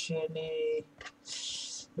 సబ్స్క్రైబ్ చేసేయండి.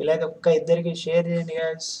 వీలైతే ఇద్దరికి షేర్ చేయండి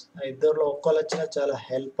గైస్. ఆ ఇద్దరిలో ఒక్కరు వచ్చినా చాలా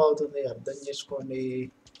హెల్ప్ అవుతుంది. అర్థం చేసుకోండి.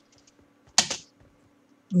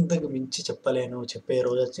 ఇంతకు మించి చెప్పలేను. చెప్పే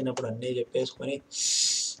రోజు వచ్చినప్పుడు అన్నీ చెప్పేసుకొని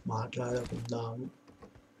మాట్లాడుకుందాము.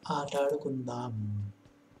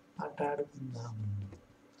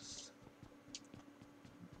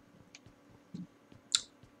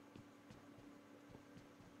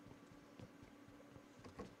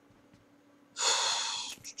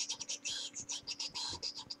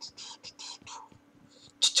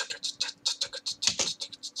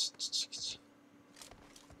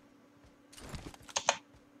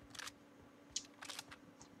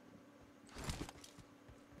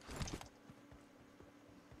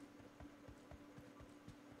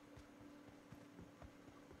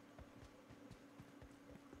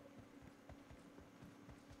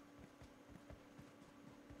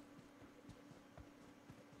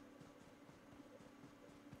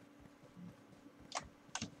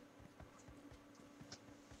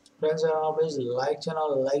 Friends, please like channel,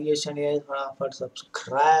 like చేయండి guys. ఫటాఫట్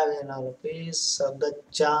సబ్స్క్రైబ్ చేయండి please. Sub the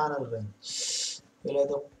channel friends.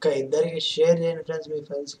 వీలైతే ఇద్దరికి షేర్ చేయండి ఫ్రెండ్స్. మీ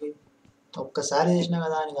ఫ్రెండ్స్కి ఒక్కసారి చేసినా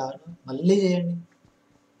కదా అని కాదు, మళ్ళీ చేయండి.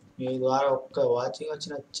 మీ ద్వారా వాచింగ్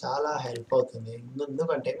వచ్చిన చాలా హెల్ప్ అవుతుంది.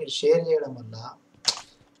 ఎందుకంటే మీరు షేర్ చేయడం వల్ల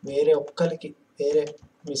వేరే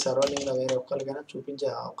మీ సరౌండింగ్లో వేరే ఒక్కరికైనా చూపించే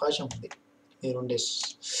అవకాశం ఉంది. మీరుండే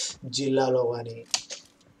జిల్లాలో కానీ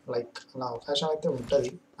అలా అవకాశం అయితే ఉంటుంది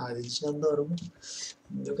నాకు తెలిసినంత వరకు.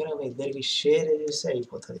 అందుకని ఇద్దరికి షేర్ చేస్తే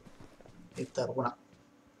అయిపోతుంది మీ తరపున.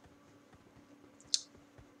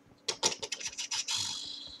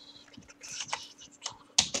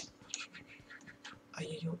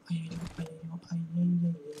 అయ్యో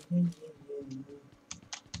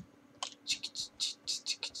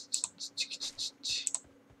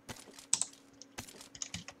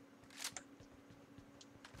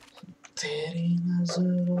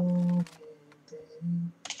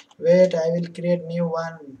Wait, I will create new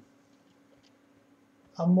one.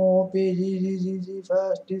 Ammo PGGG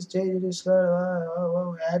first stage is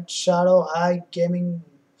add shadow high gaming.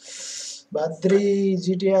 Badri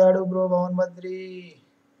GTA ఆడు బ్రో. పవన్ బద్రి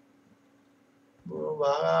బ్రో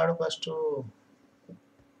బాగా ఆడు. ఫస్ట్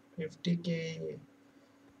 50K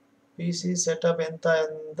పీసీ సెటప్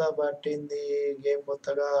ఎంత పట్టింది? గేమ్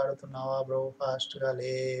కొత్తగా ఆడుతున్నావా బ్రో? ఫాస్ట్గా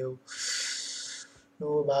లేవు.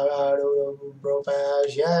 నువ్వు బాగా ఆడు బ్రో.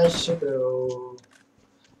 యష్ బ్రో.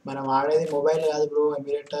 మనం ఆడేది మొబైల్ కాదు బ్రో,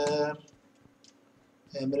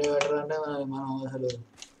 ఎమ్యులేటర్ అంటే మనం అసలు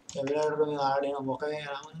ఎమ్యులేటర్ మీద ఆడిన ముఖమే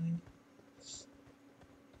రామని.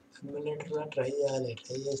 ఎమ్యులేటర్లో ట్రై చేయాలి.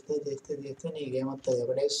 ట్రై చేస్తే నీకేమవుతుంది?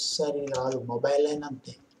 ఒకటేసారి రాదు. మొబైల్ అయినా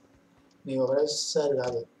అంతే, నీకు ఒకటేసారి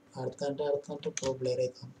కాదు. ఆడుతుంటే ప్రో ప్లేయర్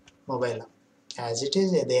అవుతాం మొబైల్లో. యాజ్ ఇట్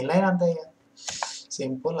ఈజ్ దేనిలో అయినా అంతే. ఇక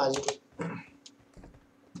simple logic.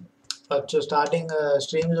 First starting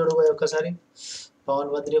stream చూడబోయి ఒక్కసారి పవన్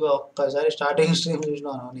బద్రి ఒక్కసారి స్టార్టింగ్ స్ట్రీమ్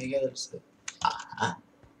చూసినాను, నీకే తెలుస్తుంది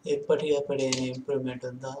ఎప్పటి ఇంప్రూవ్మెంట్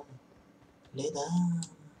ఉందా లేదా.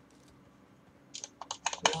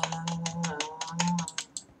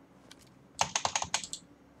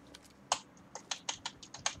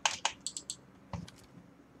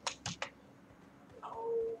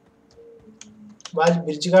 వాళ్ళు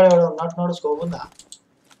బ్రిడ్జ్ కాడ ఎవడో ఉన్నట్టున్నాడు. స్కోప్ ఉందా?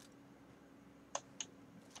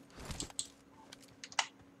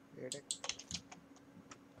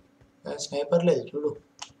 స్నైపర్ లేదు చూడు.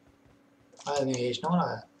 అది నేను వేసినావు నా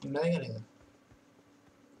ఉన్నది కానీ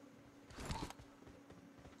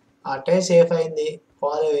అటే సేఫ్ అయింది.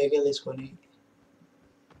 పోలే వెహికల్ తీసుకొని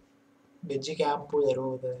బ్రిడ్జి క్యాంపు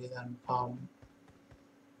జరుగుతుంది confirm.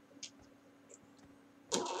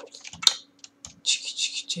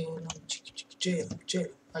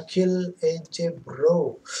 Akhil ఏజే bro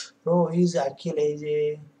he's Akhil ఏజే.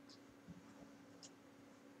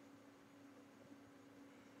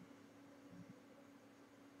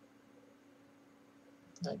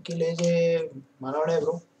 Akhil ఏజే మనోడే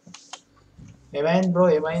బ్రో. ఏమైంది బ్రో,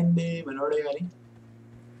 ఏమైంది? మనోడే కానీ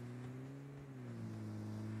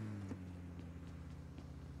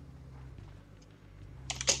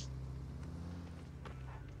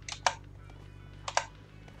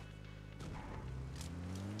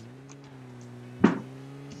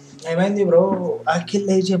ఏమైంది బ్రో? అఖిల్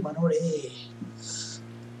ఏజే మనోడే.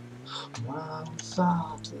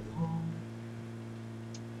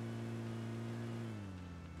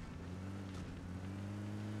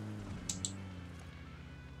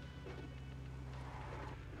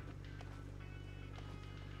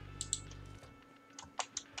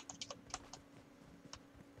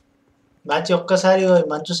 మ్యాచ్ ఒక్కసారి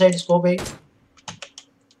మంచు సైడ్ స్కోప్ అయ్యి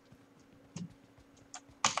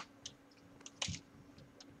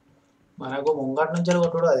మనకు ముంగటి నుంచి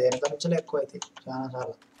కొట్టుడు, అది వెనక నుంచి ఎక్కువ అవుతాయి చాలా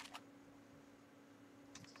సార్లు.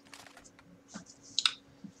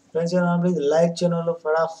 ఫ్రెండ్స్ ప్లీజ్ లైక్ ఛానల్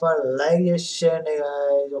ఫటాఫట్ లైక్ చేసేయండి.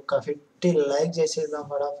 ఒక 50 లైక్ చేసేద్దాం.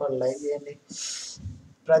 ఫటాఫట్ లైక్ చేయండి.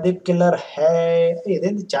 ప్రదీప్ కిల్లర్ హే.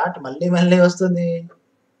 ఇదేంటి చాట్ మళ్ళీ మళ్ళీ వస్తుంది?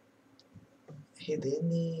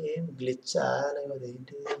 ఇదేంది? ఏం గ్లిచ్చా లేకపోతే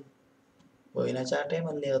ఏంటిది? పోయిన చాటే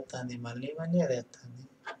మళ్ళీ వస్తుంది, మళ్ళీ మళ్ళీ అదే వస్తుంది.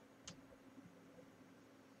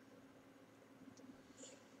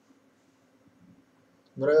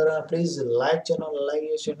 Bro please like channel like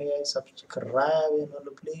చేయండి. సబ్స్క్రైబ్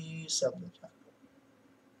చేయండి ప్లీజ్.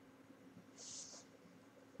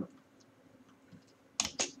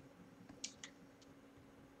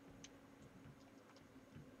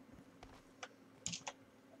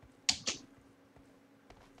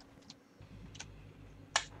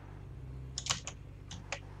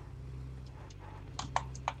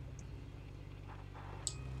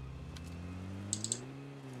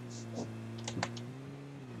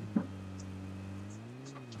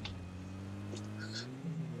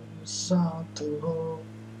 साथ हो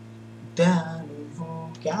ध्यान हो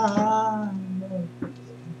क्या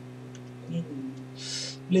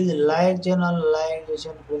ప్లీజ్ లైక్ ఛానల్ లైక్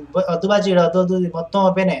చేయండి. వద్దు బాచి వద్దు మొత్తం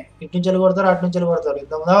ఓపెనే. ఇటు నుంచి కొడతారు అటు నుంచి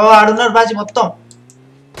కొడతారు. ఆడున్నారు బాచి మొత్తం.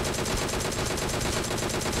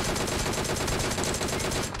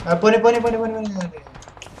 పోనీ పోనీ పోనీ పోనీ పోనీ.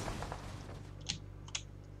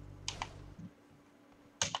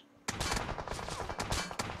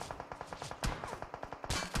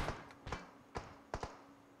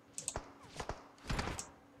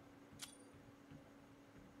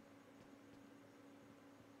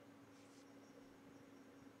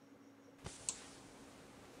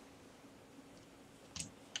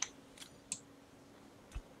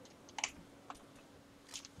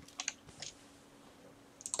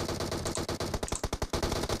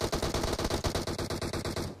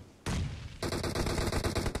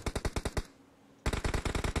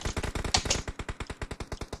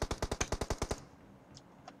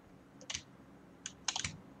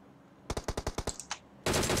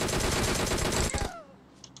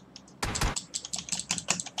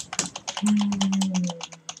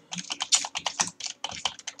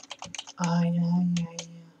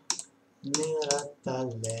 मेरा तल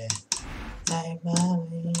है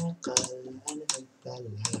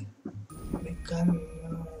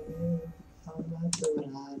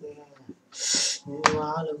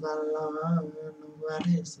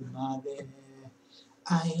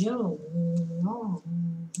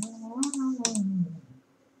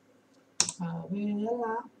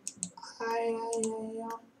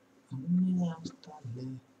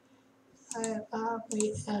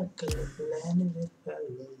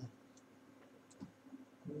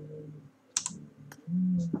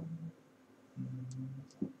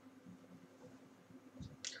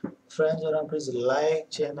Friends around, please like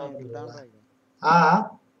channel.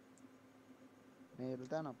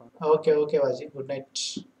 Okay, okay, Vaji. Good night.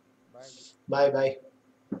 Bye, bye.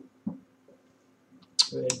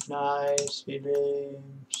 Good night, sweet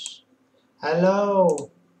dreams. Hello,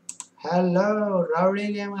 hello,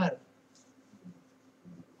 Rowdy Gamer.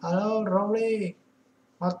 Hello, Rowdy.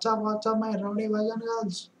 What's up, my Rowdy version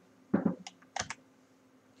girls?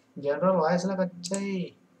 General voice like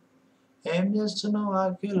achai. Aim just to know,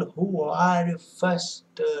 Akil, who are you first?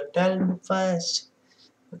 Tell me first.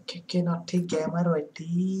 Okay okay not gamer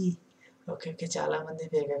బట్టి okay okay చాలా మంది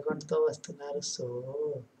fake account తో వస్తున్నారు so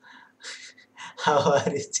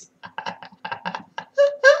హవారిచి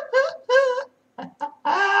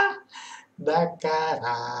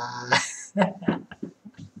దక్కరా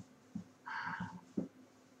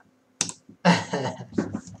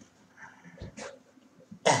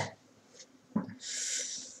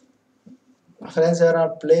friends ఎవరైనా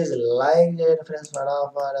please like చేయండి friends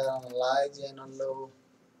ఫటాఫట్ like చేయను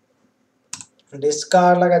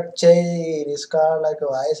డిస్కార్డ్లకు వచ్చేయి డిస్కార్డ్లకు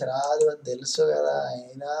వాయిస్ రాదు అని తెలుసు కదా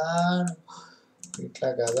అయినా ఇట్లా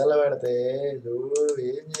కథలు పెడితే చూడు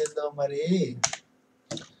ఏం చేద్దాం మరి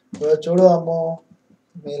చూడు అమ్మో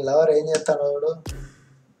మీ లవర్ ఏం చేస్తాడు చూడు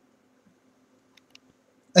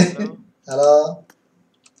హలో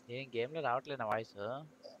ఏం గేమ్ లో రావట్లేదు వాయిస్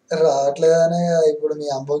రావట్లేదనే ఇప్పుడు మీ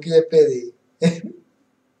అమ్మకి చెప్పేది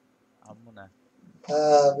అమ్మునా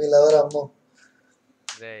మీ లవర్ అమ్ము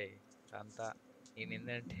రే అంతా ఈ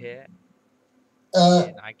నిందంటే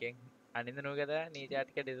నాకేం అనింది నువ్వు కదా నీ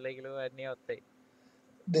జాతికే డిస్లైక్లు అన్నీ వస్తాయి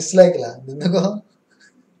డిస్లైక్లా ఎందుకు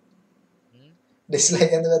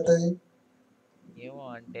డిస్లైక్ ఎందుకు వస్తుంది ఏమో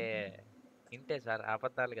అంటే ఇంటే సార్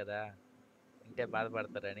అబద్ధాలు కదా ఇంటే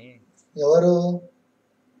బాధపడతారని ఎవరు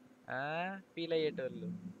ఫీల్ అయ్యేటోళ్ళు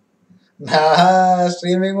నా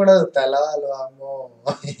స్ట్రీమింగ్ కూడా తెలవాలి అమ్మో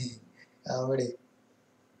comedy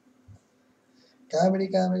comedy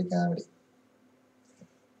comedy comedy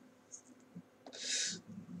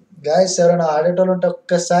guys ఎవరైనా ఆడేటోళ్ళు ఉంటే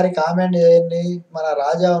ఒక్కసారి కామెంట్ చేయండి మన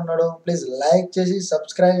రాజా ఉన్నాడు ప్లీజ్ లైక్ చేసి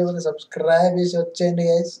సబ్స్క్రైబ్ చేసి వచ్చేయండి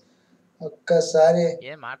గైస్ ఒక్కసారి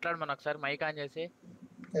ఏం మాట్లాడమని ఒకసారి మైక్ ఆన్ చేసి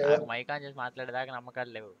మాట్లాడేదాకా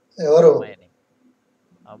నమ్మకాలు లేవు ఎవరు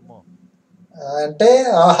అమ్ము అంటే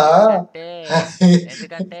ఆహా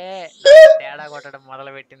ఎందుకంటే తేడా కొట్టడం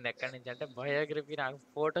మొదలు పెట్టింది ఎక్కడి నుంచి అంటే బయోగ్రఫీ నాకు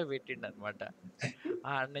ఫోటో పెట్టిండు అనమాట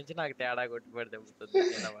ఆడ నుంచి నాకు తేడా కొట్టి పెడితే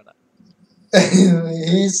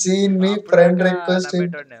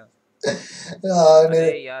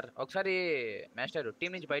ఒకసారి మాస్టర్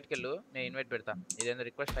టీం నుంచి బయటకు వెళ్ళు నేను ఇన్వైట్ పెడతా ఇదేందో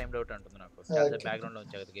రిక్వెస్ట్ టైం అవుట్ అంటుంది నాకు బ్యాక్గ్రౌండ్ లో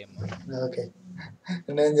వచ్చే గేమ్ ఓకే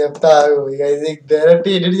నేను చెప్తా ఇక ఇది డైరెక్ట్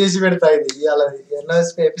ఎడిట్ చేసి పెడతా ఇది ఇవాళ ఎన్నో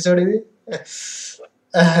ఎపిసోడ్ ఇది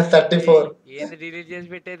 34 ఏంది డిలీట్ చేసి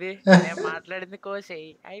పెట్టేది నేను మాట్లాడింది కోసేయి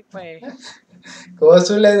అయిపోయి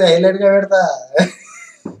కోసు లేదు హైలైట్ గా పెడతా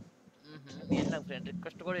నేను నాకు ఫ్రెండ్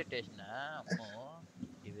రిక్వెస్ట్ కూడా పెట్టేసిన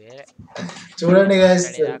ఇవే చూడండి గైస్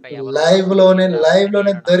లైవ్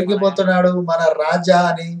లోనే దొరికిపోతున్నాడు మన రాజా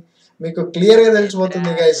అని మీకు క్లియర్ గా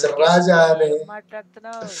తెలిసిపోతుంది గైస్ రాజా అని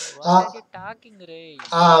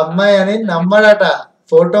ఆ అమ్మాయి అని నమ్మడట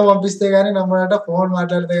ఫోటో పంపిస్తే గానీ నమ్మడట ఫోన్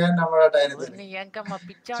మాట్లాడితే గానీ నమ్మడట ఆయన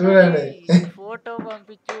చూడండి ఫోటో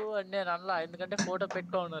పంపించు అంటే అలా ఎందుకంటే ఫోటో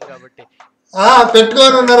పెట్టుకోన్నారు కాబట్టి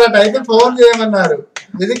పెట్టుకొని ఉన్నారట అయితే ఫోన్ చేయమన్నారు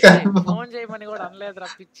ఇది ఫోన్ చేయమని కూడా అనలేదు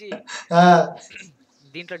రప్పించి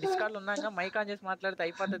దీంట్లో డిస్కార్డ్ ఉన్నాక మైక్ ఆన్ చేసి మాట్లాడితే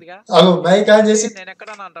అయిపోతుందిగా మైక్ ఆన్ చేసి నేను ఎక్కడ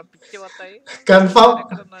పిచ్చి వస్తాయి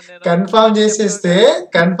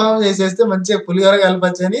కన్ఫర్మ్ చేసేస్తే మంచిగా పులిహోర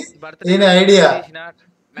కలపచ్చని దీని ఐడియా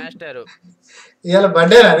మాస్టర్ ఇవాళ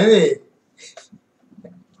బర్త్డేనా అనేది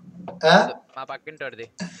మా పక్కింటోడిది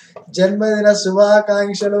జన్మదిన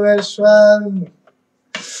శుభాకాంక్షలు యశ్వంత్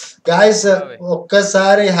గాయస్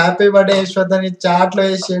ఒక్కసారి హ్యాపీ బర్త్డే యశ్వంత్ అని చాట్ లో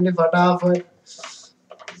వేసేయండి ఫటాఫట్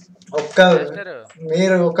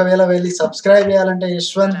మీరు ఒకవేళ వెళ్ళి సబ్స్క్రైబ్ చేయాలంటే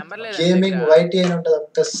యశ్వంత్ గేమింగ్ వైటీ అని ఉంటది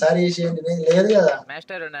ఒక్కసారి వేసేయండి లేదు కదా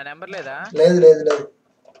మాస్టర్ నా నెంబర్ లేదా లేదు లేదు లేదు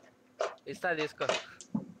ఇస్తా తీసుకో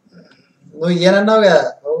నువ్వు ఏనన్నావు కదా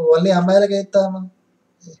ఓన్లీ అమ్మాయిలకి ఇస్తాను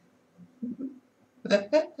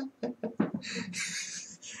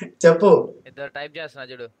చెప్పు ఇద్దరు టైప్ చేస్తున్నా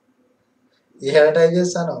చూడు ఏ టైప్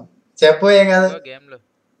చేస్తాను చెప్పు ఏం కాదు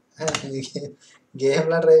గేమ్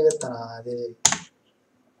లో ట్రై చేస్తాను అదే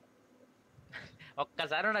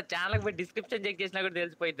ఒక్కసారి నా ఛానల్ పోయి డిస్క్రిప్షన్ చెక్ చేసినా కూడా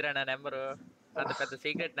తెలిసిపోయిద్దిరా నా నెంబరు అంత పెద్ద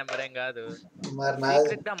సీక్రెట్ నెంబర్ ఏం కాదు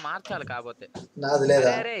సీక్రెట్ గా మార్చాలి కాకపోతే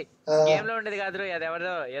గేమ్ లో ఉండేది కాదు అది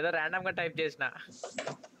ఎవరో ఏదో ర్యాండమ్ గా టైప్ చేసిన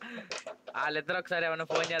వాళ్ళిద్దరు ఒకసారి ఏమైనా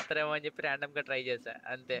ఫోన్ చేస్తారేమో అని చెప్పి ర్యాండమ్ గా ట్రై చేసా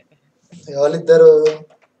అంతే ఎవరిద్దరు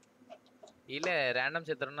వీళ్ళే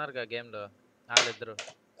ర్యాండమ్స్ ఇద్దరు ఉన్నారు గేమ్ లో వాళ్ళిద్దరు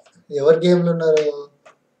ఎవరు గేమ్ లో ఉన్నారు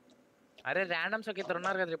అరే ర్యాండమ్స్ ఒక ఇద్దరు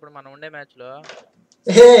ఉన్నారు కదా ఇప్పుడు మనం ఉండే మ్యాచ్ లో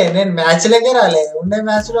నేను మ్యాచ్ లకే రాలే ఉండే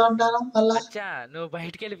మ్యాచ్ లో ఉంటాను మళ్ళా అచ్చా నువ్వు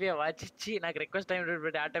బయటికి వెళ్ళిపోయావు వచ్చి నాకు request time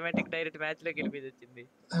automatic direct match లోకి వెళ్ళిపోయి వచ్చింది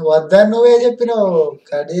వద్దని నువ్వే చెప్పినావు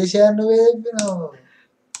కడేషా నువ్వే చెప్పినావు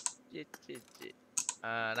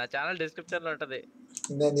నా ఛానల్ డిస్క్రిప్షన్ లో ఉంటది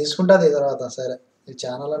నేను తీసుకుంటాది తర్వాత సరే ఈ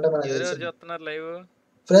ఛానల్ అంటే మనకి ఎవరు చూస్తున్నారు లైవ్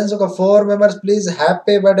ఫ్రెండ్స్ ఒక 4 members please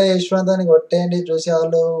happy birthday Yashwant అని కొట్టేయండి చూసే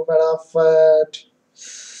వాళ్ళు ఫటాఫట్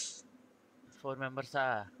 4 మెంబర్సా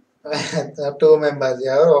 2 మెంబర్స్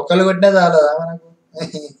ఎవరు ఒకళ్ళు కొట్టినా చాలదా మనకు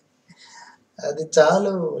అది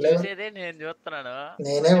చాలు చూసేదే నేను చూస్తున్నాను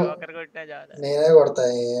నేనే ఒకరు కొట్టినా చాలు నేనే కొడతా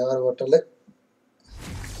ఎవరు కొట్టలే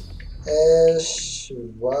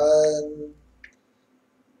S1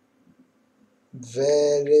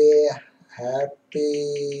 very happy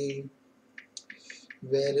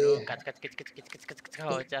very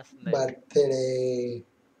వచ్చేస్తుంది birthday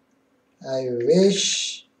I wish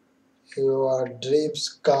your dreams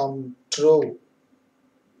come true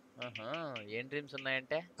ఏం డ్రీమ్స్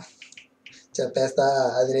ఉన్నాయంటే చెప్పేస్తా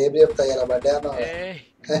అది రేపు చెప్తా ఇలా బర్త్డే అన్నా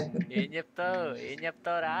ఏం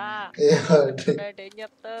చెప్తావురా ఏం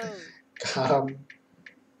చెప్తావు కమ్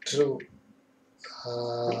ట్రూ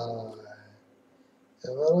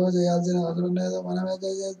ఎవరో చేయాల్సిన అవసరం లేదు మనమే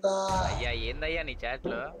చేస్తా అయ్యా ఏందయ్యా నీ చాట్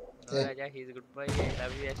లో రాజా he's good bye I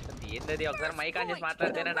love you Yashwant ఏందది ఒకసారి మైక్ ఆన్ చేసి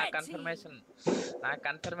మాట్లాడితేనే నాకు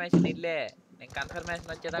కన్ఫర్మేషన్ ఇల్లే నేను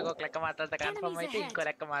కన్ఫర్మేషన్ వచ్చేదాకా ఒక లెక్క మాట్లాడతా కన్ఫర్మ్ అయితే ఇంకో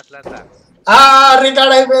లెక్క మాట్లాడతా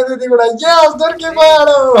రికార్డ్ అయిపోయింది ఇది కూడా అయ్యా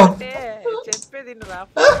దొరికిపోయాడు అంటే చెప్పేది రా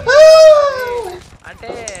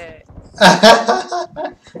అంటే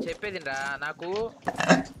చెప్పేది రా నాకు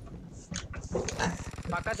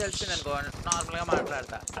పక్కా తెలిసింది అనుకో నార్మల్ గా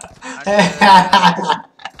మాట్లాడతా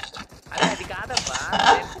అది కాదబ్బా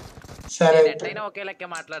సరే ఎట్లయినా ఒకే లెక్క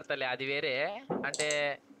మాట్లాడతాలే అది వేరే అంటే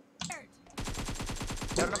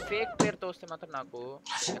ఎవరైనా ఫేక్ పేరుతో వస్తే మాత్రం నాకు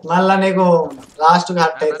మళ్ళా నీకు లాస్ట్ గా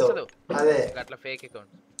హట్ అవుతుంది అదే అట్లా ఫేక్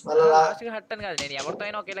అకౌంట్ మళ్ళీ లాస్ట్ గా హట్ అని కాదు నేను ఎవరితో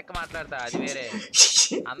అయినా ఒకే లెక్క మాట్లాడతా అది వేరే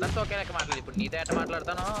అందరితో ఒకే లెక్క మాట్లాడదు ఇప్పుడు నీతో ఎట్ట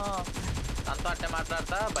మాట్లాడతానో తనతో అట్టే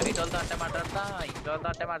మాట్లాడతా బయటోళ్ళతో అట్టే మాట్లాడతా ఇంట్లో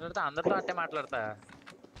అట్టే మాట్లాడతా అందరితో అట్టే మాట్లాడతా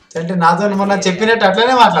అంటే నాతో మొన్న చెప్పినట్టు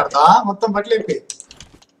అట్లనే మాట్లాడతా మొత్తం బట్టలు ఇప్పి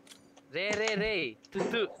రే రే రే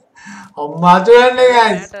తుత్తు అమ్మా చూడండి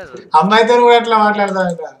అమ్మాయితో కూడా అట్లా మాట్లాడతా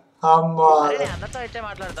అమ్మా అందరితో అయితే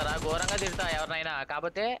మాట్లాడతారా ఘోరంగా తిడతా ఎవరినైనా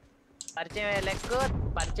కాకపోతే పరిచయం లెక్క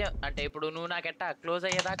పరిచయం అంటే ఇప్పుడు నువ్వు నాకెట్టా క్లోజ్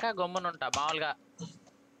అయ్యేదాకా గమ్మున ఉంటా మామూలుగా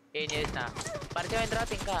ఏం చేసినా పరిచయం అయిన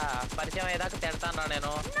తర్వాత ఇంకా పరిచయం అయ్యేదాకా తిడతాను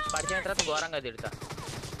నేను పరిచయం అయిన తర్వాత ఘోరంగా తిడతా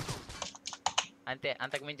అంతే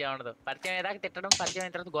అంతకు మించి ఉండదు పరిచయం అయ్యేదాకా తిట్టడం పరిచయం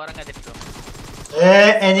అయిన తర్వాత ఘోరంగా తిట్టడం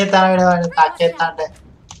ఏం చేస్తాను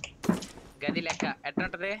గది లెక్క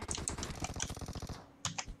ఎట్లుంటది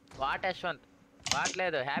వాట్ యశ్వంత్ వాట్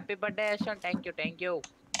లేదు happy birthday Yashwant thank you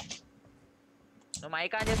నువ్వు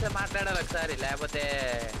మైక్ ఆన్ చేస్తే మాట్లాడాలి ఒకసారి లేకపోతే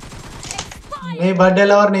నీ బర్త్డే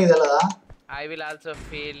లవర్ నీకు తెలదా I will also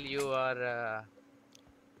feel you are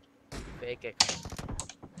fake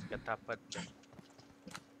తప్పదు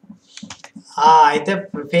అయితే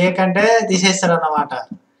ఫేక్ అంటే తీసేస్తారు అన్నమాట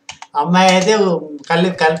అమ్మాయి అయితే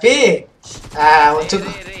కలిపి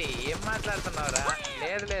ఏం మాట్లాడుతున్నావురా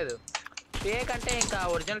లేదు ఫేక్ అంటే ఇంకా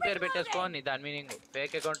ఒరిజినల్ పేరు పెట్టేసుకోని దాని మీనింగ్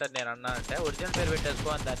ఫేక్ అకౌంట్ అని నేను అన్నానంటే ఒరిజినల్ పేరు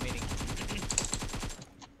పెట్టేసుకోని దాని మీనింగ్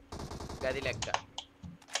గది లెక్క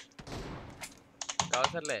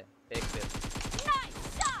అవసరంలే ఫేక్ పేరు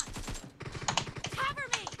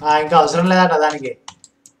ఇంకా అవసరం లేదట దానికి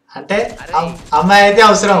అంటే అమ్మాయి అయితే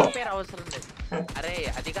అవసరం లేదు అరే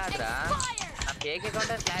అది కాదురా నా ఫేక్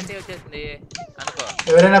అకౌంట్ అని క్లారిటీ వచ్చేసింది అనుకో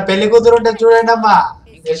ఎవరైనా పెళ్లి కూతురు ఉంటే చూడండి అమ్మా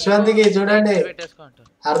యశ్వంత్కి చూడండి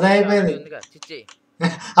అర్థమైపోయింది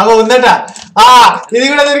అమ్మ ఉందట ఇది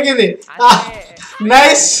కూడా దొరికింది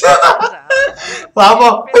నైస్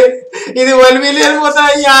పాపం ఇది 1 మిలియన్ పోతా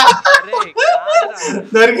అయ్యా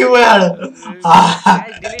దొరికిపోయాడు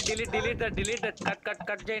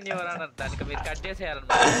కట్ చేయండి ఎవరన్నా దానికి మీరు కట్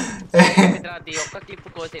చేసేయాలన్నమాట ఒక్క క్లిప్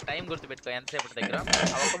కోసే టైం గుర్తుపెట్టుకో ఎంతసేపటి దగ్గర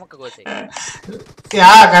ఒక్క ముక్క కోసే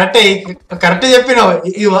కరెక్ట్ చెప్పినావు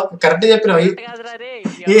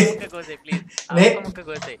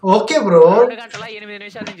ఓకే బ్రో 2 గంటల 8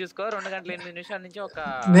 నిమిషాల నుంచి చూసుకో 2 గంటల 8 నిమిషాల నుంచి ఒక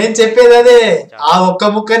నేను చెప్పేది అదే ఆ ఒక్క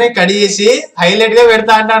ముక్కనే కడిగేసి హైలైట్ గా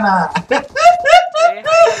పెడతా అంటానా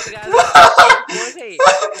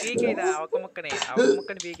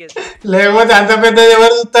లేకపోతే అంత పెద్దది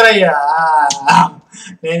ఎవరు చూస్తారయ్యా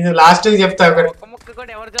నేను లాస్ట్ చెప్తా ఒక ముక్క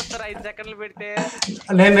కూడా ఎవరు చెప్తారు 5 సెకండ్లు పెడితే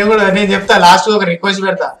నేను చెప్తా లాస్ట్ ఒక రిక్వెస్ట్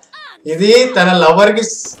పెడతా ఇది తన లవర్ కి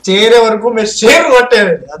చేరే వరకు మీరు షేర్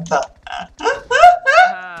కొట్టేది అంతా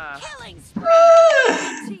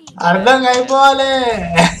అర్థం అయిపోవాలి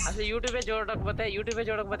అసలు యూట్యూబే చూడకపోతే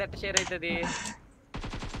ఎట్లా షేర్ అవుతుంది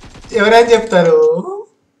ఎవరైనా చెప్తారు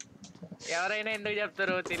ఎవరైనా ఎందుకు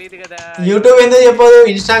చెప్తారు తెలియదు కదా యూట్యూబ్ ఎందుకు చెప్పదు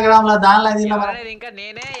ఇన్స్టాగ్రామ్ లో దానిలో ఇంకా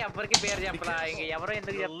నేనే ఎవరికి పేరు చెప్పలా ఇంకా ఎవరో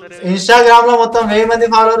ఎందుకు చెప్తారు ఇన్స్టాగ్రామ్ లో మొత్తం 1000 మంది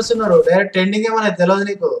ఫాలోవర్స్ ఉన్నారు డైరెక్ట్ ట్రెండింగ్ ఏమన్నా తెలియదు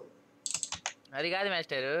నీకు అది కాదు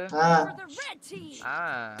మాస్టర్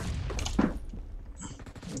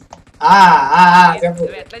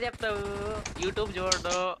నువ్వు ఎట్లా చెప్తావు యూట్యూబ్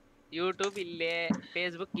చూడడు యూట్యూబ్ ఇల్లే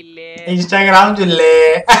ఫేస్బుక్ ఇల్లే ఇన్స్టాగ్రామ్ చూడలే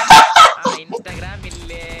ఇన్స్టాగ్రామ్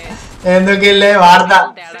ఇల్లే ఎందుకు ఇల్లే వాడతా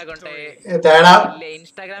తేడాగుంటాయి. తేడా ఇల్లే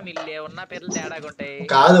ఇన్స్టాగ్రామ్ ఇల్లే ఉన్న పేర్లు తేడాగుంటాయి.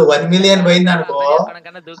 కాదు 1 మిలియన్ పోయింది అనుకో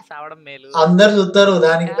కన్నా దూకి సావడం మేలు. అందరు చూస్తారు,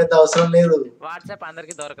 దానికి పెద్ద అవసరం లేదు. వాట్సాప్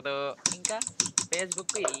అందరికి దొరకదు. ఇంకా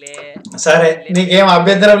ఫేస్బుక్ ఇల్లే. సరే నీకేం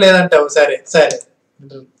అభ్యంతరం లేదంటావు. సరే సరే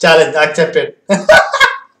ఛాలెంజ్ యాక్సెప్టెడ్.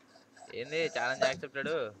 ఏంది ఛాలెంజ్ యాక్సెప్టెడ్?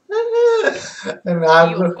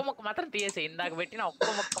 నాకు ఒక్క ముక్క మాత్రం తీసేసి ఇందాక పెట్టిన ఒక్క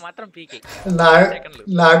ముక్క మాత్రం పీకి.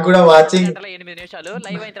 నాకు కూడా వాచింగ్ 8 నిమిషాలు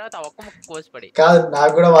లైవ్ అయిన తర్వాత ఒక్క ముక్క కోసిపడి. కాదు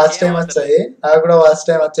నాకు కూడా వాచ్ టైం వచ్చాయి. నాకు కూడా వాచ్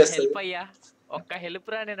టైం వచ్చేస్తుంది. హెల్ప్ అయ్యా, ఒక్క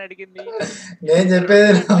హెల్ప్ రా నేను అడిగింది. నేను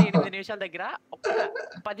చెప్పేది 8 నిమిషాల దగ్గర ఒక్క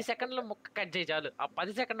 10 సెకండ్ల ముక్క కట్ చేయి చాలు. ఆ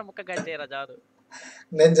 10 సెకండ్ల ముక్క కట్ చేయరా చాలు.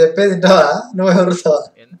 నేను చెప్పేది వింటావా? నువ్వు ఎవరుతావా?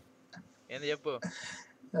 ఏంది చెప్పు.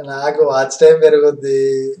 నాకు వాచ్ టైం పెరుగుద్ది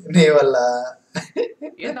నీ వల్ల.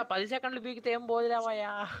 ఏందా 10 సెకండ్లు బీకితే ఏం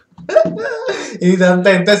పోదులేవయ్యా. ఇదంతా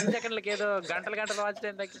ఎంత 10 సెకండ్లకి ఏదో గంటలు గంటలు వాచ్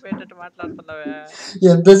టైం తగ్గిపోయేటట్టు మాట్లాడుతున్నావా?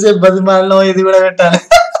 ఎంతసేపు బతిమాలను ఇది కూడా పెట్టాలి.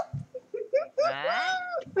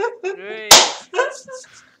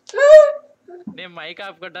 నేను మైక్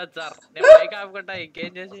ఆపుకుంటా సార్, నేను మైక్ ఆపుకుంటా.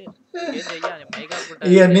 ఇంకేం చేసి ఏం చెయ్యాలి? మైక్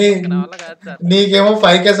ఆపుకుంటా. నీకేమో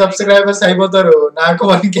 5K సబ్స్క్రైబర్స్ అయిపోతారు, నాకు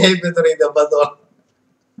 1K అయిపోతారు ఈ దెబ్బతో.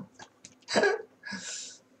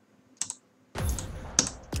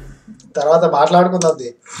 తర్వాత మాట్లాడుకుంది.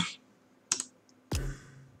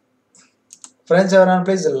 ఫ్రెండ్స్ ఎవరైనా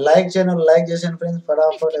ప్లీజ్ లైక్ చేయండి, లైక్ చేసాను ఫ్రెండ్స్.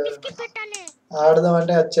 ఫటాఫట్ ఆడదాం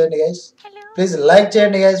అంటే వచ్చేయండి గైస్. ప్లీజ్ లైక్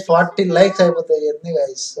చేయండి గైస్. 40 లైక్స్ అయిపోతాయి. ఎన్ని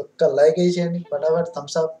గైస్ ఒక్క లైక్ వేసేయండి ఫటాఫట్.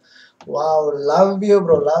 Thums up. Wow love you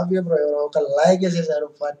bro, love you bro. ఎవరో ఒక లైక్ వేసేసారు,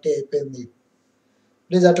 40 అయిపోయింది.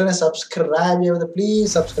 ప్లీజ్ అట్లనే సబ్స్క్రైబ్ చేయవద్దు, ప్లీజ్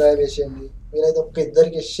సబ్స్క్రైబ్ చేసేయండి. మీరైతే ఒక్క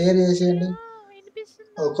ఇద్దరికి షేర్ చేసేయండి,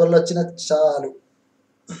 ఒకళ్ళు వచ్చిన చాలు.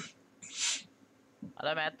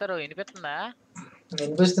 అలా మేస్తారు. వినిపిస్తుందా?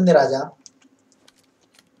 వినిపిస్తుంది రాజా.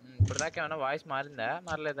 ఇప్పుడు దాకా ఏమన్నా వాయిస్ మారిందా?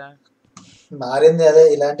 మారలేదా? మారింది. అదే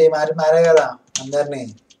ఇలాంటివి మారే కదా అందరినీ.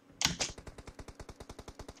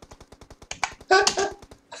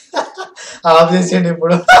 ఆఫ్ చేసేయండి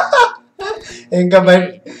ఇప్పుడు. ఇంకా బయట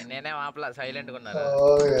నేనే ఆపలా, సైలెంట్ గా ఉన్నారు.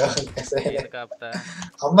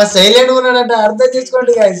 అమ్మ సైలెంట్ ఉన్నాడంటే అర్థం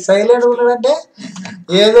చేసుకోండి గైస్. సైలెంట్ ఉన్నాడంటే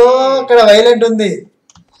ఏదో అక్కడ వైలెంట్ ఉంది.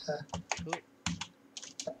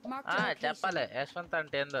 చెప్పాలి యశ్వంత్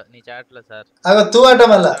అంటే ఏందో నీ చాట్ లో సార్. అగో తూ అట,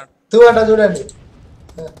 మళ్ళా తూ అట చూడండి.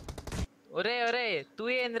 ఒరే ఒరే తూ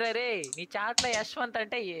ఏంద్రా రే, నీ చాట్ లో యశ్వంత్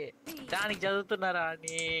అంటే దానికి చదువుతున్నారా?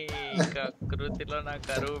 నీ కృతిలో నా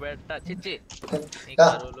కరువు పెట్ట చిచ్చి.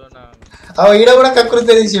 ఈడ కూడా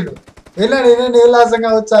కకృతి తీసిండు. వినండి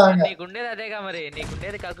ఉల్లాసంగా ఉత్సాహంగా. నీకుండేది అదేగా, మరి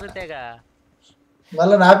నీకుండేది కకృతేగా.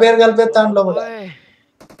 మళ్ళీ నా పేరు కలిపేస్తాను లోపల.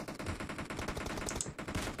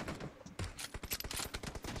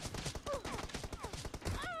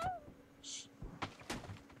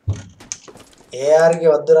 ఏఆర్కి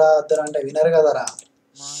వద్దురా వద్దురా అంటే వినరు కదరా.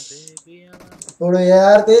 ఇప్పుడు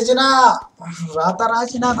ఏఆర్ తీసిన రాత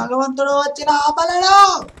రాసిన భగవంతుడు వచ్చిన ఆపలేడు.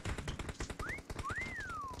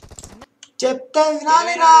 చెప్తే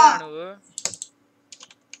వినాలిరా.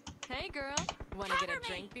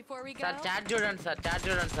 చాట్ చూడండి సార్, చాట్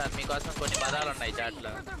చూడండి సార్. మీకోసం కొన్ని పదాలు ఉన్నాయి చాట్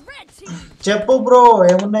లో. చెప్పు బ్రో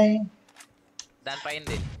ఏమున్నాయి?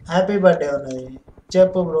 దానిపైంది హ్యాపీ బర్త్డే ఉన్నది.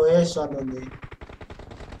 చెప్పు బ్రో. యశ్వంత్ ఉంది.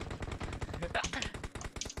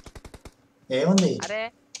 ఏముంది? అరే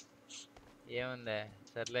ఏముంది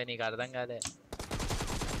సర్లే, నీకు అర్థం కాదే.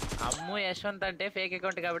 అమ్ము యశ్వంత్ అంటే ఫేక్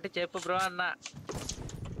అకౌంట్ కాబట్టి చెప్పు బ్రో అన్న.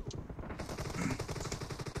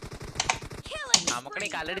 అమ్మకు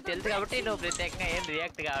నీకు ఆల్రెడీ తెలుసు కాబట్టి నువ్వు ప్రత్యేకంగా ఏం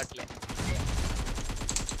రియాక్ట్ కావట్లే.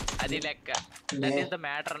 అది లెక్క. దట్ ఈస్ ద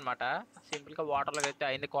మ్యాటర్ అనమాట. సింపుల్ గా వాటర్ లో అయితే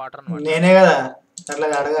అయింది క్వార్టర్ అనమాట. నేనే కదా అట్లా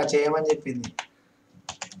అడగా చేయమని చెప్పింది.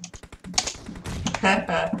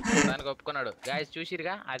 దానికి ఒప్పుకున్నాడు. గాయస్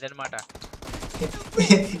చూసిరుగా అదనమాట.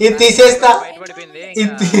 ఇది తీసేస్తా, బయటపడిపోయింది.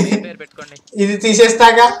 పేరు పెట్టుకోండి. ఇది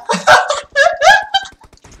తీసేస్తాగా.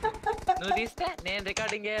 నువ్వు తీస్తే నేను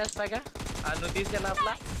రికార్డింగ్ చేస్తాగా. నువ్వు తీసే లోపల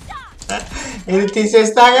ఇది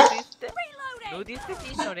తీసేస్తాగా. నువ్వు తీస్తే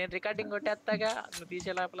తీసినావు, నేను రికార్డింగ్ కొట్టేస్తాగా. నువ్వు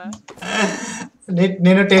తీసే లోపల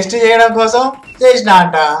నేను టెస్ట్ చేయడం కోసం చేసిన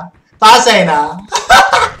అంట. పాస్ అయినా.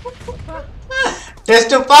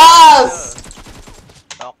 Test pass.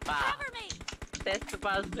 టెస్ట్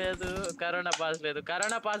పాస్ లేదు, కరోనా పాస్ లేదు.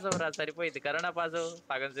 కరోనా పాస్ అవరా సరిపోయింది. కరోనా పాస్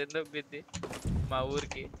సగం చెందొప్పింది మా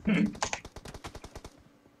ఊరికి.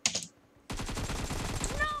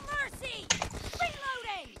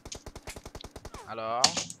 హలో,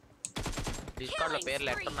 డిస్కౌంట్ లో పేర్లు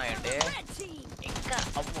ఎట్టున్నాయండి? ఇంకా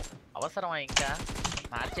అమ్ము అవసరమా? ఇంకా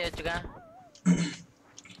మార్చేయచ్చుగా.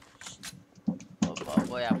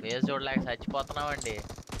 బాబోయ్ ఆ ఫేస్ చూడలేక చచ్చిపోతున్నామండి.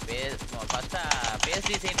 ఫస్ట్ ఫేస్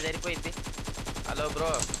తీసేయండి సరిపోయింది. హలో బ్రో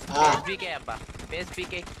ఆ. పీకే అబ్బా ఫేస్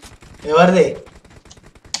పీకే ఎవరిది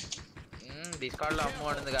డిస్కార్డ్ లో అమ్మ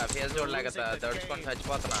ఉందిగా ఫేస్ చూడలేక దడుచుకొని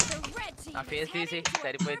చచ్చిపోతున్నా The red team ఆ ఫేస్ is తీసి heading to a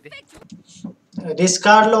సరిపోయింది perfect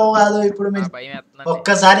డిస్కార్డ్ లో కాదు ఇప్పుడు మీరు భయం వేస్తుందండి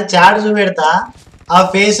ఒక్కసారి చాట్ చూపెడతా ఆ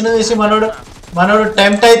ఫేస్ ను చూసి మనోడు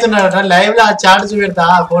టెంప్ట్ అవుతున్నాడు లైవ్ లో ఆ చాట్ చూపెడతా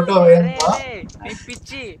ఆ ఫోటో నీ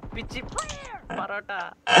పిచ్చి పిచ్చి పరోటా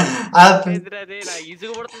నా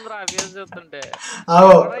ఇసుగు పడుతుందిరా ఆ ఫేస్ చూస్తుంటే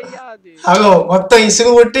అగో ఎవరయ్యా అది అగో మొత్తం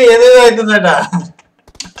ఇసుగు పుట్టి ఏదేదో అవుతుందట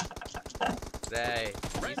రేయ్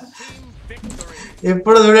Red team victory.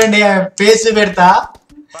 ఇప్పుడు చూడండి ఫేస్ పెడతా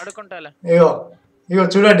పడుకుంటాలే ఇగో ఇగో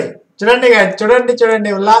చూడండి చూడండి guys, చూడండి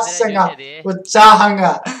చూడండి ఉల్లాసంగా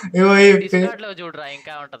ఉత్సాహంగా ఇగో ఈ డిస్కార్డ్ లో చూడరా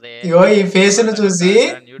ఇంకా ఉంటది ఇగో ఈ ఫేస్ ను చూసి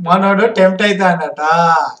మనోడు టెంప్ట్ అవుతాడట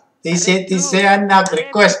తీసే అని నాకు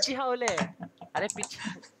రిక్వెస్ట్ అరే పిచ్చి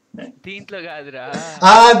దీంట్లో కాదురా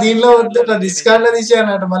దీనిలో వద్దు డిస్కార్డ్ లో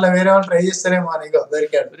తీసేయన్నట్టు మళ్ళీ వేరే వాళ్ళు ట్రై చేస్తారేమో అని ఇగో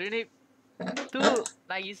దొరికాడు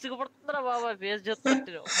నా ఇసుగు పడుతుందిరా బాబా ఫేస్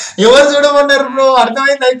చూస్తుంటే ఎవరు చూడమన్నారు బ్రో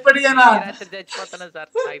అర్థమైంది అయిపోయినా రాత్రి చచ్చిపోతున్నా సార్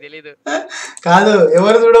నాకు తెలీదు కాదు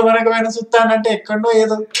ఎవరు చూడమనకమైన చూస్తానంటే ఎక్కడో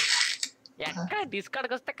ఏదో ఎక్కడ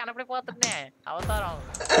డిస్కార్డ్కి వస్తే కనపడిపోతుండే అవతారం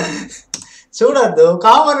చూడొద్దు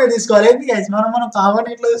కామన్ గా తీసుకోవాలి ఏంటి guys మనం కామన్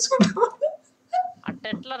ఇట్లా తీసుకుంటాం అంటే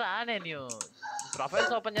ఎట్లా రా నేను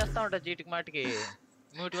ప్రొఫైల్స్ ఓపెన్ చేస్తా ఉంటా చీటికి మాటికి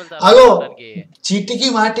మ్యూచువల్ అగో చీటికి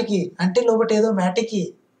మాటికి అంటే లోపల ఏదో మ్యాటికి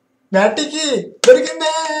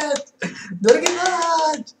దొరికిందా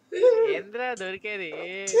ఏంద్రా దొరికేది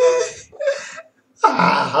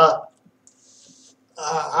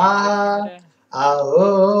ఆహో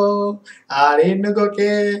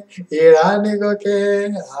ఆడిన్నుకోకే ఈడాన్నుకోకే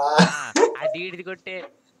అది ఈడిది కొట్టే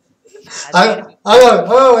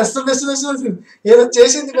వస్తుంది ఏదో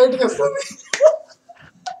చేసింది బయటకు వస్తుంది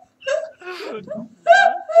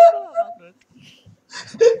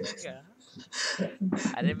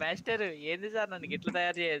అరే మాస్టర్ ఏంది సార్ నన్ను ఇట్లా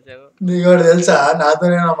తయారు చేసావు నీకు కూడా తెలుసా నాతో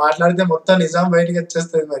నేను మాట్లాడితే మొత్తం నిజాం బయటకి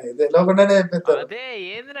వచ్చేస్తుంది మరి తెలియకుండానే చెప్పేస్తాను అదే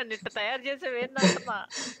ఏంది నన్ను ఇట్లా తయారు చేసావు ఏంటంటున్నా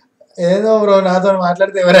ఏదో బ్రో నాతో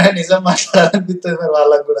మాట్లాడితే ఎవరైనా నిజం మాట్లాడాలనిపిస్తుంది మరి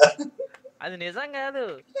వాళ్ళకు కూడా అది నిజం కాదు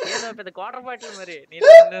ఏదో పెద్ద క్వార్టర్ బాటిల్ మరి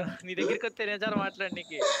నీ దగ్గరికి వస్తే నిజాలు మాట్లాడి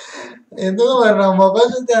నీకు ఎందుకు మరి నా మొబైల్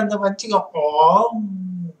చూస్తే అంత మంచిగా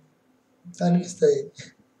అనిపిస్తాయి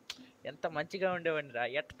ఎంత మంచిగా ఉండేవాడిని రా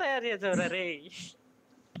ఎట్లా తయారు చేసావురా రే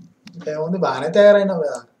ఏముంది బాగానే తయారైనావు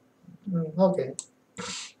కదా ఓకే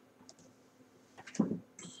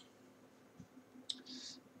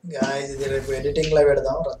గాయ్స్ ఇది రేపు ఎడిటింగ్ లో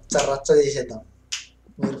పెడదాం రచ్చ చేసేద్దాం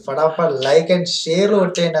మీరు ఫటాఫట్ లైక్ అండ్ షేర్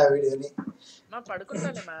కొట్టేయండి ఆ వీడియోని మా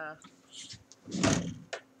పడుకుంటానే మా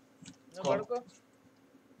నువ్వు పడుకో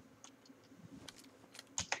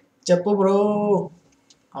చెప్పు బ్రో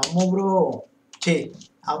అమ్ము బ్రో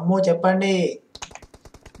అమ్ము చెప్పండి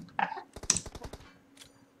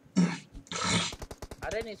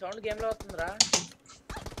అరే నీ సౌండ్ గేమ్ లో వస్తుందిరా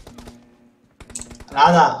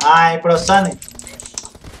రాదా ఇప్పుడు వస్తాను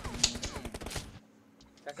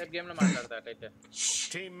కాసేపు గేమ్ లో మాట్లాడతా అట్లయితే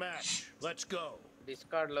Team match. Let's go.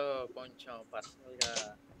 Discard లో కొంచెం పర్సనల్ గా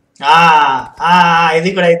ఇది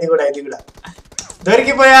కూడా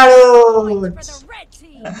దొరికిపోయాడు for the red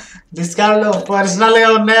team. Discard లో పర్సనల్ గా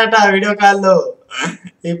ఉన్నాయట వీడియో కాల్ లో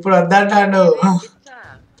ఇప్పుడు వద్దంటాడు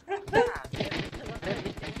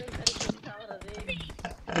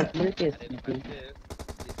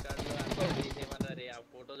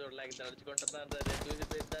ఫోటో చూడలేక తడుచుకుంటున్నారు చూసి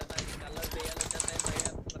కలర్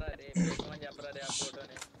చెప్పరా రే ఆ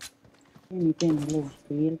ఫోటోని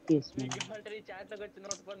చాట్ లోకి వచ్చిన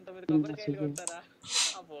మీరు కొబ్బరికాయలు కొడతారా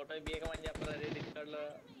ఆ ఫోటో బీగమని చెప్పరా రే డిస్కార్డ్ లో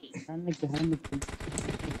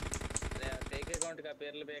ఫేక్ అకౌంట్ గా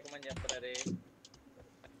పేర్లు బీగమని చెప్పరా రే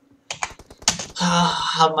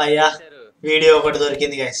అమ్మయ్యా వీడియో ఒకటి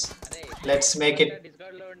దొరికింది guys let's make it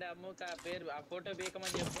discard లో ఉండే అమ్ము పేరు ఆ ఫోటో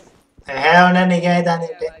బీగమని చెప్పు నీకైతే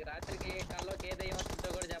రాత్రికి కల్లోకి ఏదైనా వస్తుందో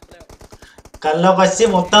కూడా చెప్పలేము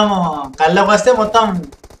కల్లోకి వస్తే మొత్తం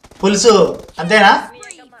పులుసు అంతేనా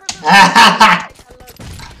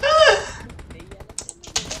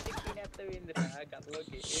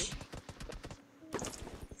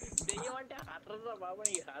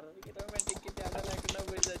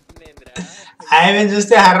ఆయన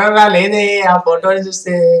చూస్తే హర్రర్ రా లేదే ఆ ఫోటోని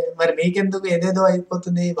చూస్తే మరి మీకెందుకు ఏదేదో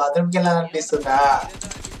అయిపోతుంది బాత్రూమ్కి వెళ్ళాలనిపిస్తుందా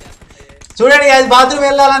చూడండి అది బాత్రూమ్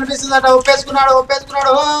వెళ్ళాలనిపిస్తుందట ఒప్పేసుకున్నాడు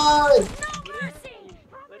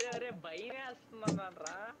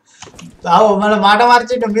మన మాట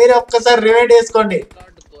మార్చిండు మీరే ఒక్కసారి రివైండ్ చేసుకోండి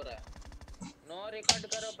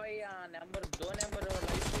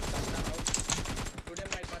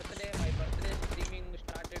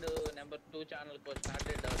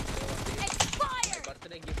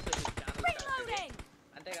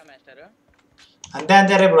అంతేగా మాస్టర్ అంతే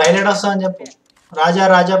అంతే రేపు హైలైట్ వస్తామని చెప్పు రాజా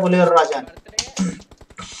రాజా పులిహోర రాజా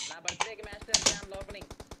నా బర్త్డేకి మాస్టర్ ఛానల్ ఓపెనింగ్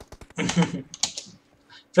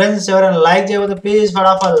ఫ్రెండ్స్ ఎవరైనా లైక్ చేయకపోతే ప్లీజ్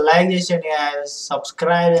ఫటాఫట్ లైక్ చేసేయండి గైస్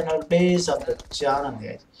సబ్స్క్రైబ్ చేయండి ప్లీజ్ సబ్స్క్రైబ్ ఛానల్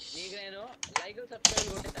గైస్ నీకు నేను లైక్ సబ్స్క్రైబ్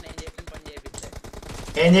కొట్టిస్తా నేను చెప్పిన పని చేపిస్తే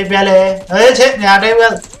ఏం చెప్పాలి అదే ఆ టైం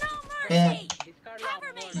కాదు డిస్కార్డ్ లో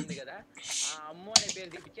అమ్ము అని ఉంది కదా ఆ అమ్ము అనే పేరు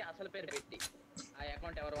తీపిచ్చి అసలు పేరు పెట్టి ఆ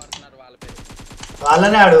అకౌంట్ ఎవరు వాడుతున్నారు వాళ్ళ పేరు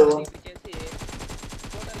వాళ్ళనే అడుగు తీపిచ్చేసి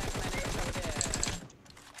ఫోటో లేకుండా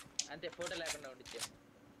అంతే ఫోటో లేకుండా ఉండిచ్చే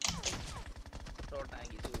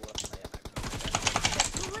చూడటానికి వస్తాయి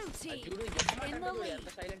చూడు ఎంత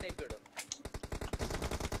సైలెంట్ అయిపోయాడు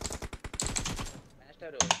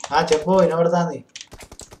మాస్టర్ చెప్పు వినబడుతుంది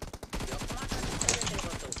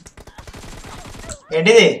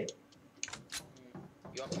ఏంటిది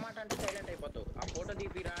ఒక్క మాట అంటే సైలెంట్ అయిపోతావు ఆ ఫోటో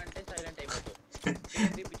తీపిరా అంటే సైలెంట్ అయిపోతావు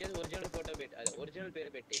తీపిచ్చేసి ఒరిజినల్ ఫోటో పెట్టి అదే ఒరిజినల్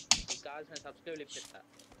పేరు పెట్టి నీకు కావాల్సిన సబ్స్క్రైబ్ ఇప్పిస్తా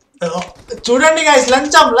చూడండి గైస్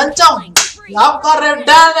లంచం లంచం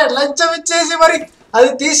లంచం ఇచ్చేసి మరి అది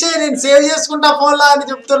తీసి నేను సేవ్ చేసుకుంటా ఫోన్ లా అని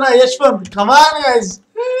చెప్తున్నా యశ్వంత్ కమాన్ గైస్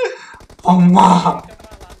అమ్మా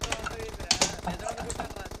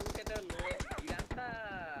ఇదంతా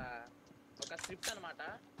ఒక స్క్రిప్ట్ అన్నమాట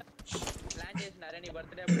ప్లాన్ చేసినారే నీ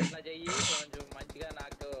బర్త్డే అప్పుడు ఇట్లా చెయ్యి కొంచెం మంచిగా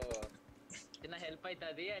నాకు చిన్న హెల్ప్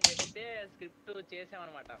అవుతుంది అని చెప్తే స్క్రిప్ట్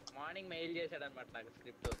చేసామన్నమాట మార్నింగ్ మెయిల్ చేశాడు అనమాట నాకు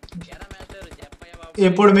స్క్రిప్ట్ ఎలా మాస్టర్ చెప్పయ్య బాబు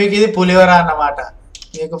ఇప్పుడు మీకు ఇది పులిహోర అన్నమాట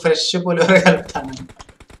మీకు ఫ్రెష్ పులిహోర కలుపుతాను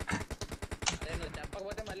అదే నువ్వు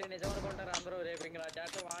చెప్పకపోతే మళ్ళీ నిజం అనుకుంటారు అందరూ రేపు ఇంకా నా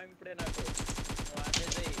చేత వాయింపుడే నాకు ఇప్పుడు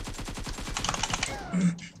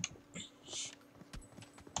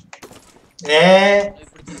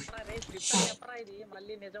చెప్పరా రే స్క్రిప్ట్ చెప్పరా ఇది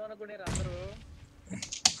మళ్ళీ నిజం అనుకునేరు అందరూ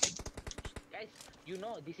guys you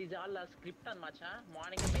know this is all a script అన్నమాట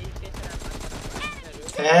మార్నింగ్ మెయిల్ చేశారు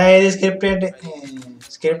ఇది స్క్రిప్ట్ ఏంటి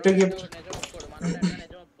స్క్రిప్ట్ గిఫ్ట్ నిజం ఒప్పుకోడు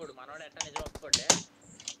మనోడు ఎట్లా నిజం ఒప్పుకోడే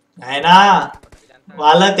అయినా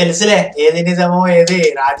వాళ్ళకి తెలుసులే ఏది నిజమో ఏది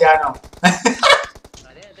రాజానో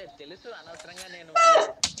అదే అదే తెలుసు అనవసరంగా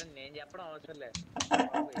నేను చెప్పడం అవసరం లేదు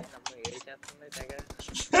ఏది చేస్తుంది తెగ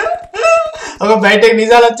ఒక బయటకు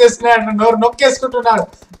నిజాలు వచ్చేస్తున్నాడు నోరు నొక్కేసుకుంటున్నాడు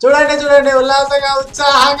చూడండి చూడండి ఉల్లాసంగా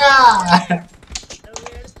ఉత్సాహంగా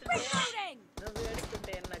నువ్వు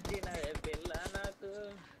ఏడుస్తుంటే నచ్చిన పిల్ల నాకు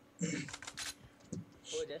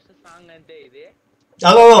ఓ జస్ట్ సాంగ్ అంతే ఇది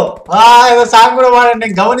అగో ఏదో సాంగ్ కూడా వాడండి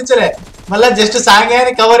నేను గమనించలే మళ్ళా జస్ట్ సాంగ్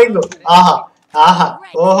అని కవరింగ్ ఆహా ఆహా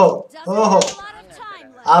ఓహో ఓహో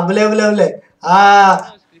బులే బులే బులే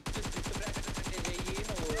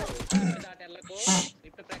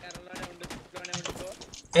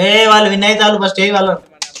వాళ్ళు విన్ అవుతారు ఫస్ట్ వాళ్ళు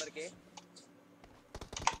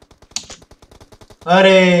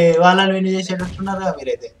అరే వాళ్ళని విన్ చేసేటట్టున్నారా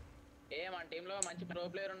మీరైతే మన టీమ్ లో మంచి ప్రో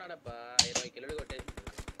ప్లేయర్ ఉన్నాడబ్బా 20 కిలోలు కొట్టేసి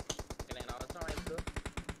నేను అవసరం ఇప్పుడు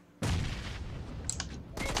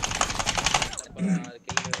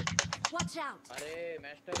అరే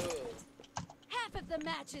మాస్టర్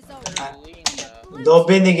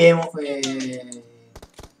దొబ్బింది గేమ్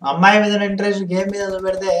అమ్మాయి మీద ఇంట్రెస్ట్ గేమ్ మీద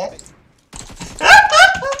పెడితే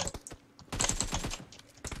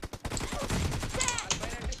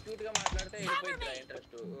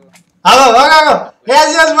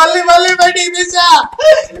మళ్ళీ మళ్ళీ బయటికి తీసా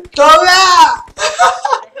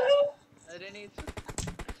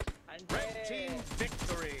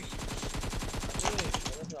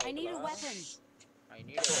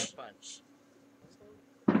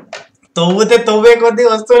తవ్వుతే తవ్వే కొద్దీ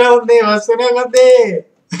వస్తూనే ఉంది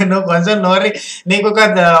నువ్వు కొంచెం నోరి నీకు ఒక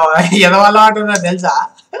ఎదవలవాటు ఉన్నా తెలుసా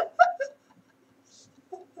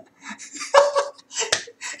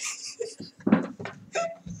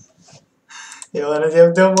ఎవరు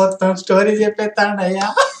చెప్తే మొత్తం స్టోరీ చెప్పేస్తాండి అయ్యా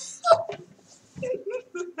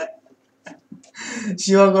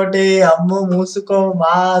శివ కొట్టి అమ్ము మూసుకో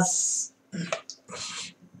మాస్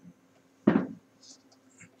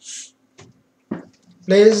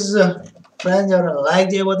ప్లీజ్ ఫ్రెండ్స్ ఎవరైనా లైక్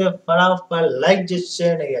చేయకపోతే ఫటాఫట్ లైక్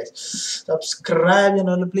చేసేయండి గైస్ సబ్స్క్రైబ్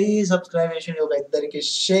చేయండి ప్లీజ్ సబ్స్క్రైబ్ చేసేయండి ఒక ఇద్దరికి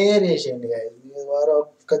షేర్ చేసేయండి గైస్ వారు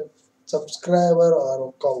ఒక్క సబ్స్క్రైబర్ వారు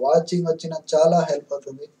ఒక్క వాచింగ్ వచ్చిన చాలా హెల్ప్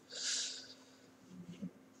అవుతుంది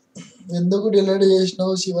ఎందుకు డిలీట్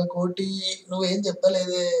చేసినావు శివకోటి నువ్వేం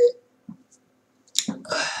చెప్పలేదే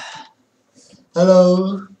హలో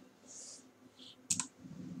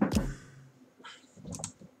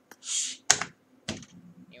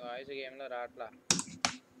నీ వాయిస్ గేమ్ లో రాట్లా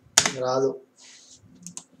రాదు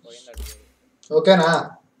పోయింది ఓకేనా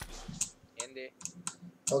ఏంది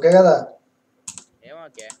ఓకే కదా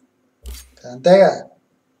ఏమోకే అంతేగా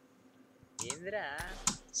ఏందిరా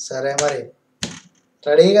సరే మరి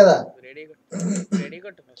రెడీ కదా రెడీ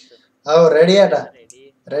కొట్టు ఫస్ట్ రెడీ అట రెడీ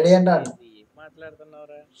రెడీ అంటాను. ఏం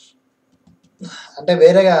మాట్లాడుతున్నావురా? అంటే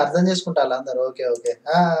వేరేగా అర్థం చేసుకుంటారు అందరు. ఓకే ఓకే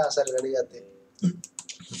సరే రెడీ అయితే.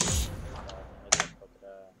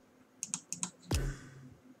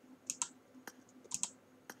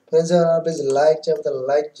 ప్లీజ్ లైక్ చెప్తే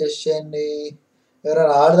లైక్ చేసేయండి.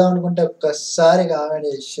 ఎవరైనా ఆడదాం అనుకుంటే ఒక్కసారి కామెంట్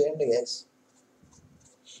చేసేయండి గైస్.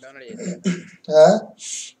 డౌన్లోడ్ చేసి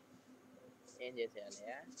ఏం చేసేయాలి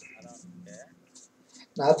అలా ఉంటే?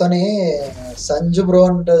 నాతోని సంజు బ్రో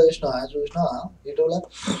ఉంటుంది చూసినా యూట్యూబ్లో.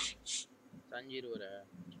 సంజీరురా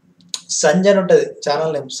సంజయ్ అని ఉంటుంది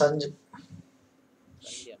channel name. Sanju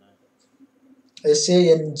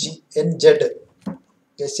SANGNZ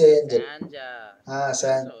SANZ.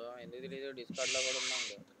 ఎందుకు తెలియదు, డిస్కౌంట్ లో కూడా ఉన్నాం.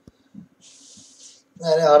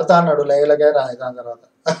 అరే ఆడుతా అన్నాడు లైవ్లకే రాని దాని తర్వాత.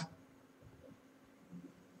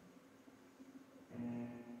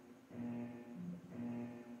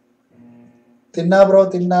 తిన్నా బ్రో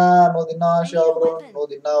తిన్నా. నువ్వు తిన్నావా షో బ్రో? నువ్వు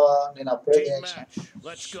తిన్నావా? నేను అప్పుడే తినేసిన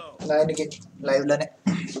 9కి లైవ్లోనే.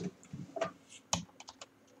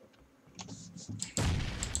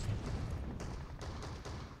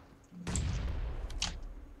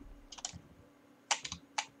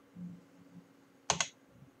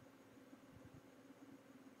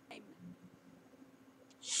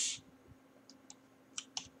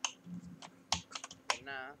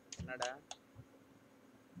 తిన్నాడా?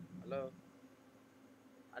 Hello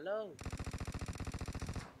hello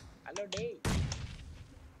hello day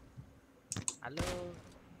hello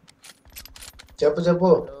చెప్పు చెప్పు.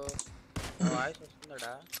 వాయిస్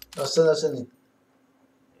వస్తుందా? వస్తుంది.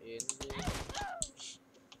 ఏంది?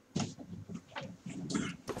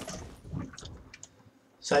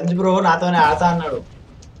 సంజు బ్రో నాతోనే ఆడతా అన్నాడు.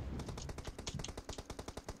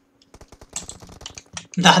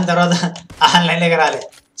 దాని తర్వాత ఆన్లైన్లోకి రాలే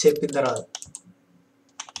చెప్పిన తర్వాత.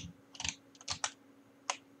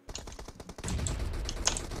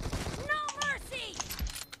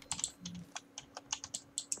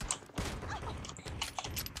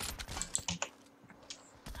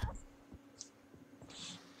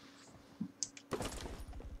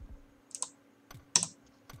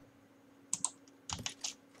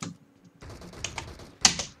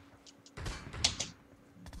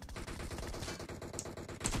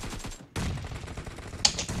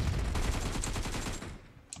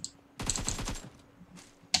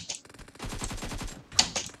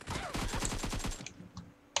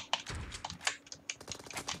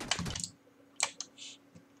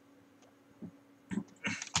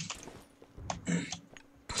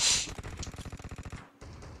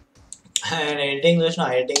 ఎడిటింగ్ చూసిన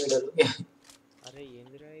ఎడిటింగ్ వీడియోలు. అరే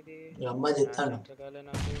ఏందిరా ఇది? అమ్మ చెప్తాను.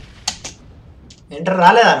 నాకు ఎంటర్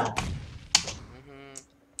రాలేదా?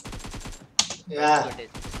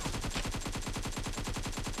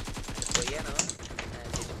 పోయాను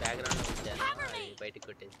బ్యాక్గ్రౌండ్ వచ్చాను, బయటికి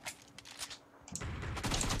కొట్టేసి.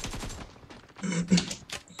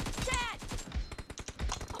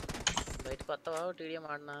 బయటకు వస్తావా? టీడీఎం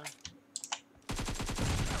ఆడినా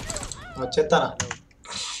వచ్చేస్తానా?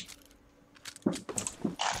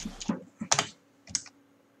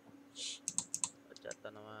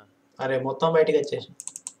 వచ్చేస్తానమా? అరే మొత్తం బయటికి వచ్చేసి.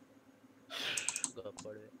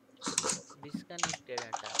 గొప్పడు డిస్కనెక్టెడ్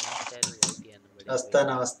అంట.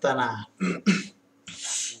 వస్తానా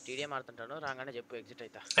టీడీఎం ఆడుతుంటాను. రాగానే చెప్పు, ఎగ్జిట్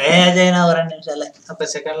అవుతా. అజయ్ 2 నిమిషాలే, ఒక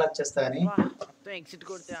సెకండ్లో వచ్చేస్తా. కానీ మొత్తం ఎగ్జిట్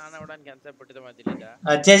కొడితే ఆన్ అవ్వడానికి ఎంతసేపు పట్టిందో మాకు తెలియదా?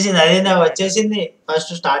 వచ్చేసింది. అదే వచ్చేసింది.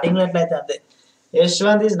 ఫస్ట్ స్టార్టింగ్ లో ఎట్లయితే అంతే.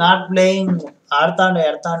 Yashwant is not playing. ఆడతాండు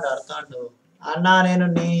అన్నా. నేను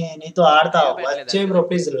నీతో ఆడతా. వచ్చే బ్రో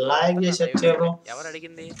ప్లీజ్ లైక్ చేసి వచ్చే బ్రో. ఎవరు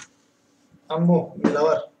అడిగింది? అమ్ము మీ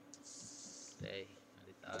లవర్.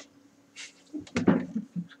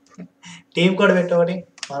 టీం కోడ్ పెట్టఒకటి,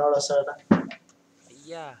 మనోడు వస్తాడట.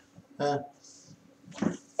 అయ్యా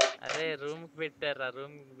అరే రూమ్ కి పెట్టారా?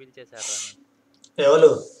 రూమ్ కి పిలిచేసారా?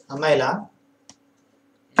 ఎవరు అమ్మాయిలా?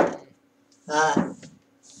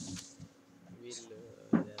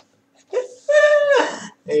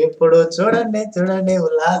 ఇప్పుడు చూడండి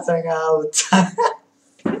ఉల్లాసంగా ఉత్సాహంగా.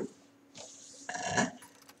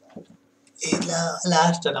 ఇలా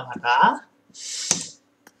లాస్ట్ అన్నమాట.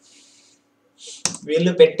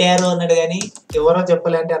 వీళ్ళు పెట్టారు అన్నాడు కానీ ఎవరో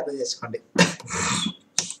చెప్పలేంటే అర్థం చేసుకోండి.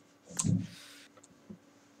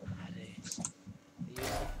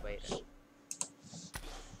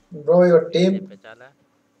 బ్రో యువర్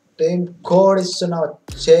టీమ్ కోడ్ ఇస్తున్నావు,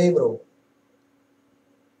 చేయి బ్రో.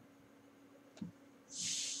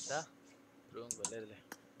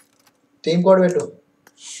 టీమ్ కోడ్ పెట్టు.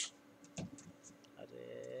 అరే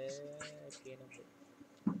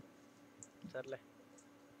సర్లే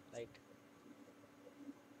రైట్.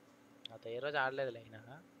 నాతో ఏ రోజు ఆడలేదు అయినా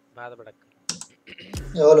బాధపడక్క.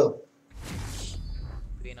 ఎవరు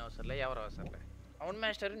క్వీన్ అవసరంలే, ఎవరు అవసరంలే. అవును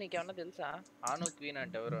మాస్టర్, నీకేమన్నా తెలుసా ఆను క్వీన్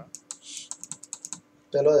అంటే ఎవరు?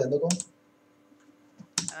 తెలియదు. ఎందుకు?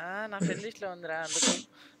 నా ఫ్రెండ్ లిస్ట్ లో ఉందిరా అందుకు.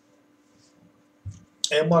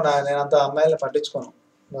 ఏమో నేను అంత అమ్మాయిలు పట్టించుకోను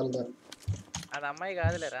వాళ్ళతో. అది అమ్మాయి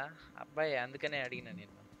కాదులేరా, అబ్బాయి, అందుకనే అడిగిన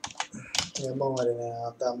నేను. ఏమో మరి నేను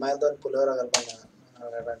అంత అమ్మాయిలతో పులిహోర కలపాను.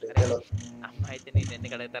 అమ్మాయి అయితే నేను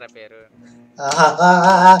ఎందుకు అడుగుతారా పేరు?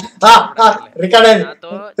 రికార్డ్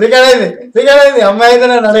అయింది. అమ్మాయి అయితే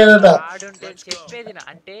నేను అడగలేట. ఆడుంటే చెప్పేది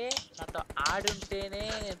అంటే నాతో ఆడుంటేనే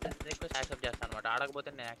రిక్వెస్ట్ యాక్సెప్ట్ చేస్తాను అనమాట. ఆడకపోతే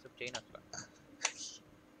నేను యాక్సెప్ట్ చేయను అసలు.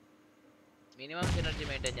 మినిమం సినర్జీ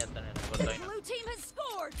మెయింటైన్ చేస్తాను నేను.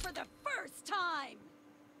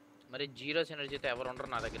 మరి జీరో సినర్జీతో ఎవరు ఉండరు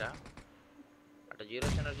నా దగ్గర. అట్లా జీరో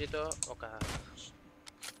సినర్జీతో ఒక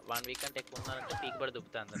 1 వీక్ అంటే ఎక్కువ ఉన్నారంటే పీక్ పడి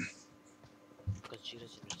దుబ్బుతా అందరు. ఒక జీరో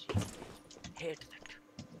సినర్జీ హేట్ దట్.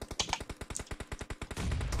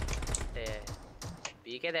 అంటే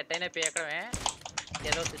పీకేది ఎట్టయినా పీకడమే,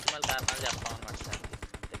 ఏదో సిస్టమల్ కారణాలు చెప్తాం అనమాట సార్.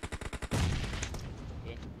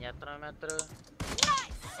 ఏం చేస్తున్నావు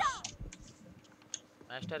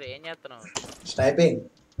మాస్టర్? ఏం చేస్తున్నావు? స్నైపింగ్.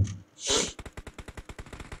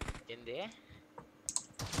 ఏంది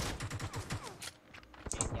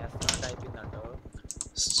ఏం చేస్తున్నావు? టైపింగ్ అంటావు?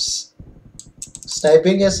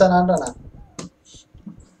 స్నైపింగ్ చేస్తాను అంటానా?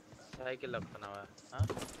 సైకిల్ తప్పుతున్నావా?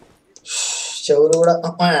 చెవులు కూడా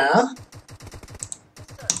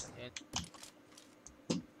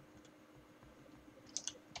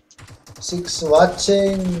 6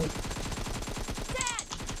 watching.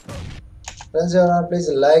 Friends, everyone, please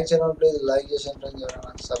like channel, please like channel, friends,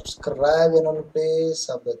 everyone, subscribe channel, please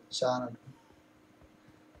sub the channel.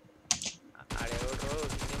 ఆడెవడు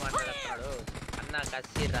Hindi మాట్లాడుతున్నాడు అన్న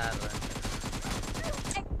కసి రారు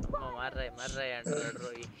మర్రయ్య అంటున్నాడు.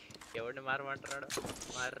 ఎవడిని మారమంటున్నాడు?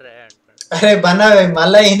 మర్రయ్య అంటున్నాడు. అరే బన్నా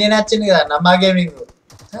మళ్ళా హిందీ నచ్చింది కదా నమ్మా గేమింగ్.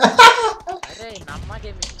 అరే నమ్మా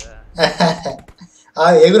గేమింగ్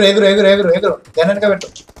ఎగురు ఎగురు ఎగురు ఎగురు ఎగురు గనక పెట్టు.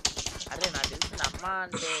 అరే నాకు తెలిసి నమ్మ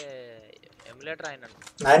అంటే ఎమ్యులేటర్ ఆయన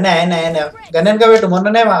గనక పెట్టు.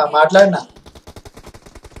 మొన్ననే మాట్లాడినా.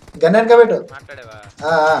 గనక పెట్టు. మాట్లాడేవా?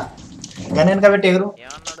 గనక పెట్టి ఎగురు.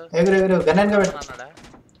 ఏమన్నాడు? ఎగురు ఎగురు గనక పెట్టు. అన్నాడా?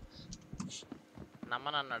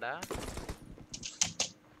 నమ్మనన్నాడా?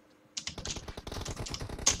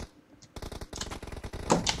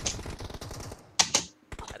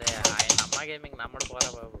 అరే ఆయన నమ్మ గేమింగ్ నమ్మడు పోరా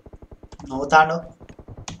బాబు. నవ్వుతాడు.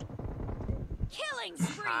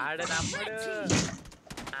 ఆడు నమ్మడు.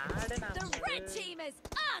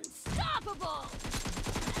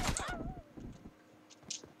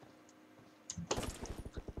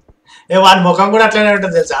 వాడి ముఖం కూడా అట్లనే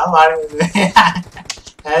ఉంటుంది తెలుసా? వాడు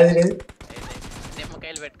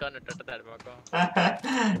నిమ్మకాయలు పెట్టుకున్నట్టు ముఖం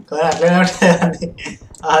అట్లనే ఉంటుంది.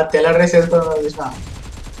 తెల్ల డ్రెస్ వేసుకుని చూసిన.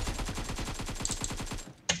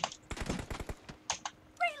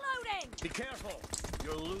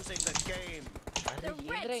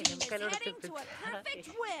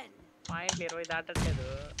 పాయింట్లు 20 దాటట్లేదు.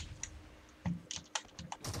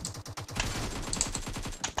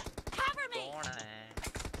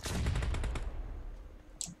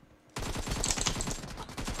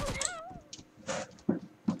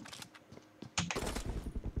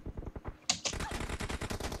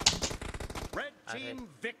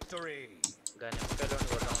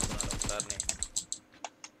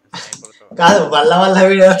 కాదు వల్ల వల్ల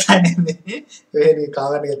వీడియో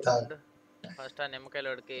కామెంట్ చెప్తాను. ఫస్ట్ ఆ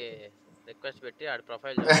నిమ్మకాయలోడికి రిక్వెస్ట్ పెట్టి ఆడి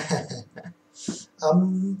ప్రొఫైల్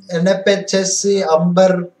వచ్చేసి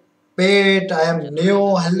amber Peth. I'm new.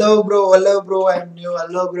 Hello bro. I'm new.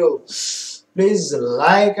 Hello bro. Please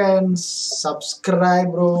like and subscribe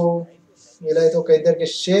bro. వీలైతే ఒక ఇద్దరికి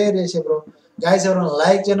షేర్ చేసే బ్రో. గైస్ ఎవరైనా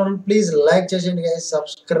లైక్ చేయను ప్లీజ్ లైక్ చేసేయండి. గైస్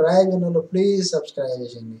సబ్స్క్రైబ్ చేయను ప్లీజ్ సబ్స్క్రైబ్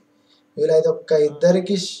చేసేయండి. వీలైతే ఒక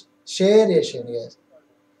ఇద్దరికి షేర్ చేసేయండి గైస్.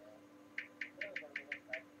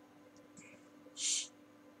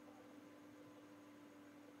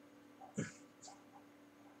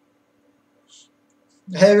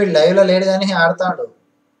 వీడు లైవ్ లో లేడు కానీ ఆడతాడు.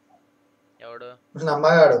 ఎవడు?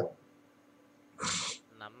 నమ్మగాడు.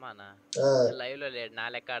 నమ్మానా? లైవ్ లో లేడు, నా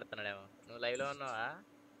లెక్క ఆడుతున్నాడేమో. నువ్వు లైవ్ లో ఉన్నావా?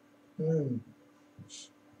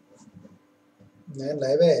 నేను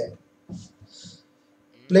లైవే.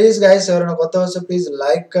 ప్లీజ్ గైస్ ఎవరైనా కొత్త వస్తే ప్లీజ్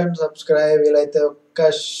లైక్ అండ్ సబ్స్క్రైబ్. వీలైతే ఒక్క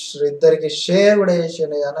ఇద్దరికి షేర్ కూడా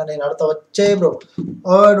చేసేయండి. అన్న నేను ఆడతా వచ్చే బ్రో.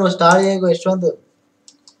 నువ్వు స్టార్ట్ చేయకు యశ్వంత్.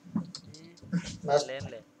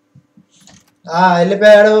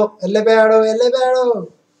 వెళ్ళిపోయాడు.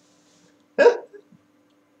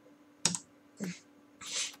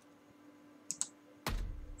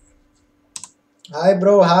 Hi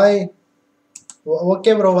bro. Hi.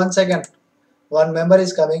 Okay bro, 1 second. 1 member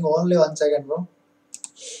is coming. Only 1 second bro.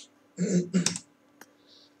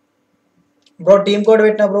 Bro team code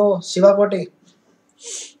పెట్టినా బ్రో శివ కోటి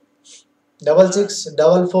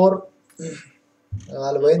 6644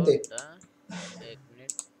 వాళ్ళు పోయింది. एक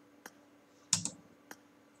मिनट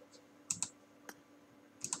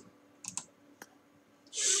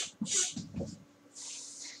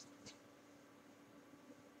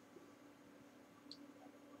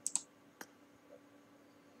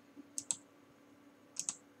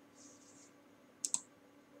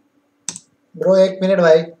ब्रो 1 मिनट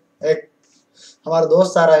भाई, एक हमारा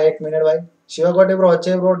दोस्त आ रहा है, 1 मिनट भाई. शिवा कोटी ब्रो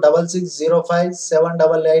వచ్చే బ్రో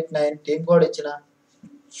 66057889 టీమ్ కోడ్ ఇచ్చిన.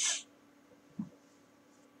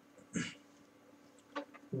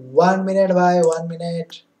 1 मिनट भाई, 1 मिनट.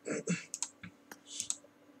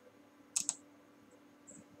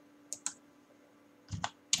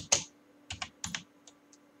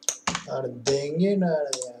 और देंगे ना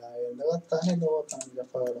यार, लगता है दो काम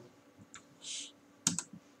जफर.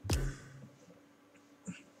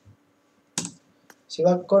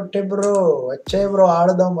 शिवा कोटी ब्रो अच्छे ब्रो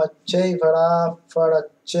आड़दम अच्छे फटाफट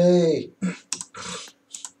अच्छे.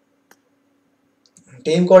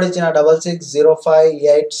 టీమ్ కోడ్ ఇచ్చిన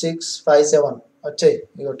 66058657 వచ్చాయి.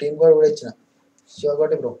 ఇగో టీమ్ కోడ్ కూడా ఇచ్చిన. శివ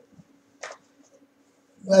కోటి బ్రో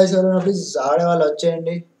గైస్ ఎవరైనా ప్లీజ్ ఆడే వాళ్ళు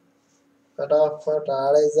వచ్చేయండి, ఫటాఫట్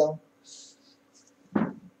ఆడేద్దాం.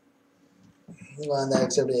 వంద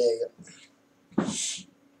యాక్సెప్ట్ చేయగా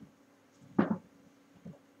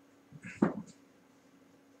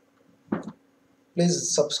please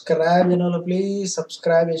subscribe channel please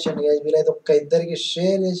subscribe చేయండి గైస్. వీలైతే ఒక్క ఇద్దరికి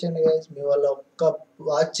షేర్ చేయండి గైస్. మీ వల్ల ఒక్క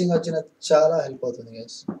వాచింగ్ వచ్చిన చాలా హెల్ప్ అవుతుంది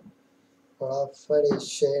గైస్. ఫటాఫట్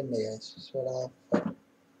చేయండి గైస్ ఫటాఫట్.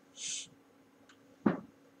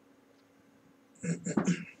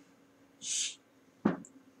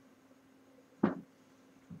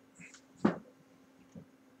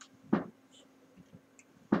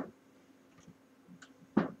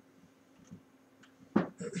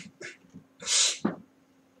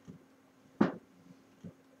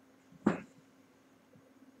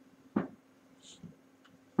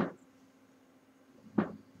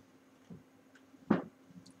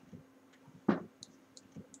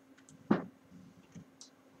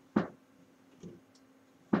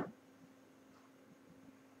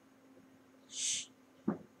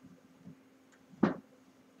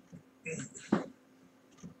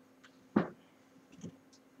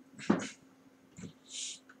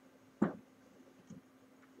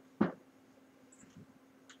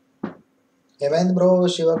 ఏమైంది బ్రో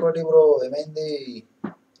శివకోటి బ్రో, ఏమైంది?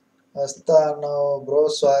 వస్తా అన్నావు బ్రో,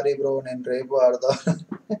 సారీ బ్రో, నేను రేపు ఆడతా.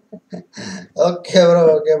 Okay bro,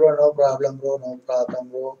 okay bro, no problem bro, no problem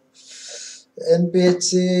bro.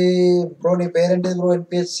 ఎన్పిహెచ్సి bro నీ పేరేంటిది బ్రో?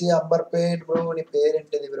 ఎన్పిహెచ్సి అంబర్పేట్ బ్రో నీ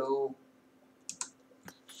పేరేంటిది బ్రో?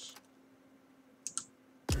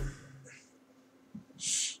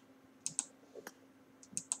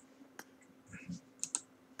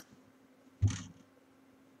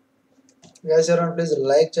 గైస్ ఎవరైనా ప్లీజ్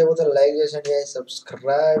లైక్ చేయకపోతే లైక్ చేయండి గైస్.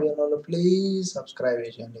 సబ్స్క్రైబ్ చేయని ప్లీజ్ సబ్స్క్రైబ్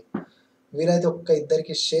చేయండి. వీలైతే ఒక్క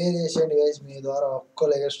ఇద్దరికి షేర్ చేసేయండి గైస్. మీ ద్వారా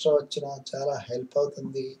ఒక్కరు ఎక్స్ట్రా వచ్చినా చాలా హెల్ప్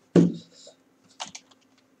అవుతుంది.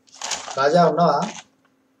 రాజా ఉన్నావా?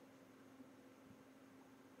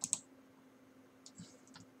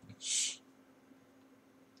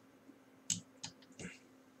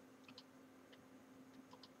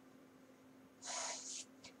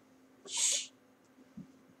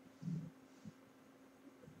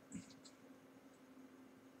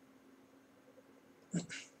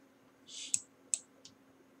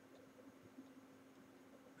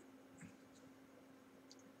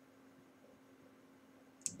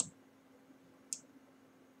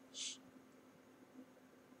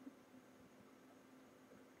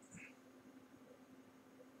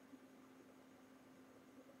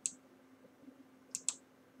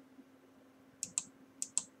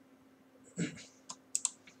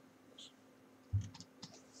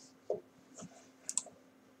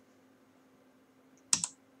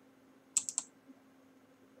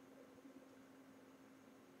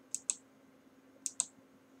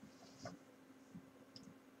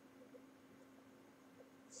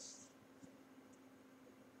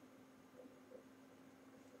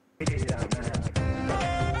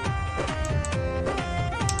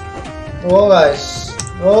 ఓ గాయ్స్,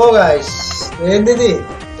 ఓ గాయ్స్, ఏంది ఇది?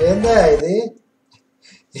 ఏందా ఇది?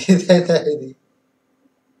 ఇదైతే ఇది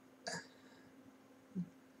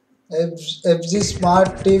FG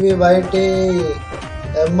smart TV YT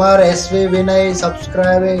MR SV Vinay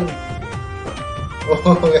subscribing.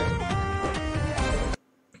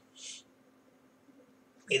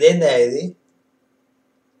 ఇదేందా ఇది?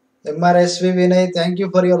 MRSV Vinay thank you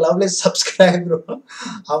for your lovely subscribe bro.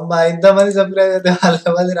 అమ్మా ఇంతమంది సబ్స్క్రైబ్ అయితే వాళ్ళ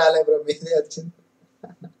మంది రాలే బ్రో, మీదే వచ్చింది.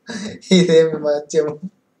 ఇదేమి మంచిము.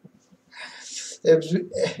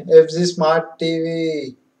 FG smart TV,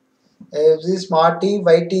 FG smart T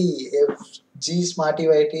YT, FG smart T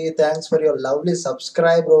YT thanks for your lovely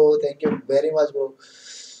subscribe bro, thank you very much bro.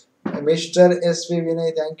 Mister SV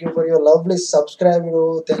Vinay thank you for your lovely subscribe bro,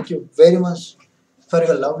 thank you very much for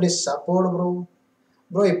your lovely support bro.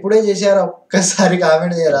 Bro ఇప్పుడే చేశారా, ఒక్కసారి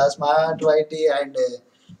comment చేయరా smart YT and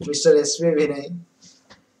mister SV Vinay,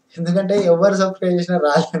 ఎందుకంటే ఎవరు subscribe చేసినా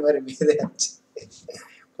రాలే, మరి మీదే వచ్చి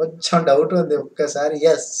కొంచెం డౌట్ ఉంది. ఒక్కసారి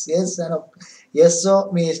ఎస్ ఎస్ అని ఎస్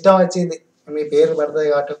మీ ఇష్టం వచ్చింది, మీ పేరు పడుతుంది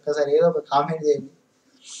కాబట్టి ఒక్కసారి ఏదో ఒక కామెంట్ చేయండి.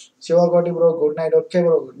 Sivakoti bro good night. Okay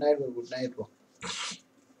bro good night bro, good night bro.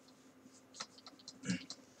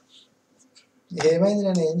 ఏమైంది,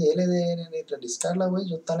 నేను ఏం చేయలేదే, నేను ఇట్లా డిస్కార్డ్లో పోయి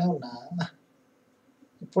చూస్తూనే ఉన్నా,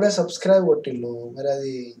 ఇప్పుడే సబ్స్క్రైబ్ కొట్టిల్లు, మరి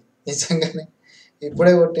అది నిజంగానే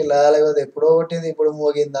ఇప్పుడే కొట్టిల్లా లేకపోతే ఎప్పుడో కొట్టింది ఇప్పుడు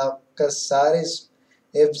మోగిందా? ఒక్కసారి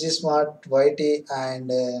FG smart YT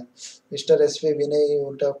and mister SV Vinay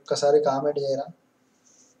ఉంటే ఒక్కసారి కామెంట్ చేయరా,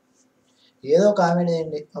 ఏదో కామెంట్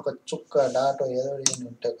చేయండి, ఒక చుక్క డాటో ఏదో చేయండి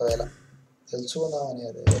ఉంటే, ఒకవేళ తెలుసుకుందామని.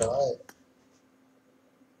 అది రా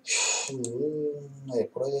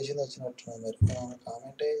ఎప్పుడో చేసింది వచ్చినట్టు, మరి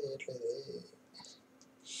కామెంటే చేయట్లేదు.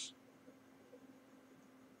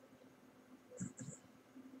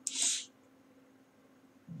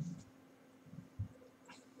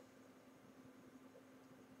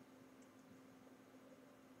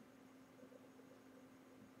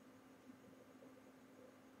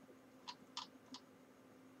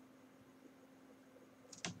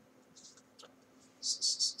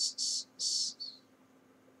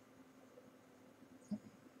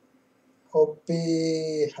 ఓపీ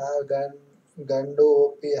గండు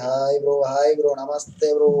ఓపీ హాయ్ బ్రో నమస్తే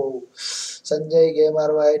bro. Sanjay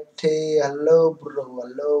gamer YT hello bro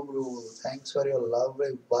thanks for your love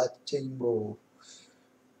watching bro.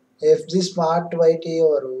 FG smart YT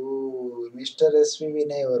ఎవరు, మిస్టర్ ఎస్వి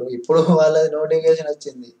వినయ్ ఎవరు, ఇప్పుడు వాళ్ళది నోటిఫికేషన్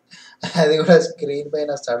వచ్చింది, అది కూడా స్క్రీన్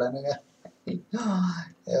పైన సడన్గా,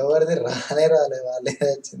 ఎవరిది రాలే వాళ్ళే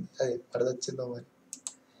వచ్చింది, అది ఎప్పటిది వచ్చిందో మరి,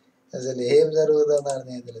 అసలు ఏం జరుగుతుందో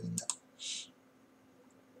నేను తెలియదు.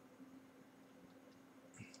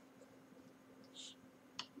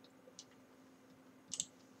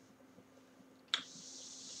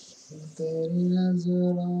 ఇంకా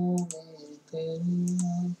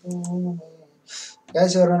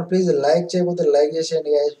గైస్ ఎవరైనా ప్లీజ్ లైక్ చేయకపోతే లైక్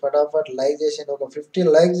చేసేయండి గైస్, ఫటాఫట్ లైక్ చేసేయండి, ఒక 50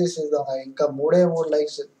 లైక్స్ చేసేద్దాం. ఇంకా 3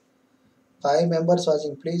 likes, 5 members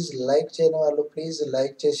watching. Please like చేయని వాళ్ళు ప్లీజ్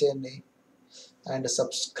లైక్ చేసేయండి, అండ్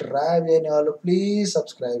సబ్స్క్రైబ్ చేయని వాళ్ళు ప్లీజ్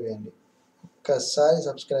సబ్స్క్రైబ్ చేయండి, ఒక్కసారి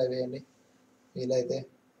సబ్స్క్రైబ్ చేయండి వీలైతే.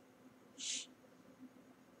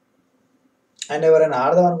 అండ్ ఎవరైనా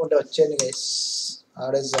ఆడదాం అనుకుంటే వచ్చేయండి గైస్,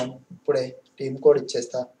 ఆడేద్దాం. ఇప్పుడే టీమ్ కోడ్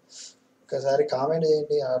ఇచ్చేస్తా, ఒక్కసారి కామెంట్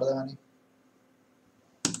చేయండి ఆడదామని.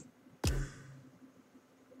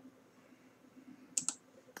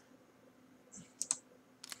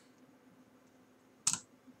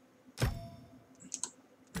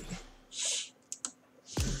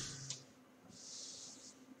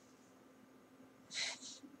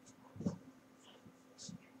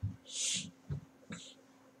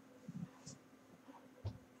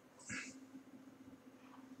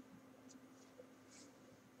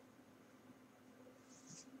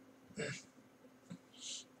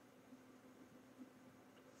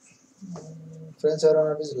 ఫ్రెండ్స్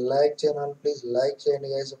ఎవరైనా ప్లీజ్ లైక్ చేయాలి, ప్లీజ్ లైక్ చేయండి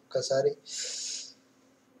గైస్ ఒక్కసారి.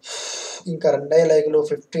 ఇంకా 2 లైక్లు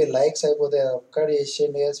 50 లైక్స్ అయిపోతే ఒక్కటి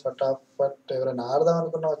చేసేయండి గైస్ ఫటాఫట్. ఎవరైనా ఆడదాం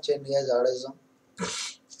అనుకున్నా వచ్చేయండి గైస్, ఆడేద్దాం.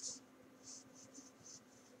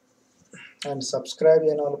 అండ్ సబ్స్క్రైబ్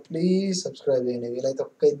చేయని వాళ్ళు ప్లీజ్ సబ్స్క్రైబ్ చేయండి, వీలైతే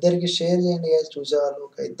ఒక్క ఇద్దరికి షేర్ చేయండి గైస్, చూసేవాళ్ళు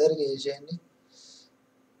ఒక ఇద్దరికి చేసేయండి.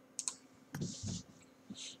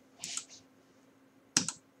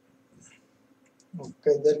 ఒక్క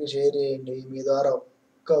ఇద్దరికి షేర్ చేయండి, మీ ద్వారా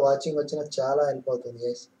ఒక్క వాచింగ్ వచ్చినా చాలా హెల్ప్ అవుతుంది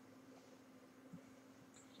గైస్.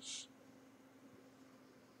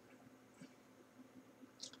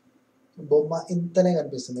 బొమ్మ ఇంతనే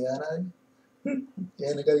కనిపిస్తుంది కదా అది,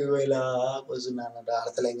 వెనకకి ఇలా కూర్చున్నాను అన్నట్టు,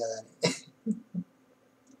 ఆడతలేం కదా అని.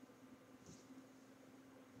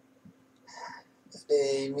 అంటే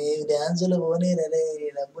మీ డ్యాన్సులు పోనీ రే,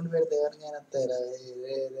 డబ్బులు పెడితే ఎవరికైనా వస్తాయిరా,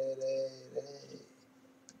 రే రే రే రే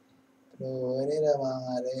పోనీరా మామ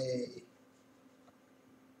రే.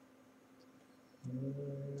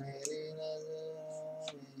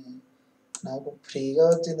 నాకు ఫ్రీగా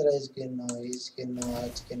వచ్చింది రా ఈ స్కిన్ ఆ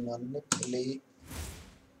స్కిన్ అన్ని ఫ్రీ,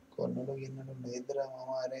 కొన్నుడు గిన్నెడు లేదురా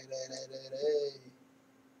మామ రే రే రే రే రే.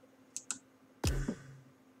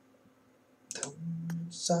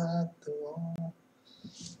 साथ तू हो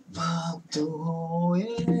बाप तू हो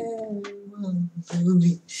ये मन तू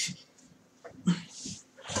भी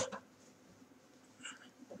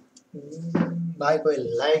भाई कोई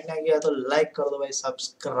लाइक नहीं किया तो लाइक कर दो भाई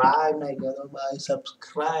सब्सक्राइब नहीं किया तो भाई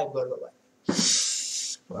सब्सक्राइब कर दो भाई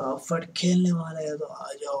फट खेलने वाले हैं तो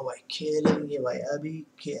आ जाओ भाई खेलेंगे भाई अभी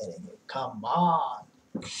खेलेंगे कम ऑन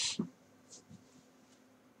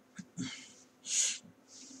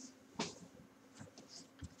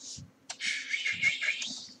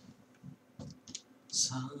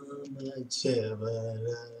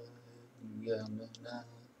गमना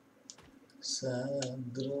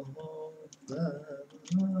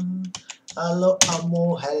हेलो अम्मू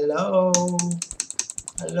हेलो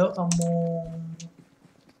अम्मू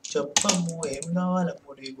చెప్పమ్ము ఏం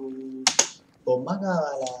కావాలమ్ము నీకు బొమ్మ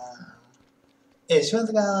కావాలా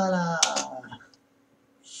యశ్వంత్ కావాలా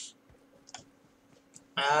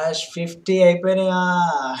మ్యాచ్ 50 అయిపోయినాయా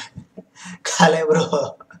కాలే బ్రో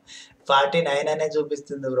 49 అనే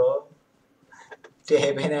చూపిస్తుంది బ్రో 50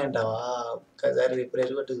 అయిపోయినాయి అంటావా ఒక్కసారి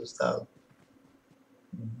రిఫ్రెష్ కొట్టి చూస్తావు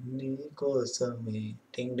నీకోసమే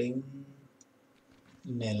టింగ్ డింగ్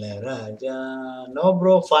నెల రాజా నో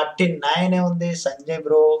బ్రో 49 ఉంది సంజయ్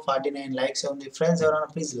బ్రో 49 లైక్స్ ఉంది ఫ్రెండ్స్ ఎవరైనా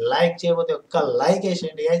ప్లీజ్ లైక్ చేయకపోతే ఒక్క లైక్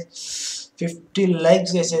వేసేయండి గైస్ 50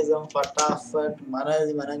 లైక్స్ వేసేద్దాం ఫటాఫట్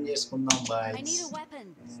మనది మనం చేసుకుందాం బాయ్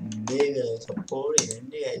సపోర్ట్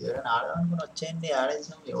ఏంటి గైస్ ఎవరైనా ఆడాలనుకుని వచ్చేయండి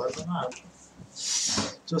ఆడేద్దాం ఎవరితోనో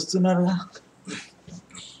చూస్తున్నారుగా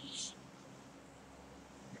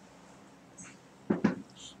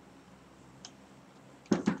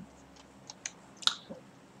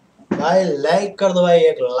भाई लाइक कर दो भाई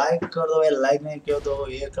एक लाइक कर दो भाई लाइक नहीं किया तो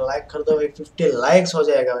एक लाइक कर दो भाई 50 लाइक्स हो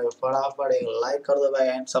जाएगा भाई फटाफट एक लाइक कर दो भाई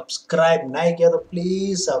एंड सब्सक्राइब नहीं किया तो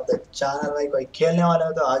प्लीज अब द चैनल भाई कोई खेलने वाले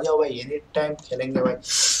हो तो आ जाओ भाई एनी टाइम खेलेंगे भाई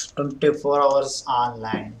 24 hours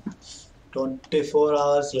online 24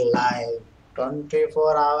 hours live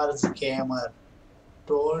 24 hours gamer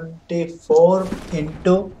 24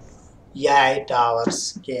 into 8 hours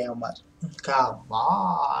gamer come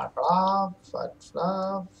on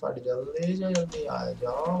फट जल्दी से जल्दी आ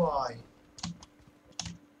जाओ भाई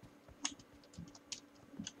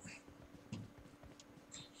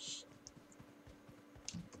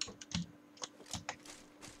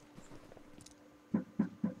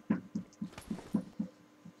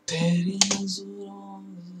तेरी नजरों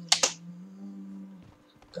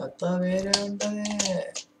कथा వేరే ఉంటది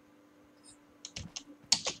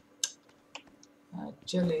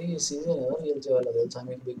యాక్చువల్లీ ఈ సీజన్ ఎవరు గెలిచేవాళ్ళో తెలుసా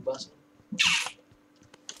మీకు బిగ్ బాస్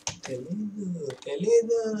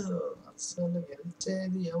తెలీదు అసలు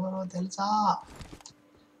గెలిచేది ఎవరో తెలుసా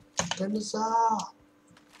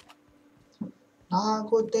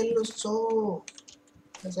నాకు తెలుసు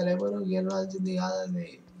అసలు ఎవరు గెలవాల్సింది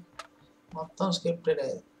కాదని మొత్తం స్క్రిప్టెడ్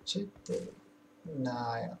చెప్తే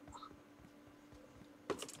నాయ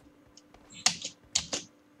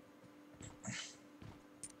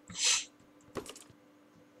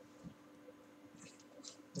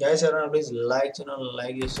guys everyone please like channel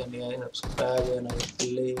like this channel guys subscribe and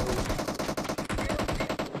please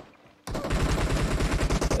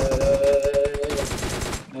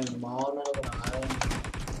నేను మావునా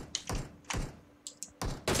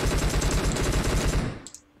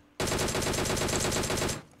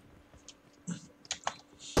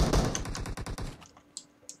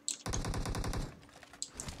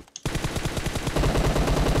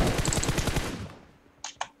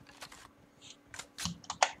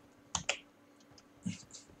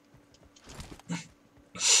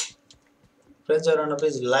ఫ్రెండ్స్ ఎవరైనా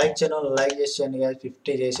ప్లీజ్ లైక్ ఛానల్ లైక్ చేసేయండి guys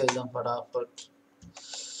 50 చేసేద్దాం ఫటాఫట్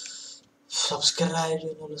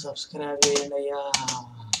సబ్స్క్రైబ్ చేయండి అయ్యా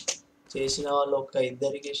చేసిన వాళ్ళు ఒక్క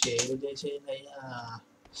ఇద్దరికి షేర్ చేసేయండి అయ్యా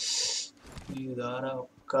మీ ద్వారా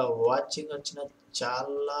ఒక్క వాచింగ్ వచ్చిన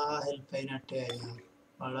చాలా హెల్ప్ అయినట్టే అయ్యా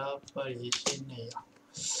ఫటాఫట్ చేసేయండి అయ్యా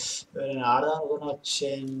ఎవరైనా ఆడదానుకుని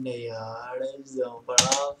వచ్చేయండి అయ్యా ఆడేద్దాం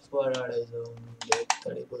ఫటాఫట్ ఆడేద్దాం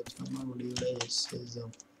ఎక్కడికి వచ్చినామో గుడి కూడా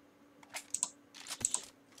చేసేద్దాం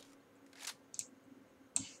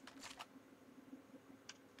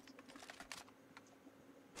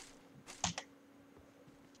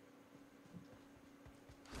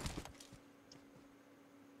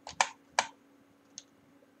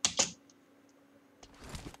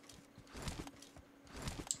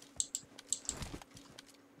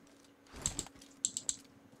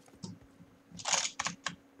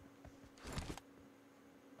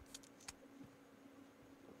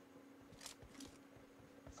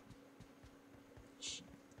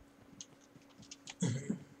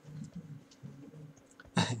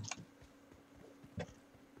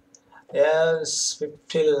yes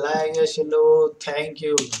 50 like చేసిళ్ళు. Thank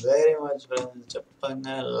you very much friends.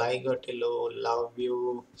 చెప్పంగా like కొట్టిళ్ళు. Love you.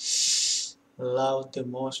 Love the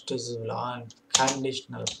most is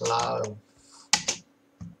conditional love.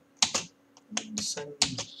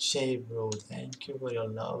 Sanjay bro, thank you for your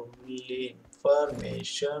lovely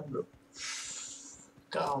information bro.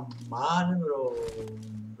 Come on bro.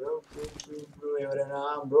 Bro ఎవరైనా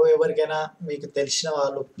బ్రో ఎవరికైనా మీకు తెలిసిన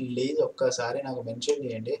వాళ్ళు ప్లీజ్ ఒక్కసారి నాకు mention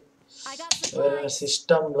చేయండి. I got ఎవరైనా supplies.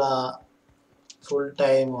 సిస్టమ్లా full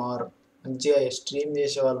time are మంచిగా స్ట్రీమ్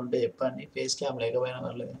చేసే వాళ్ళు ఉంటే చెప్పండి. ఫేస్ క్యామ్ లేకపోయినా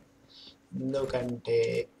పర్లేదు. ఎందుకంటే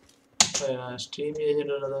స్ట్రీమ్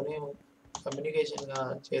చేసేటోళ్ళతోని కమ్యూనికేషన్గా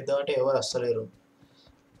చేద్దామంటే ఎవరు వస్తలేరు.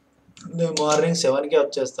 నేను మార్నింగ్ 7కే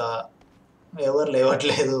వచ్చేస్తా. ఎవరు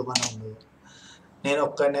లేవట్లేదు మనం. నేను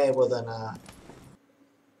ఒక్కనే అయిపోతానా.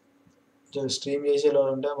 స్ట్రీమ్ చేసేలో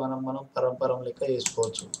ఉంటే మనం పరంపరం లెక్క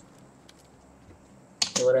చేసుకోవచ్చు.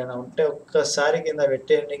 ఎవరైనా ఉంటే ఒక్కసారి కింద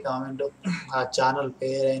పెట్టేయండి కామెంట్. ఆ ఛానల్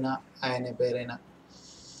పేరైనా ఆయన పేరైనా.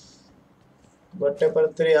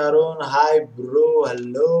 గొట్టెపర్తి Arun hi bro.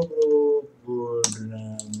 Hello bro.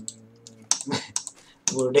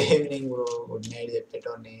 Good evening bro. Good night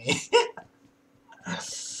చెప్పేటోని.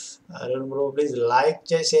 Arun bro please like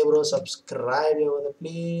చేసే బ్రో. సబ్స్క్రైబ్ చేయవద్దు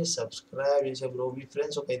ప్లీజ్. సబ్స్క్రైబ్ చేసే బ్రో. మీ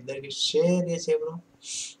ఫ్రెండ్స్ ఒక ఇద్దరికి షేర్ చేసే బ్రో.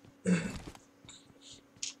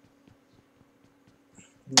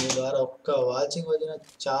 మీ ద్వారా ఒక్క వాచింగ్ వచ్చిన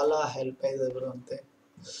చాలా హెల్ప్ అవుతుంది బ్రో. అంతే,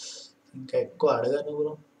 ఇంకా ఎక్కువ అడగను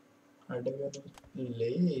బ్రో. అడగను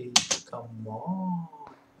లే. కమ్మా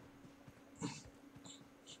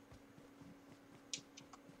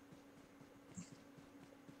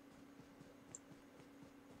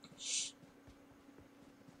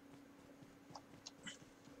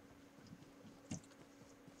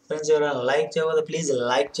ఫ్రెండ్స్. ఎవరైనా లైక్ చేయవద్దు ప్లీజ్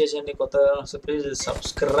లైక్ చేసేయండి. కొత్తగా ప్లీజ్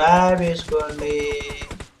సబ్స్క్రైబ్ చేసుకోండి.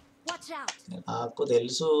 Watch out. నాకు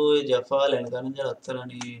తెలుసు జఫాలు వెనక నుంచి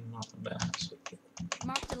వస్తారని.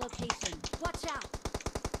 Mark the location. Watch out.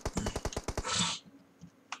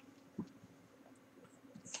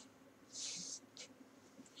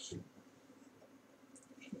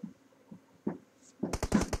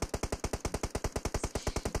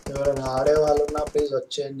 ఎవరైనా ఆడే వాళ్ళు ఉన్నా ప్లీజ్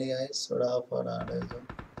వచ్చేయండి గైస్. ఆడేది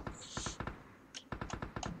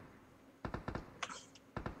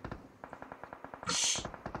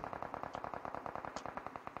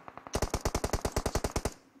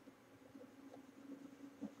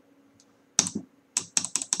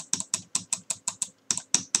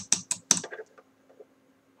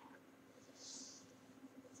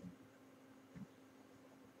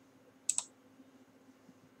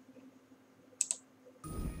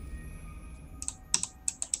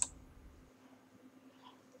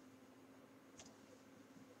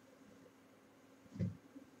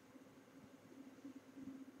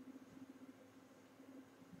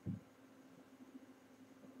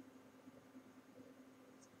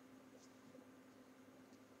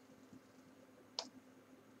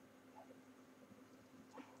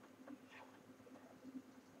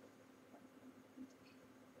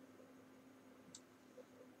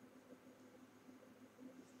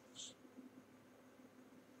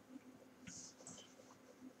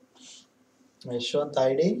యశ్వంత్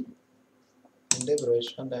ఐడి అంటే బ్రో.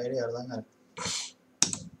 యశ్వంత్ ఐడి అర్థం కాదు.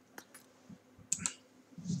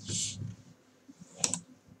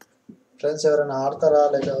 ఫ్రెండ్స్ ఎవరైనా ఆడతారా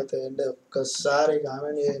లేకపోతే ఏంటి ఒక్కసారి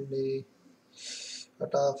కామెంట్ చేయండి.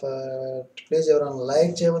 ఫటాఫట్ ప్లీజ్. ఎవరైనా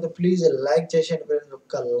లైక్ చేయకపోతే ప్లీజ్ లైక్ చేసేయండి ఫ్రెండ్స్.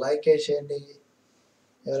 ఒక్క లైక్ వేసేయండి.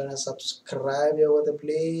 ఎవరైనా సబ్స్క్రైబ్ చేయకపోతే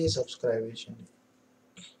ప్లీజ్ సబ్స్క్రైబ్ చేసేయండి.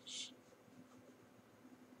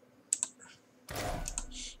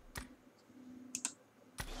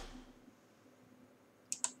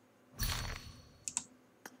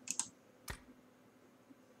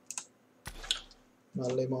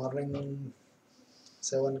 మళ్ళీ మార్నింగ్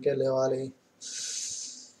 7కే లేవాలి.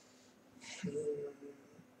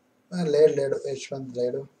 లేడు యశ్వంత్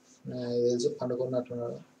లేడు. తెలిసి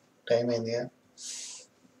పండుకున్నట్టున్నాడు. టైం అయింది ఇక.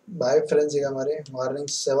 Bye friends. ఇక మరి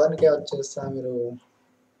మార్నింగ్ 7కే వచ్చేస్తా. మీరు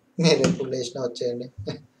ఎప్పుడు లేచినా వచ్చేయండి.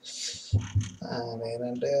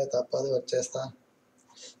 నేనంటే తప్పదు వచ్చేస్తా.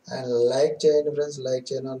 అండ్ లైక్ చేయండి ఫ్రెండ్స్. లైక్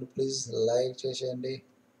చేయని వాళ్ళు ప్లీజ్ లైక్ చేసేయండి.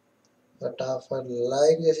 ఫటాఫట్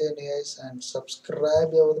లైక్ చేసేయండి గైస్. అండ్ సబ్స్క్రైబ్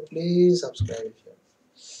చేయవద్దు ప్లీజ్ సబ్స్క్రైబ్ చేయండి.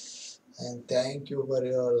 And thank you for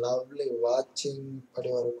your lovely watching. ఇప్పటి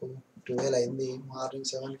వరకు 12 అయింది. మార్నింగ్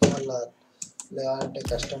 7కి మళ్ళీ లేవాలంటే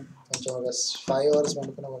కష్టం. కొంచెం ఒక 5 hours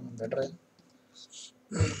పండుకున్నా కొంచెం బెటరే.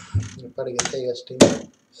 ఇప్పటికి వెళ్తే ఇక స్టీమ్.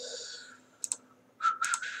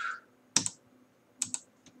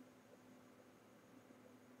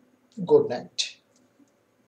 Good night.